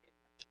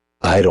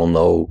 I don't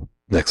know.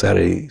 Next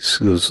Saturday.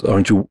 She goes,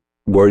 aren't you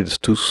worried it's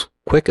too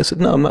quick? I said,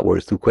 no, I'm not worried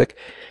it's too quick.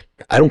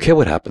 I don't care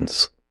what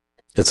happens.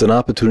 It's an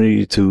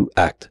opportunity to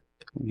act.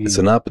 It's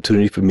an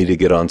opportunity for me to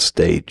get on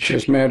stage.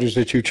 Just matters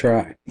that you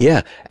try.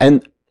 Yeah.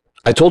 And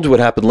I told you what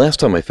happened last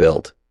time I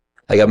failed.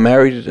 I got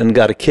married and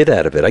got a kid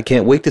out of it. I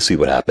can't wait to see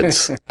what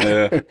happens.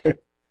 Yeah.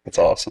 That's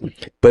awesome.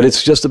 But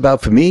it's just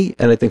about, for me,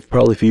 and I think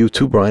probably for you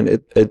too,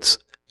 Brian,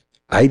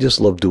 I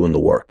just love doing the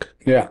work.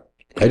 Yeah.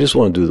 I just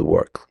want to do the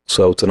work.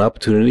 So it's an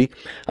opportunity.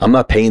 I'm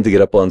not paying to get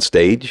up on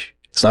stage.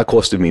 It's not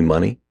costing me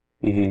money.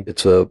 Mm-hmm.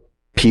 It's a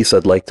piece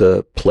I'd like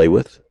to play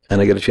with, and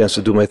I get a chance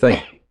to do my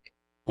thing.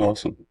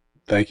 Awesome.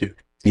 Thank you.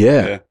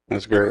 Yeah.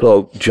 That's great.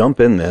 So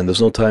jump in, man.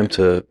 There's no time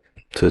to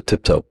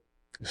tiptoe.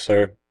 Yes,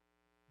 sir.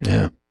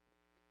 Yeah.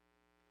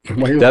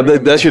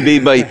 That should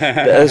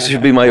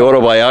be my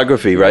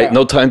autobiography, right? Yeah.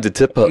 No time to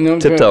tiptoe.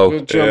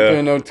 Jump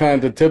in, no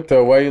time to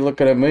tiptoe. Why are you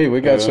looking at me? We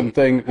got some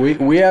things.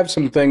 We have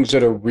some things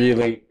that are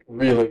really,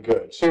 really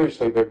good.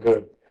 Seriously, they're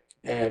good.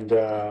 And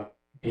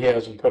he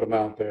hasn't put them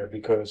out there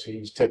because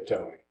he's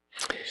tiptoeing.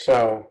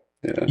 So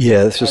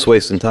Yeah, that's just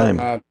wasting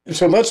time.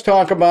 So let's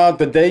talk about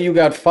the day you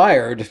got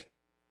fired,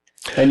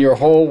 and your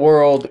whole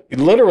world,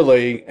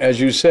 literally, as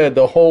you said,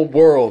 the whole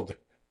world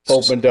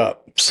opened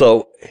up.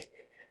 So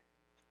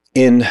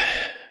I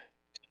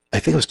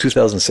think it was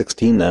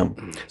 2016 now.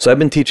 So I've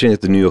been teaching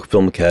at the New York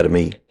Film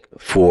Academy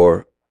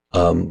for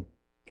 9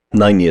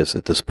 years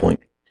at this point.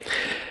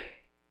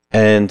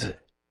 And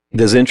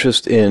there's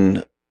interest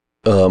in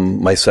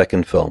my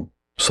second film.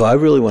 So I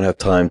really want to have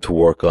time to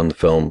work on the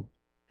film.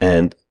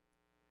 And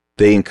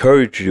they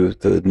encourage you,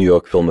 the New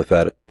York Film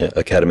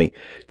Academy,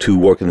 to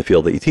work in the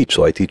field that you teach.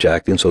 So I teach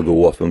acting, so I'll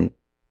go off and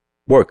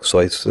work. So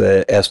I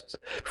asked,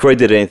 before I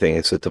did anything,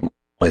 I said to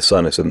my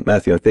son, I said,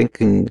 Matthew, I'm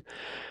thinking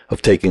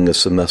of taking a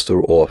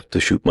semester off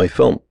to shoot my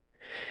film.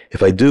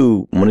 If I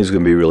do, money's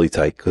going to be really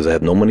tight because I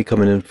have no money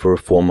coming in for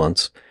 4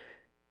 months.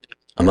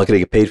 I'm not going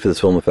to get paid for this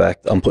film. In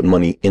fact, I'm putting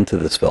money into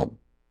this film.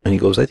 And he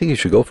goes, I think you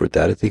should go for it,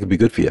 Dad. I think it'd be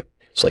good for you.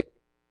 It's like,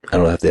 I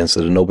don't have to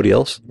answer to nobody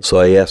else. So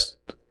I asked,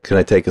 can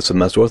I take a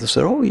semester off? They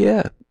said, oh,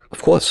 yeah,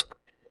 of course.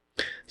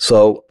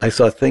 So I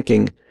started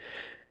thinking,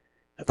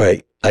 all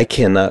right, I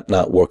cannot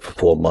not work for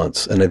 4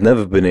 months, and I've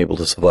never been able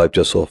to survive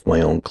just off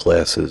my own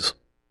classes.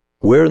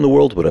 Where in the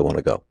world would I want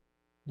to go?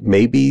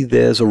 Maybe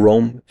there's a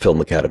Rome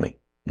Film Academy.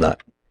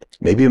 Not.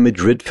 Maybe a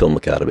Madrid Film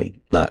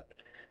Academy. Not.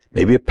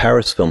 Maybe a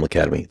Paris Film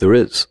Academy. There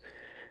is.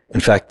 In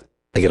fact,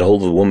 I get a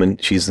hold of a woman.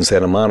 She's in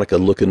Santa Monica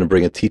looking to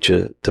bring a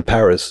teacher to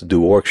Paris to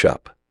do a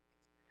workshop.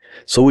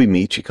 So we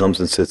meet. She comes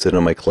and sits in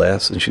on my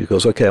class, and she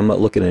goes, okay, I'm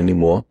not looking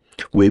anymore.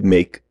 We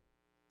make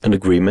an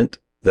agreement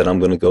that I'm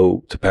going to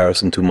go to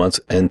Paris in 2 months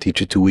and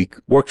teach a 2-week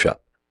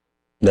workshop.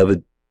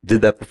 Never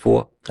did that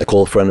before. I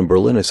called a friend in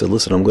Berlin. I said,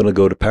 listen, I'm going to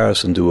go to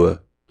Paris and do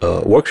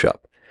a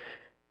workshop.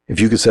 If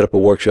you could set up a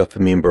workshop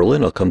for me in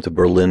Berlin, I'll come to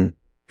Berlin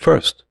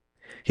first.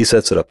 He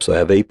sets it up. So I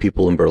have 8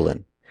 people in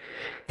Berlin.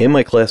 In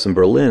my class in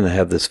Berlin, I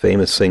have this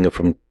famous singer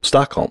from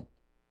Stockholm.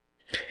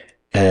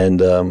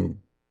 And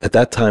at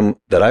that time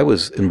that I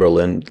was in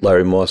Berlin,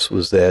 Larry Moss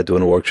was there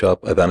doing a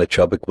workshop. Ivana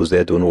Chubbuck was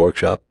there doing a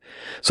workshop.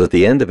 So at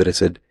the end of it, I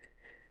said,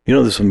 you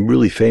know, there's some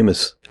really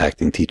famous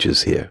acting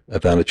teachers here.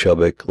 Ivana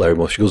Chubbuck, Larry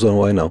Moss. She goes,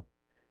 oh, I know.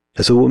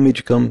 I said, what made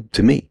you come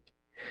to me?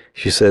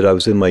 She said, I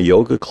was in my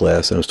yoga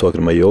class and I was talking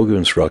to my yoga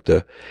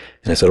instructor.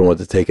 And I said, I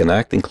wanted to take an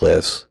acting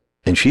class.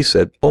 And she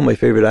said, oh, my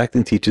favorite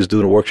acting teacher is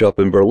doing a workshop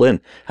in Berlin.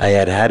 I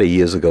had it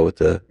years ago at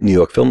the New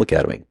York Film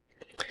Academy.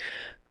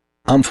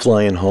 I'm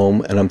flying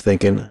home and I'm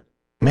thinking,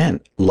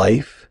 man,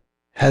 life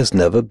has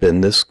never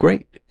been this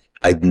great.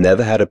 I've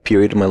never had a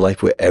period in my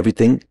life where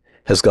everything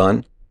has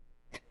gone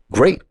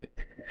great.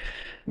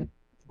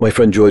 My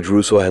friend George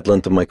Russo, I had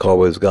lent him my car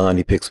while he was gone.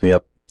 He picks me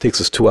up. It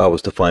takes us 2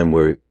 hours to find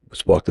where he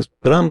was parked.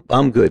 But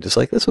I'm good. It's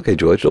like, that's okay,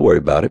 George. Don't worry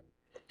about it.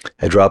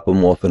 I drop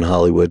him off in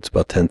Hollywood. It's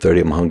about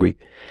 10:30. I'm hungry.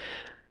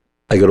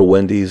 I go to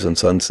Wendy's on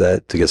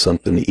Sunset to get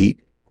something to eat.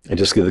 I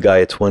just give the guy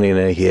a 20 and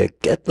I hear,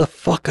 get the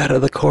fuck out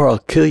of the car. I'll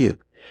kill you.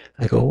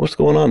 I go, what's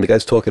going on? The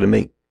guy's talking to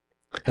me.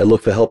 I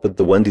look for help at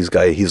the Wendy's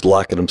guy. He's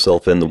locking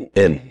himself in.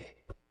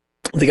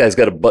 The guy's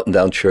got a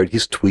button-down shirt.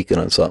 He's tweaking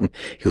on something.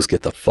 He goes,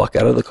 get the fuck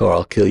out of the car.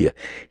 I'll kill you.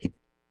 He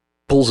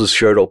pulls his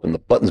shirt open. The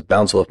buttons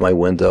bounce off my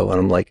window. And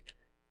I'm like,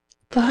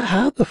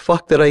 how the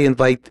fuck did I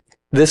invite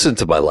this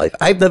into my life?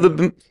 I've never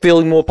been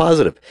feeling more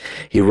positive.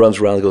 He runs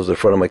around and goes to the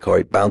front of my car.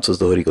 He bounces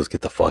the hood. He goes,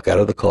 get the fuck out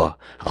of the car.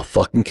 I'll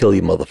fucking kill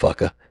you,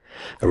 motherfucker.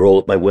 I roll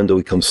up my window.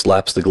 He comes,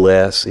 slaps the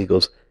glass. He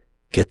goes,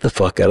 get the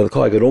fuck out of the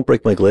car. I go, don't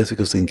break my glass. He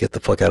goes, then get the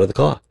fuck out of the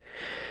car.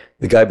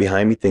 The guy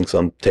behind me thinks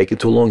I'm taking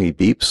too long. He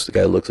beeps. The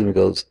guy looks at me and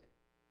goes,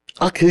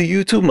 I'll kill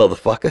you too,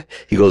 motherfucker.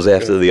 He goes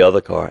after the other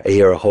car. I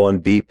hear a horn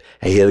beep.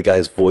 I hear the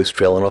guy's voice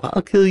trailing off.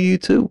 I'll kill you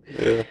too.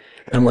 Yeah.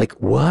 And I'm like,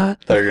 what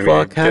the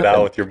fuck happened? Get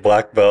out with your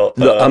black belt.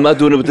 No, I'm not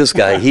doing it with this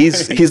guy.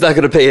 He's not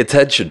going to pay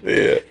attention.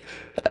 Yeah.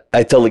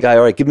 I tell the guy,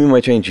 all right, give me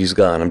my change. He's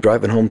gone. I'm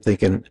driving home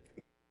thinking,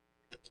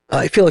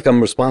 I feel like I'm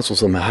responsible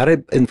somehow. How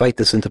did I invite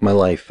this into my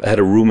life? I had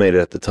a roommate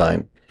at the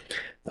time.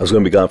 I was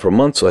going to be gone for a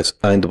month, so I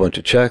signed a bunch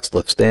of checks,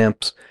 left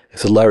stamps. I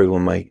said, Larry,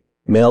 when my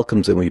mail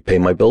comes in, when you pay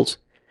my bills,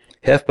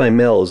 half my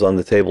mail is on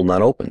the table,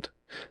 not opened.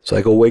 So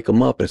I go wake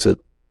him up. I said,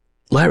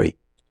 Larry,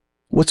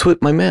 what's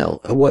with my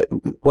mail?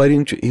 Why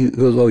didn't you? He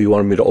goes, oh, you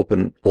wanted me to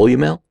open all your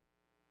mail?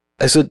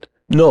 I said,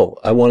 no,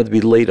 I wanted to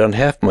be late on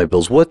half my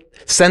bills. What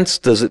sense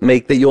does it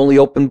make that you only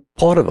open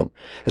part of them?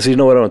 I said, you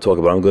know what, I don't want to talk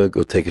about it. I'm going to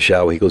go take a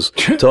shower. He goes,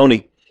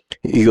 Tony,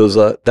 he goes,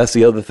 that's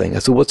the other thing. I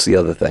said, what's the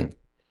other thing?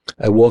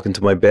 I walk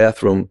into my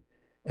bathroom,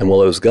 and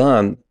while I was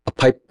gone, a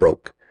pipe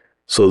broke.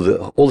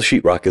 So all the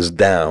sheetrock is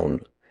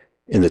down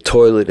in the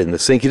toilet, in the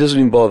sink. He doesn't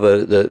even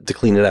bother to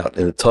clean it out.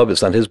 In the tub,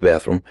 it's not his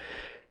bathroom.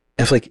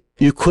 And it's like,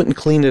 you couldn't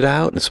clean it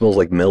out, and it smells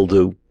like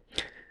mildew.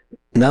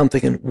 Now I'm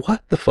thinking,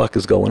 what the fuck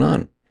is going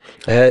on?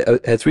 I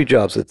had 3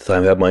 jobs at the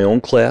time. I had my own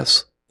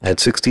class. I had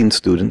 16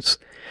 students,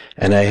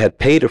 and I had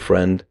paid a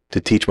friend to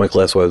teach my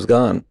class while I was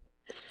gone.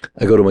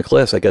 I go to my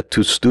class. I got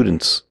 2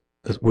 students.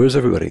 Where's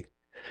everybody?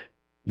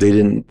 They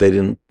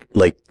didn't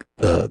like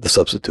the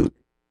substitute.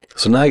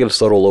 So now I got to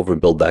start all over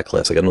and build that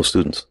class. I got no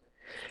students.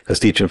 I was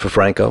teaching for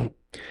Franco,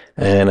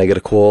 and I get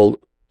a call.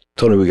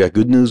 Tony, we got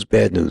good news,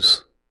 bad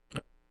news.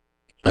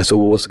 I said,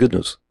 well, what's the good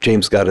news?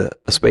 James got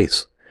a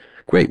space.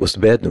 Great. What's the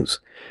bad news?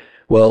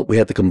 Well, we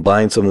had to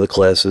combine some of the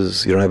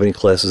classes. You don't have any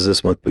classes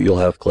this month, but you'll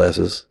have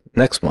classes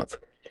next month.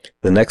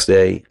 The next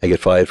day, I get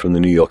fired from the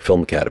New York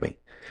Film Academy.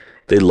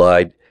 They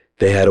lied.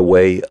 They had a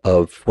way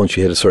of, once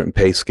you hit a certain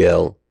pay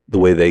scale, the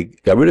way they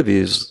got rid of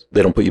you is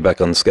they don't put you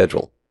back on the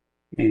schedule.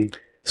 Mm.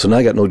 So now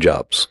I got no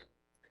jobs.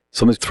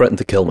 Somebody threatened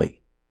to kill me.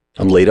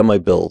 I'm late on my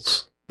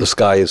bills. The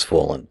sky is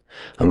falling.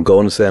 I'm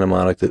going to Santa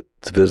Monica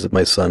to visit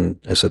my son.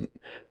 I said,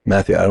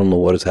 Matthew, I don't know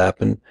what has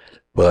happened,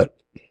 but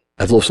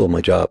I've lost all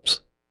my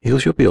jobs. He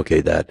goes, you'll be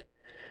okay, Dad.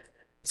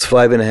 It's a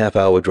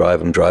 5.5-hour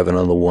drive. I'm driving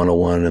on the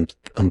 101, and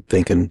I'm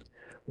thinking,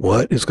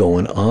 what is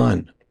going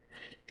on?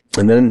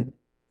 And then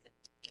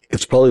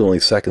it's probably only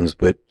seconds,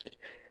 but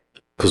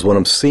because what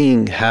I'm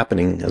seeing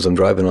happening as I'm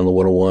driving on the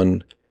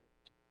 101,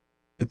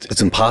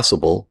 it's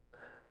impossible,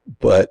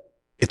 but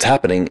it's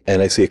happening.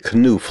 And I see a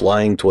canoe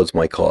flying towards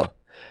my car.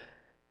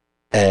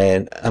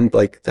 And I'm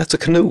like, that's a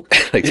canoe.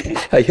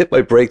 I hit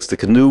my brakes. The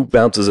canoe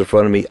bounces in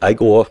front of me. I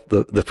go off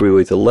the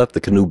freeway to the left.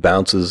 The canoe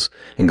bounces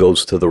and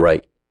goes to the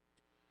right.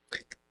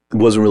 It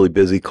wasn't really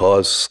busy.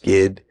 Cars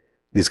skid.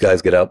 These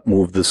guys get out,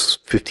 move this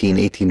 15,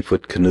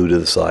 18-foot canoe to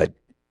the side.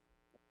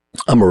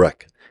 I'm a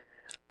wreck.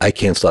 I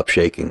can't stop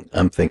shaking.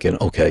 I'm thinking,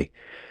 okay,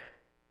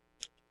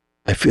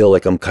 I feel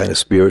like I'm kind of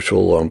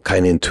spiritual or I'm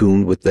kind of in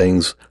tune with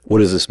things. What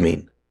does this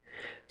mean?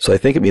 So I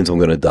think it means I'm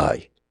going to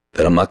die,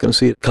 that I'm not going to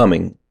see it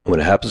coming. When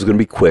it happens, it's going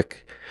to be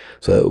quick.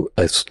 So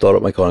I start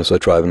up my car and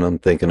start driving. I'm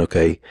thinking,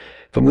 okay,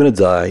 if I'm going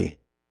to die,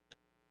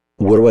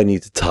 what do I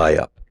need to tie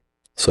up?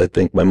 So I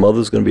think my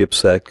mother's going to be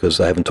upset because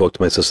I haven't talked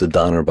to my sister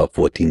Donna in about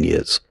 14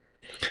 years.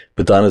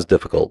 But Donna's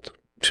difficult.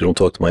 She don't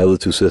talk to my other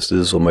two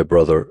sisters or my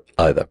brother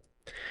either.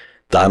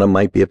 Donna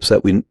might be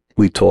upset.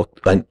 We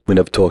talked. We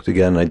never talked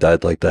again. I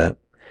died like that.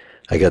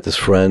 I got this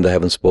friend I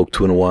haven't spoke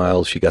to in a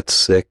while. She got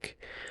sick.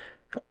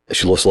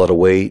 She lost a lot of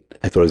weight.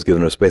 I thought I was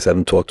giving her space. I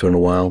haven't talked to her in a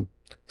while.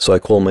 So I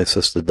called my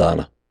sister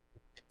Donna.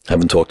 I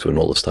haven't talked to her in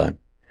all this time.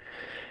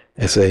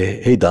 I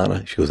say, hey,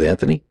 Donna. She goes,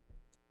 Anthony?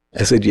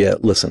 I said, yeah,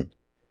 listen.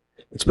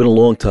 It's been a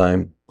long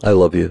time. I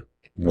love you.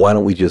 Why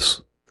don't we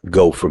just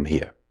go from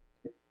here?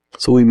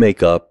 So we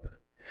make up.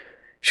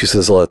 She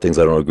says a lot of things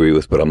I don't agree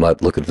with, but I'm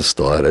not looking to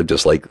start. I'm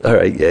just like, all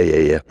right,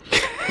 yeah.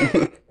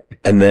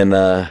 And then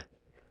I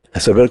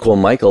said, I better call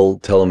Michael,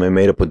 tell him I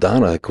made up with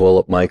Donna. I call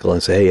up Michael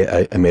and say,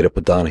 hey, I made up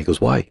with Donna. He goes,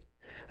 why?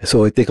 I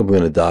said, I think I'm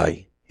going to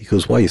die. He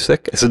goes, why, you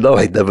sick? I said, no,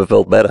 I never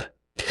felt better.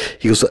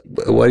 He goes,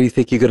 why do you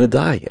think you're going to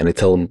die? And I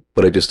tell him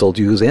what I just told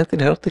you. He goes,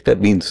 Anthony, I don't think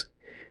that means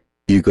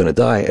you're going to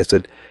die. I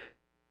said,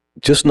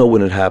 just know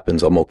when it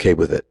happens, I'm okay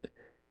with it.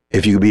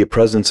 If you could be a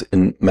presence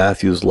in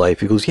Matthew's life.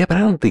 He goes, yeah, but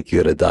I don't think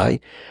you're going to die.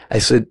 I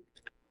said,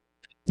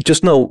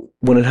 just know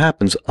when it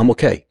happens, I'm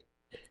okay.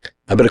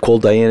 I better call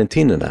Diane and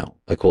Tina now.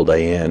 I called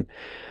Diane.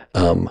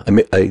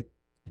 I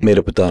made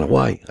up with Donna.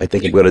 Why? I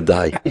think I'm going to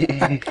die.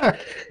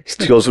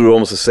 She goes through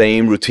almost the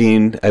same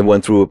routine I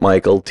went through with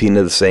Michael.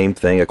 Tina, the same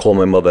thing. I call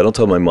my mother. I don't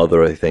tell my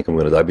mother I think I'm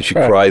going to die, but she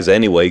cries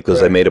anyway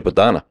because I made up with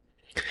Donna.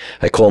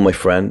 I call my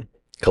friend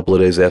a couple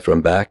of days after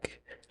I'm back.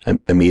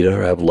 I meet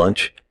her, I have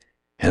lunch.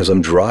 As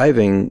I'm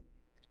driving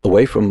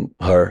away from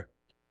her,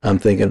 I'm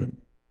thinking,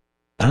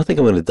 I don't think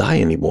I'm going to die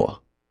anymore.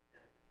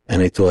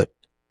 And I thought,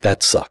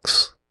 that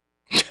sucks.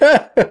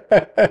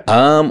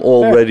 I'm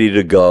all ready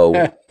to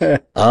go.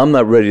 I'm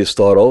not ready to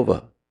start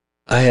over.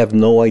 I have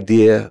no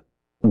idea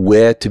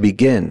where to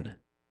begin.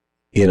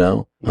 You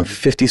know, I'm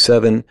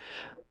 57.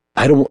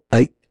 I don't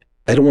want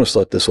to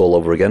start this all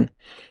over again.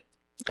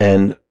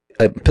 And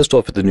I'm pissed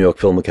off at the New York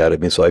Film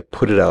Academy, so I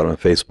put it out on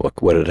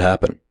Facebook what had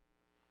happened.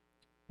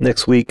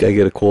 Next week, I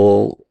get a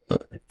call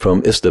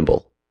from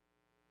Istanbul.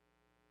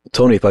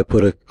 Tony, if I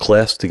put a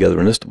class together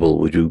in Istanbul,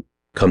 would you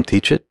come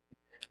teach it?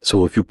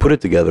 So if you put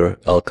it together,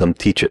 I'll come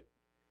teach it.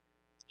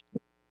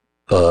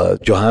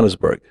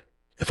 Johannesburg.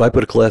 If I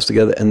put a class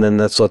together, and then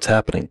that starts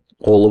happening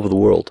all over the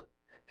world.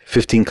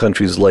 15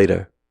 countries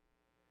later,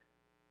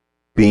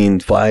 being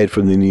fired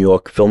from the New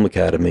York Film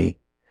Academy,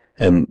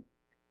 and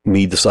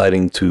me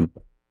deciding to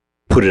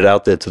put it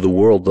out there to the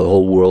world, the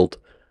whole world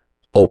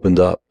opened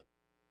up.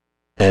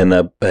 And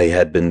I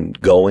had been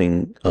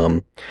going,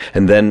 and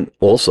then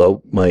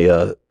also my,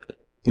 you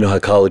know how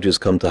colleges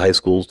come to high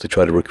schools to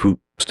try to recruit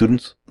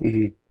students?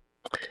 Mm-hmm.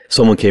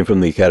 Someone came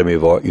from the Academy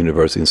of Art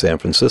University in San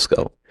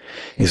Francisco.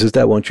 He says,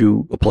 Dad, why don't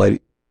you apply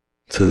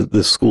to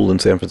this school in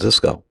San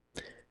Francisco?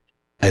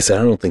 I said,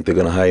 I don't think they're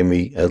going to hire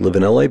me. I live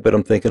in LA, but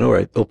I'm thinking, all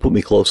right, they'll put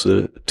me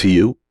closer to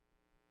you.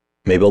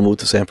 Maybe I'll move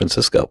to San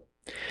Francisco.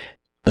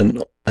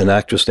 An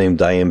actress named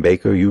Diane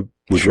Baker, you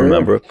would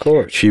remember. Of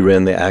course. She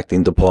ran the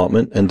acting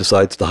department and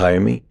decides to hire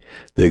me.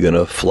 They're going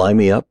to fly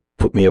me up,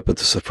 put me up at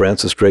the Sir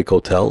Francis Drake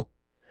Hotel,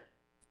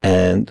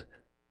 and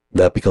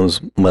that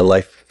becomes my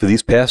life for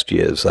these past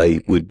years.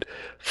 I would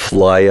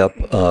fly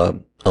up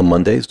on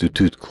Mondays, do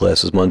 2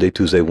 classes Monday,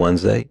 Tuesday,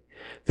 Wednesday.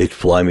 They'd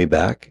fly me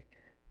back,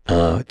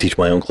 teach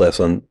my own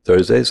class on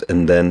Thursdays,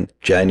 and then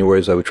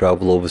Januaries I would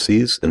travel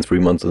overseas, and 3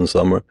 months in the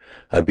summer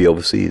I'd be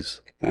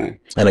overseas. And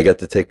I got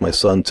to take my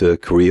son to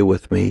Korea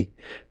with me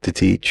to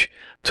teach,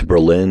 to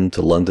Berlin,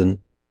 to London,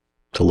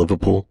 to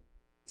Liverpool.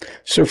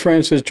 Sir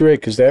Francis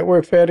Drake, is that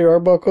where Fatty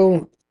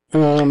Arbuckle?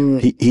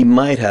 He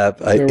might have.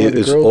 It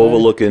was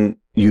overlooking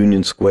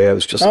Union Square. It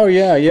was just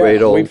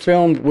great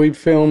old. We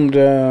filmed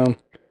the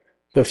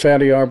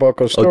Fatty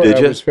Arbuckle story. Oh, did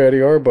you? That was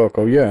Fatty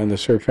Arbuckle,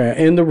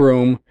 in the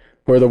room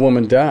where the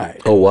woman died.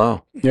 Oh,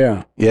 wow.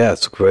 Yeah. Yeah,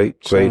 it's a great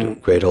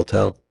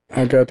hotel.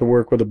 I got to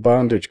work with a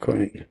bondage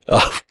queen.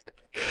 Oh,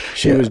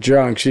 She was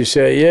drunk. She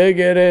said, you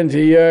get into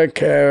your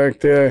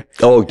character.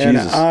 Oh, and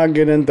Jesus. I'll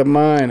get into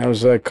mine. I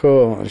was like,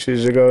 cool. And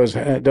she goes,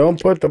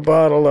 don't put the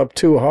bottle up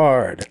too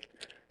hard.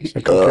 It's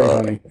like, okay,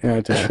 honey.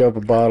 Yeah, to shove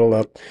a bottle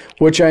up,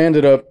 which I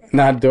ended up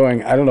not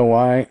doing. I don't know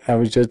why. I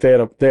was just, they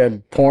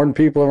had porn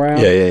people around.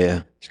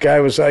 Yeah. This guy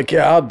was like,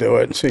 yeah, I'll do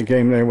it. So he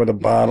came there with a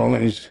bottle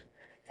and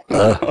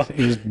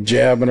he's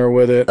jabbing her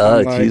with it.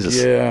 I'm like,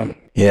 Jesus. yeah.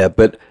 Yeah,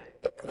 but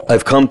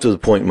I've come to the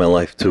point in my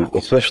life too,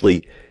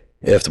 especially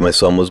after my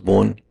son was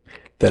born,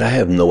 that I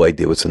have no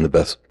idea what's in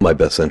my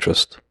best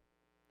interest.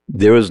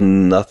 There is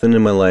nothing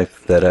in my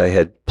life that I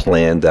had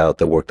planned out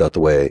that worked out the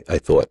way I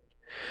thought.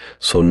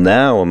 So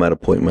now I'm at a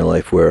point in my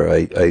life where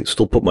I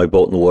still put my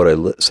boat in the water.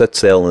 I set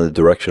sail in the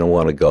direction I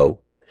want to go.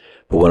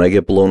 But when I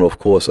get blown off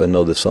course, I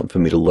know there's something for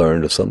me to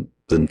learn or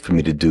something for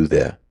me to do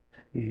there.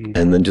 Mhm.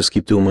 And then just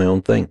keep doing my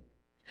own thing.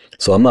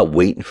 So I'm not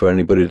waiting for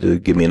anybody to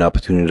give me an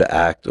opportunity to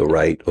act or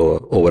write or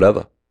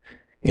whatever.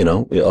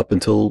 Up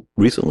until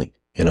recently,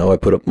 I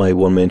put up my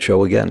one-man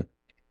show again.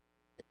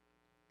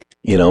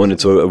 And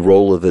it's a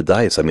roll of the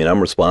dice. I mean,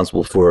 I'm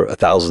responsible for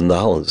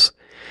 $1,000.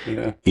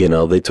 Yeah.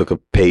 They took a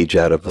page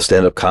out of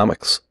stand-up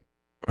comics,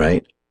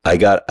 right? I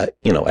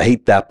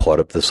hate that part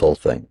of this whole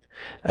thing.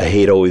 I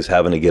hate always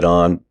having to get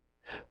on,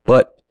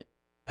 but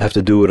I have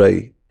to do what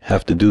I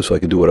have to do so I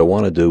can do what I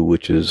want to do,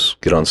 which is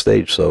get on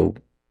stage. So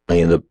I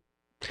end up,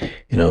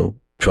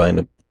 trying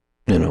to,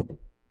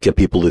 get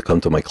people to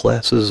come to my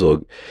classes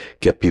or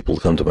get people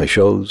to come to my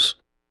shows.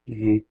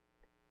 Mm-hmm.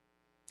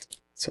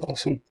 That's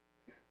awesome.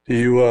 Do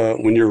you,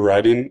 when you're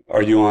writing,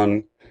 are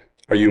you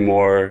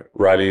more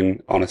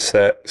writing on a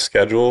set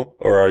schedule,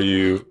 or are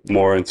you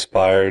more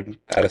inspired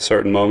at a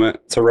certain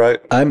moment to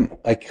write? I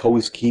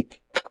always keep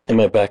in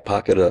my back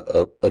pocket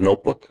a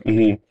notebook.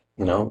 Mm-hmm.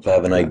 If I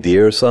have an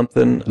idea or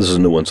something, this is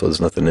a new one, so there's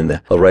nothing in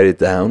there. I'll write it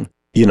down.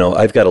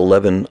 I've got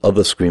 11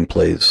 other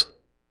screenplays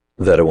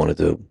that I want to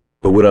do.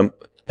 But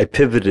I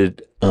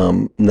pivoted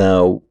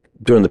now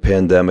during the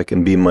pandemic,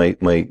 and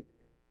my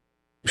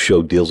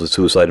show deals with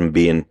suicide,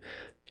 and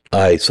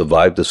I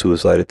survived a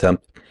suicide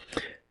attempt.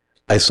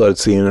 I started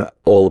seeing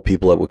all the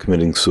people that were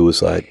committing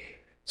suicide.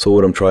 So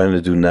what I'm trying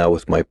to do now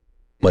with my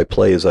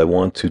play is I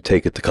want to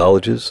take it to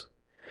colleges.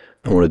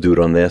 I want to do it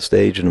on their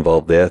stage and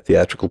involve their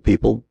theatrical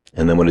people.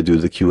 And then when I do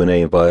the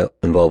Q&A,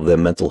 involve their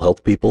mental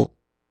health people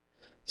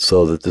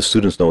so that the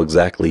students know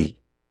exactly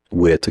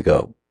where to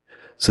go.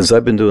 Since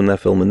I've been doing that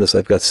film and this,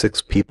 I've got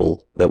 6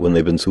 people that when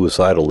they've been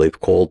suicidal, they've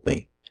called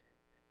me.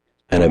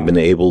 And I've been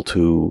able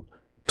to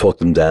talk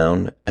them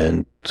down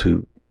and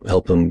to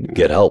help them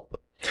get help.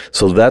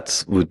 So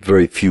that's with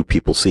very few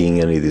people seeing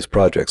any of these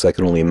projects. I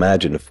can only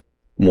imagine if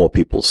more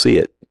people see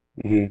it.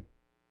 Mm-hmm.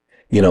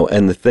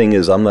 And the thing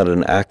is, I'm not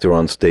an actor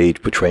on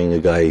stage portraying a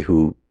guy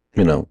who,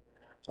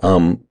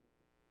 someone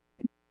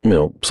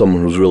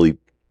who's really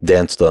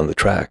danced on the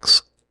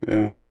tracks.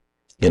 Yeah.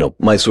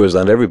 My story is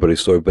not everybody's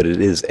story, but it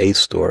is a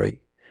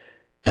story.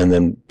 And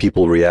then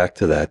people react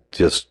to that,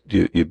 just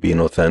you being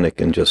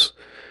authentic and just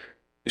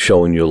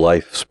showing your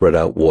life spread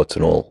out, warts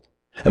and all.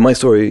 And my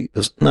story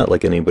is not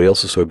like anybody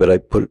else's story, but I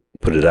put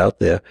it out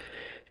there.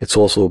 It's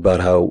also about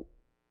how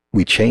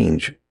we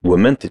change. We're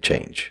meant to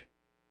change.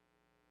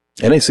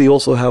 And I see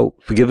also how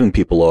forgiving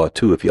people are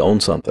too if you own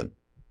something.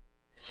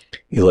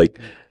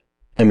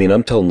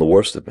 I'm telling the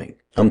worst of me.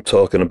 I'm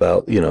talking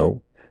about,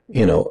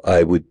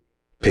 I would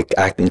pick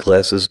acting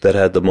classes that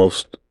had the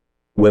most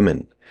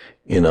women.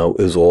 It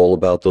was all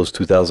about those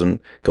 2,000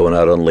 going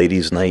out on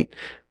ladies' night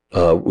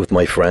with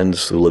my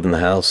friends who live in the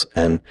house,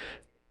 and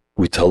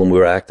we tell them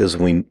we're actors,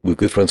 and we're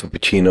good friends with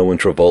Pacino and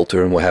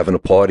Travolta, and we're having a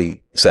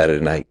party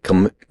Saturday night.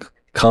 Come.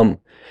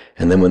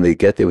 And then when they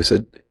get there, we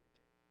said,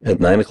 at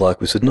 9:00,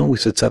 we said, no, we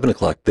said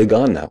 7:00. They're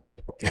gone now.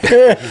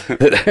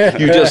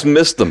 You just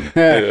missed them.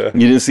 Yeah.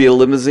 You didn't see a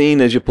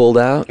limousine as you pulled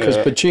out? Because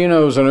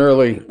Pacino's an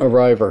early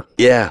arriver.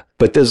 Yeah.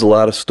 But there's a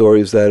lot of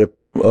stories that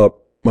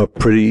are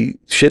pretty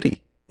shitty,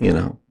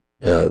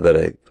 that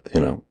I,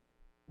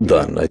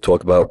 done. I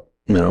talk about,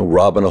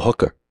 robbing a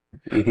hooker,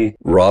 Mm-hmm.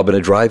 robbing a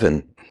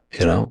drive-in,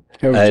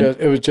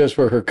 It was just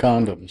for her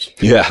condoms.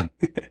 Yeah.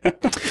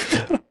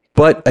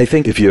 But I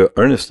think if you're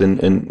earnest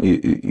and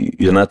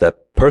you're not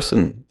that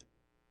person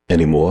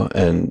anymore,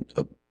 and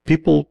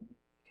people,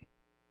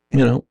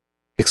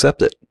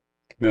 accept it.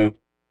 Yeah.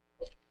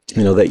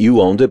 That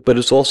you owned it, but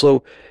it's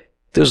also,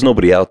 there's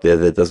nobody out there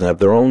that doesn't have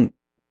their own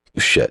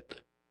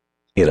shit,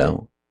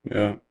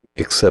 Yeah.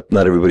 except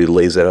not everybody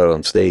lays that out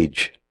on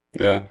stage.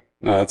 Yeah.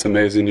 No, that's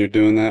amazing you're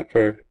doing that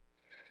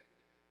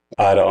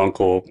I had an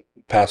uncle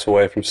pass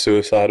away from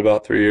suicide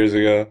about 3 years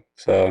ago.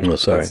 So Oh,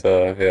 sorry.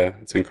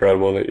 it's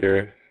incredible that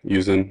you're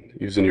using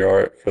your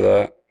art for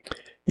that.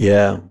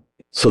 Yeah.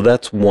 So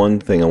that's one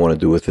thing I want to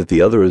do with it.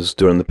 The other is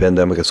during the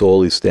pandemic, I saw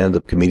all these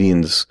stand-up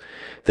comedians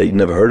that you'd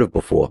never heard of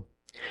before.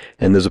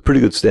 And there's a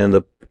pretty good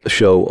stand-up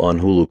show on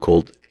Hulu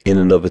called In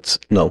and of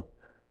Itself.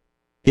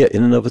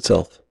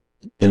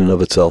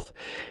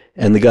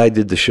 And the guy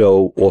did the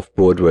show off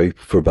Broadway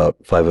for about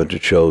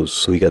 500 shows.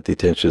 So he got the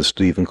attention of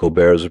Stephen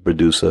Colbert as a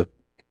producer.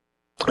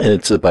 And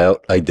it's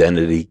about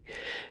identity.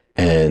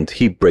 And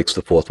he breaks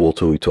the fourth wall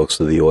too. He talks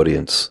to the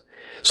audience.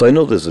 So I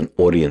know there's an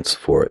audience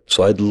for it.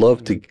 So I'd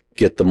love to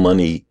get the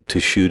money to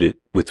shoot it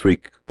with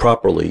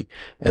properly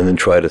and then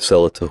try to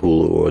sell it to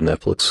Hulu or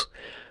Netflix,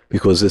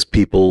 because there's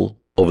people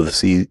over the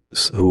seas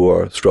who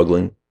are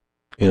struggling,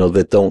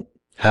 that don't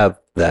have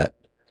that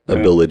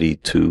ability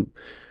to,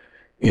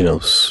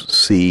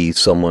 see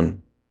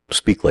someone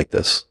speak like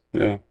this,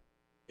 Yeah.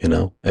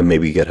 And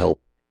maybe get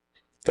help,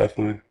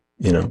 Definitely.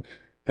 Yeah.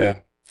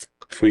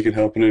 If we can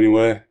help in any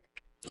way,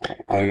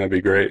 I think that'd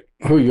be great.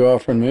 Who, you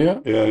offering me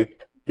up? Yeah.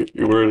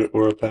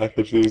 We're a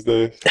package these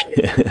days.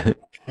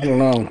 I don't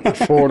know.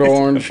 Port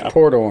Orange,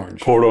 Florida,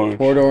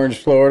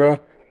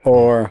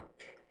 or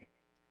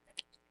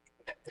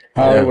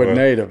Hollywood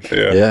native.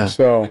 Yeah.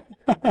 So,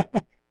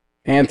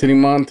 Anthony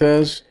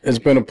Montes, it's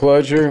been a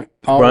pleasure.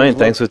 Brian,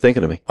 thanks for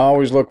thinking of me.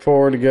 Always look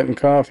forward to getting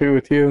coffee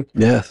with you.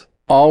 Yes.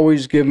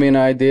 Always give me an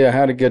idea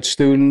how to get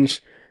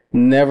students.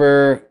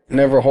 Never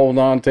hold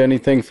on to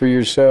anything for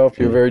yourself.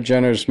 You're a very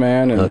generous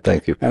man, and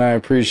thank you. And I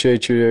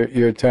appreciate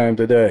your time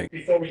today.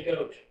 Before we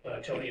go,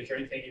 Tony, is there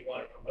anything you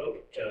want to promote?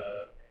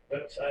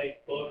 Website,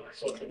 book,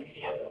 social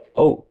media?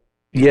 Oh,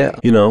 yeah.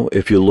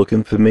 If you're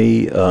looking for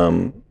me,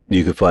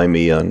 you can find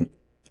me on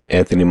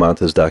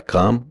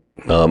anthonymontes.com.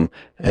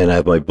 And I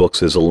have my books.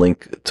 There's a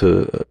link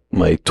to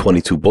my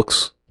 22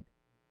 books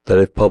that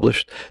I've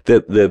published.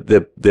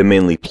 They're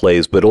mainly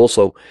plays, but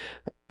also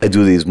I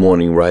do these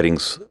morning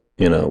writings,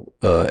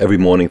 every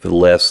morning for the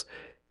last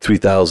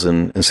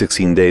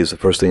 3,016 days. The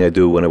first thing I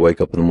do when I wake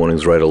up in the morning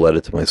is write a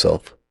letter to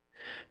myself.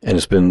 And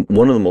it's been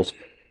one of the most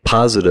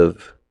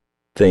positive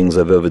things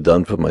I've ever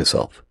done for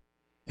myself.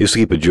 I used to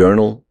keep a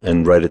journal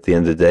and write at the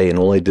end of the day, and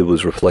all I did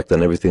was reflect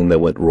on everything that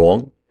went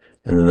wrong,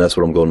 and then that's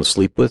what I'm going to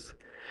sleep with.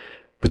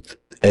 But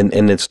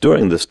and it's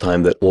during this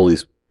time that all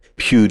these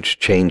huge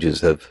changes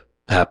have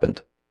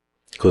happened,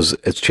 because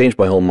it's changed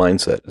my whole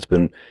mindset. It's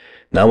been,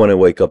 now when I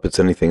wake up, it's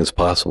anything is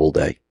possible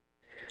day.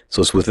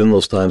 So it's within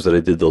those times that I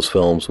did those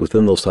films,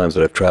 within those times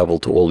that I've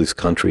traveled to all these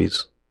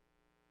countries,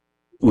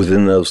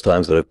 within those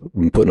times that I've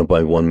been putting up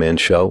my one-man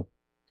show.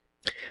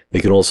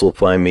 You can also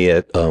find me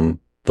at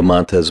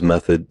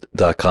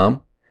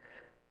themontesmethod.com.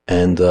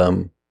 And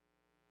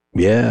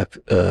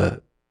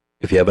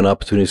if you have an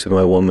opportunity to see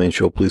my one-man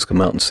show, please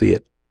come out and see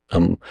it.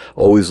 I'm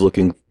always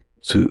looking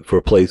for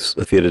a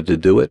theater to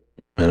do it,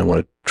 and I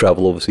want to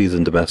travel overseas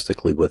and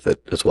domestically with it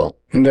as well.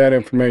 And that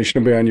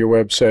information will be on your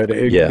website.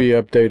 It can be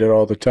updated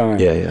all the time.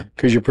 Yeah.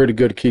 Because you're pretty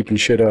good at keeping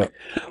shit up.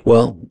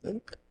 Well,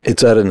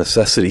 it's out of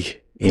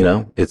necessity,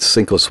 It's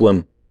sink or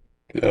swim.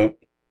 Yeah.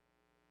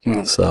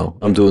 So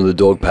I'm doing the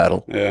dog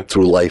paddle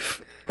through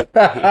life.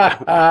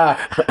 I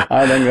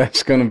think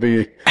that's going to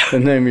be the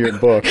name of your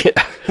book.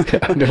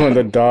 Doing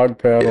the dog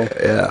paddle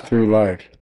through life.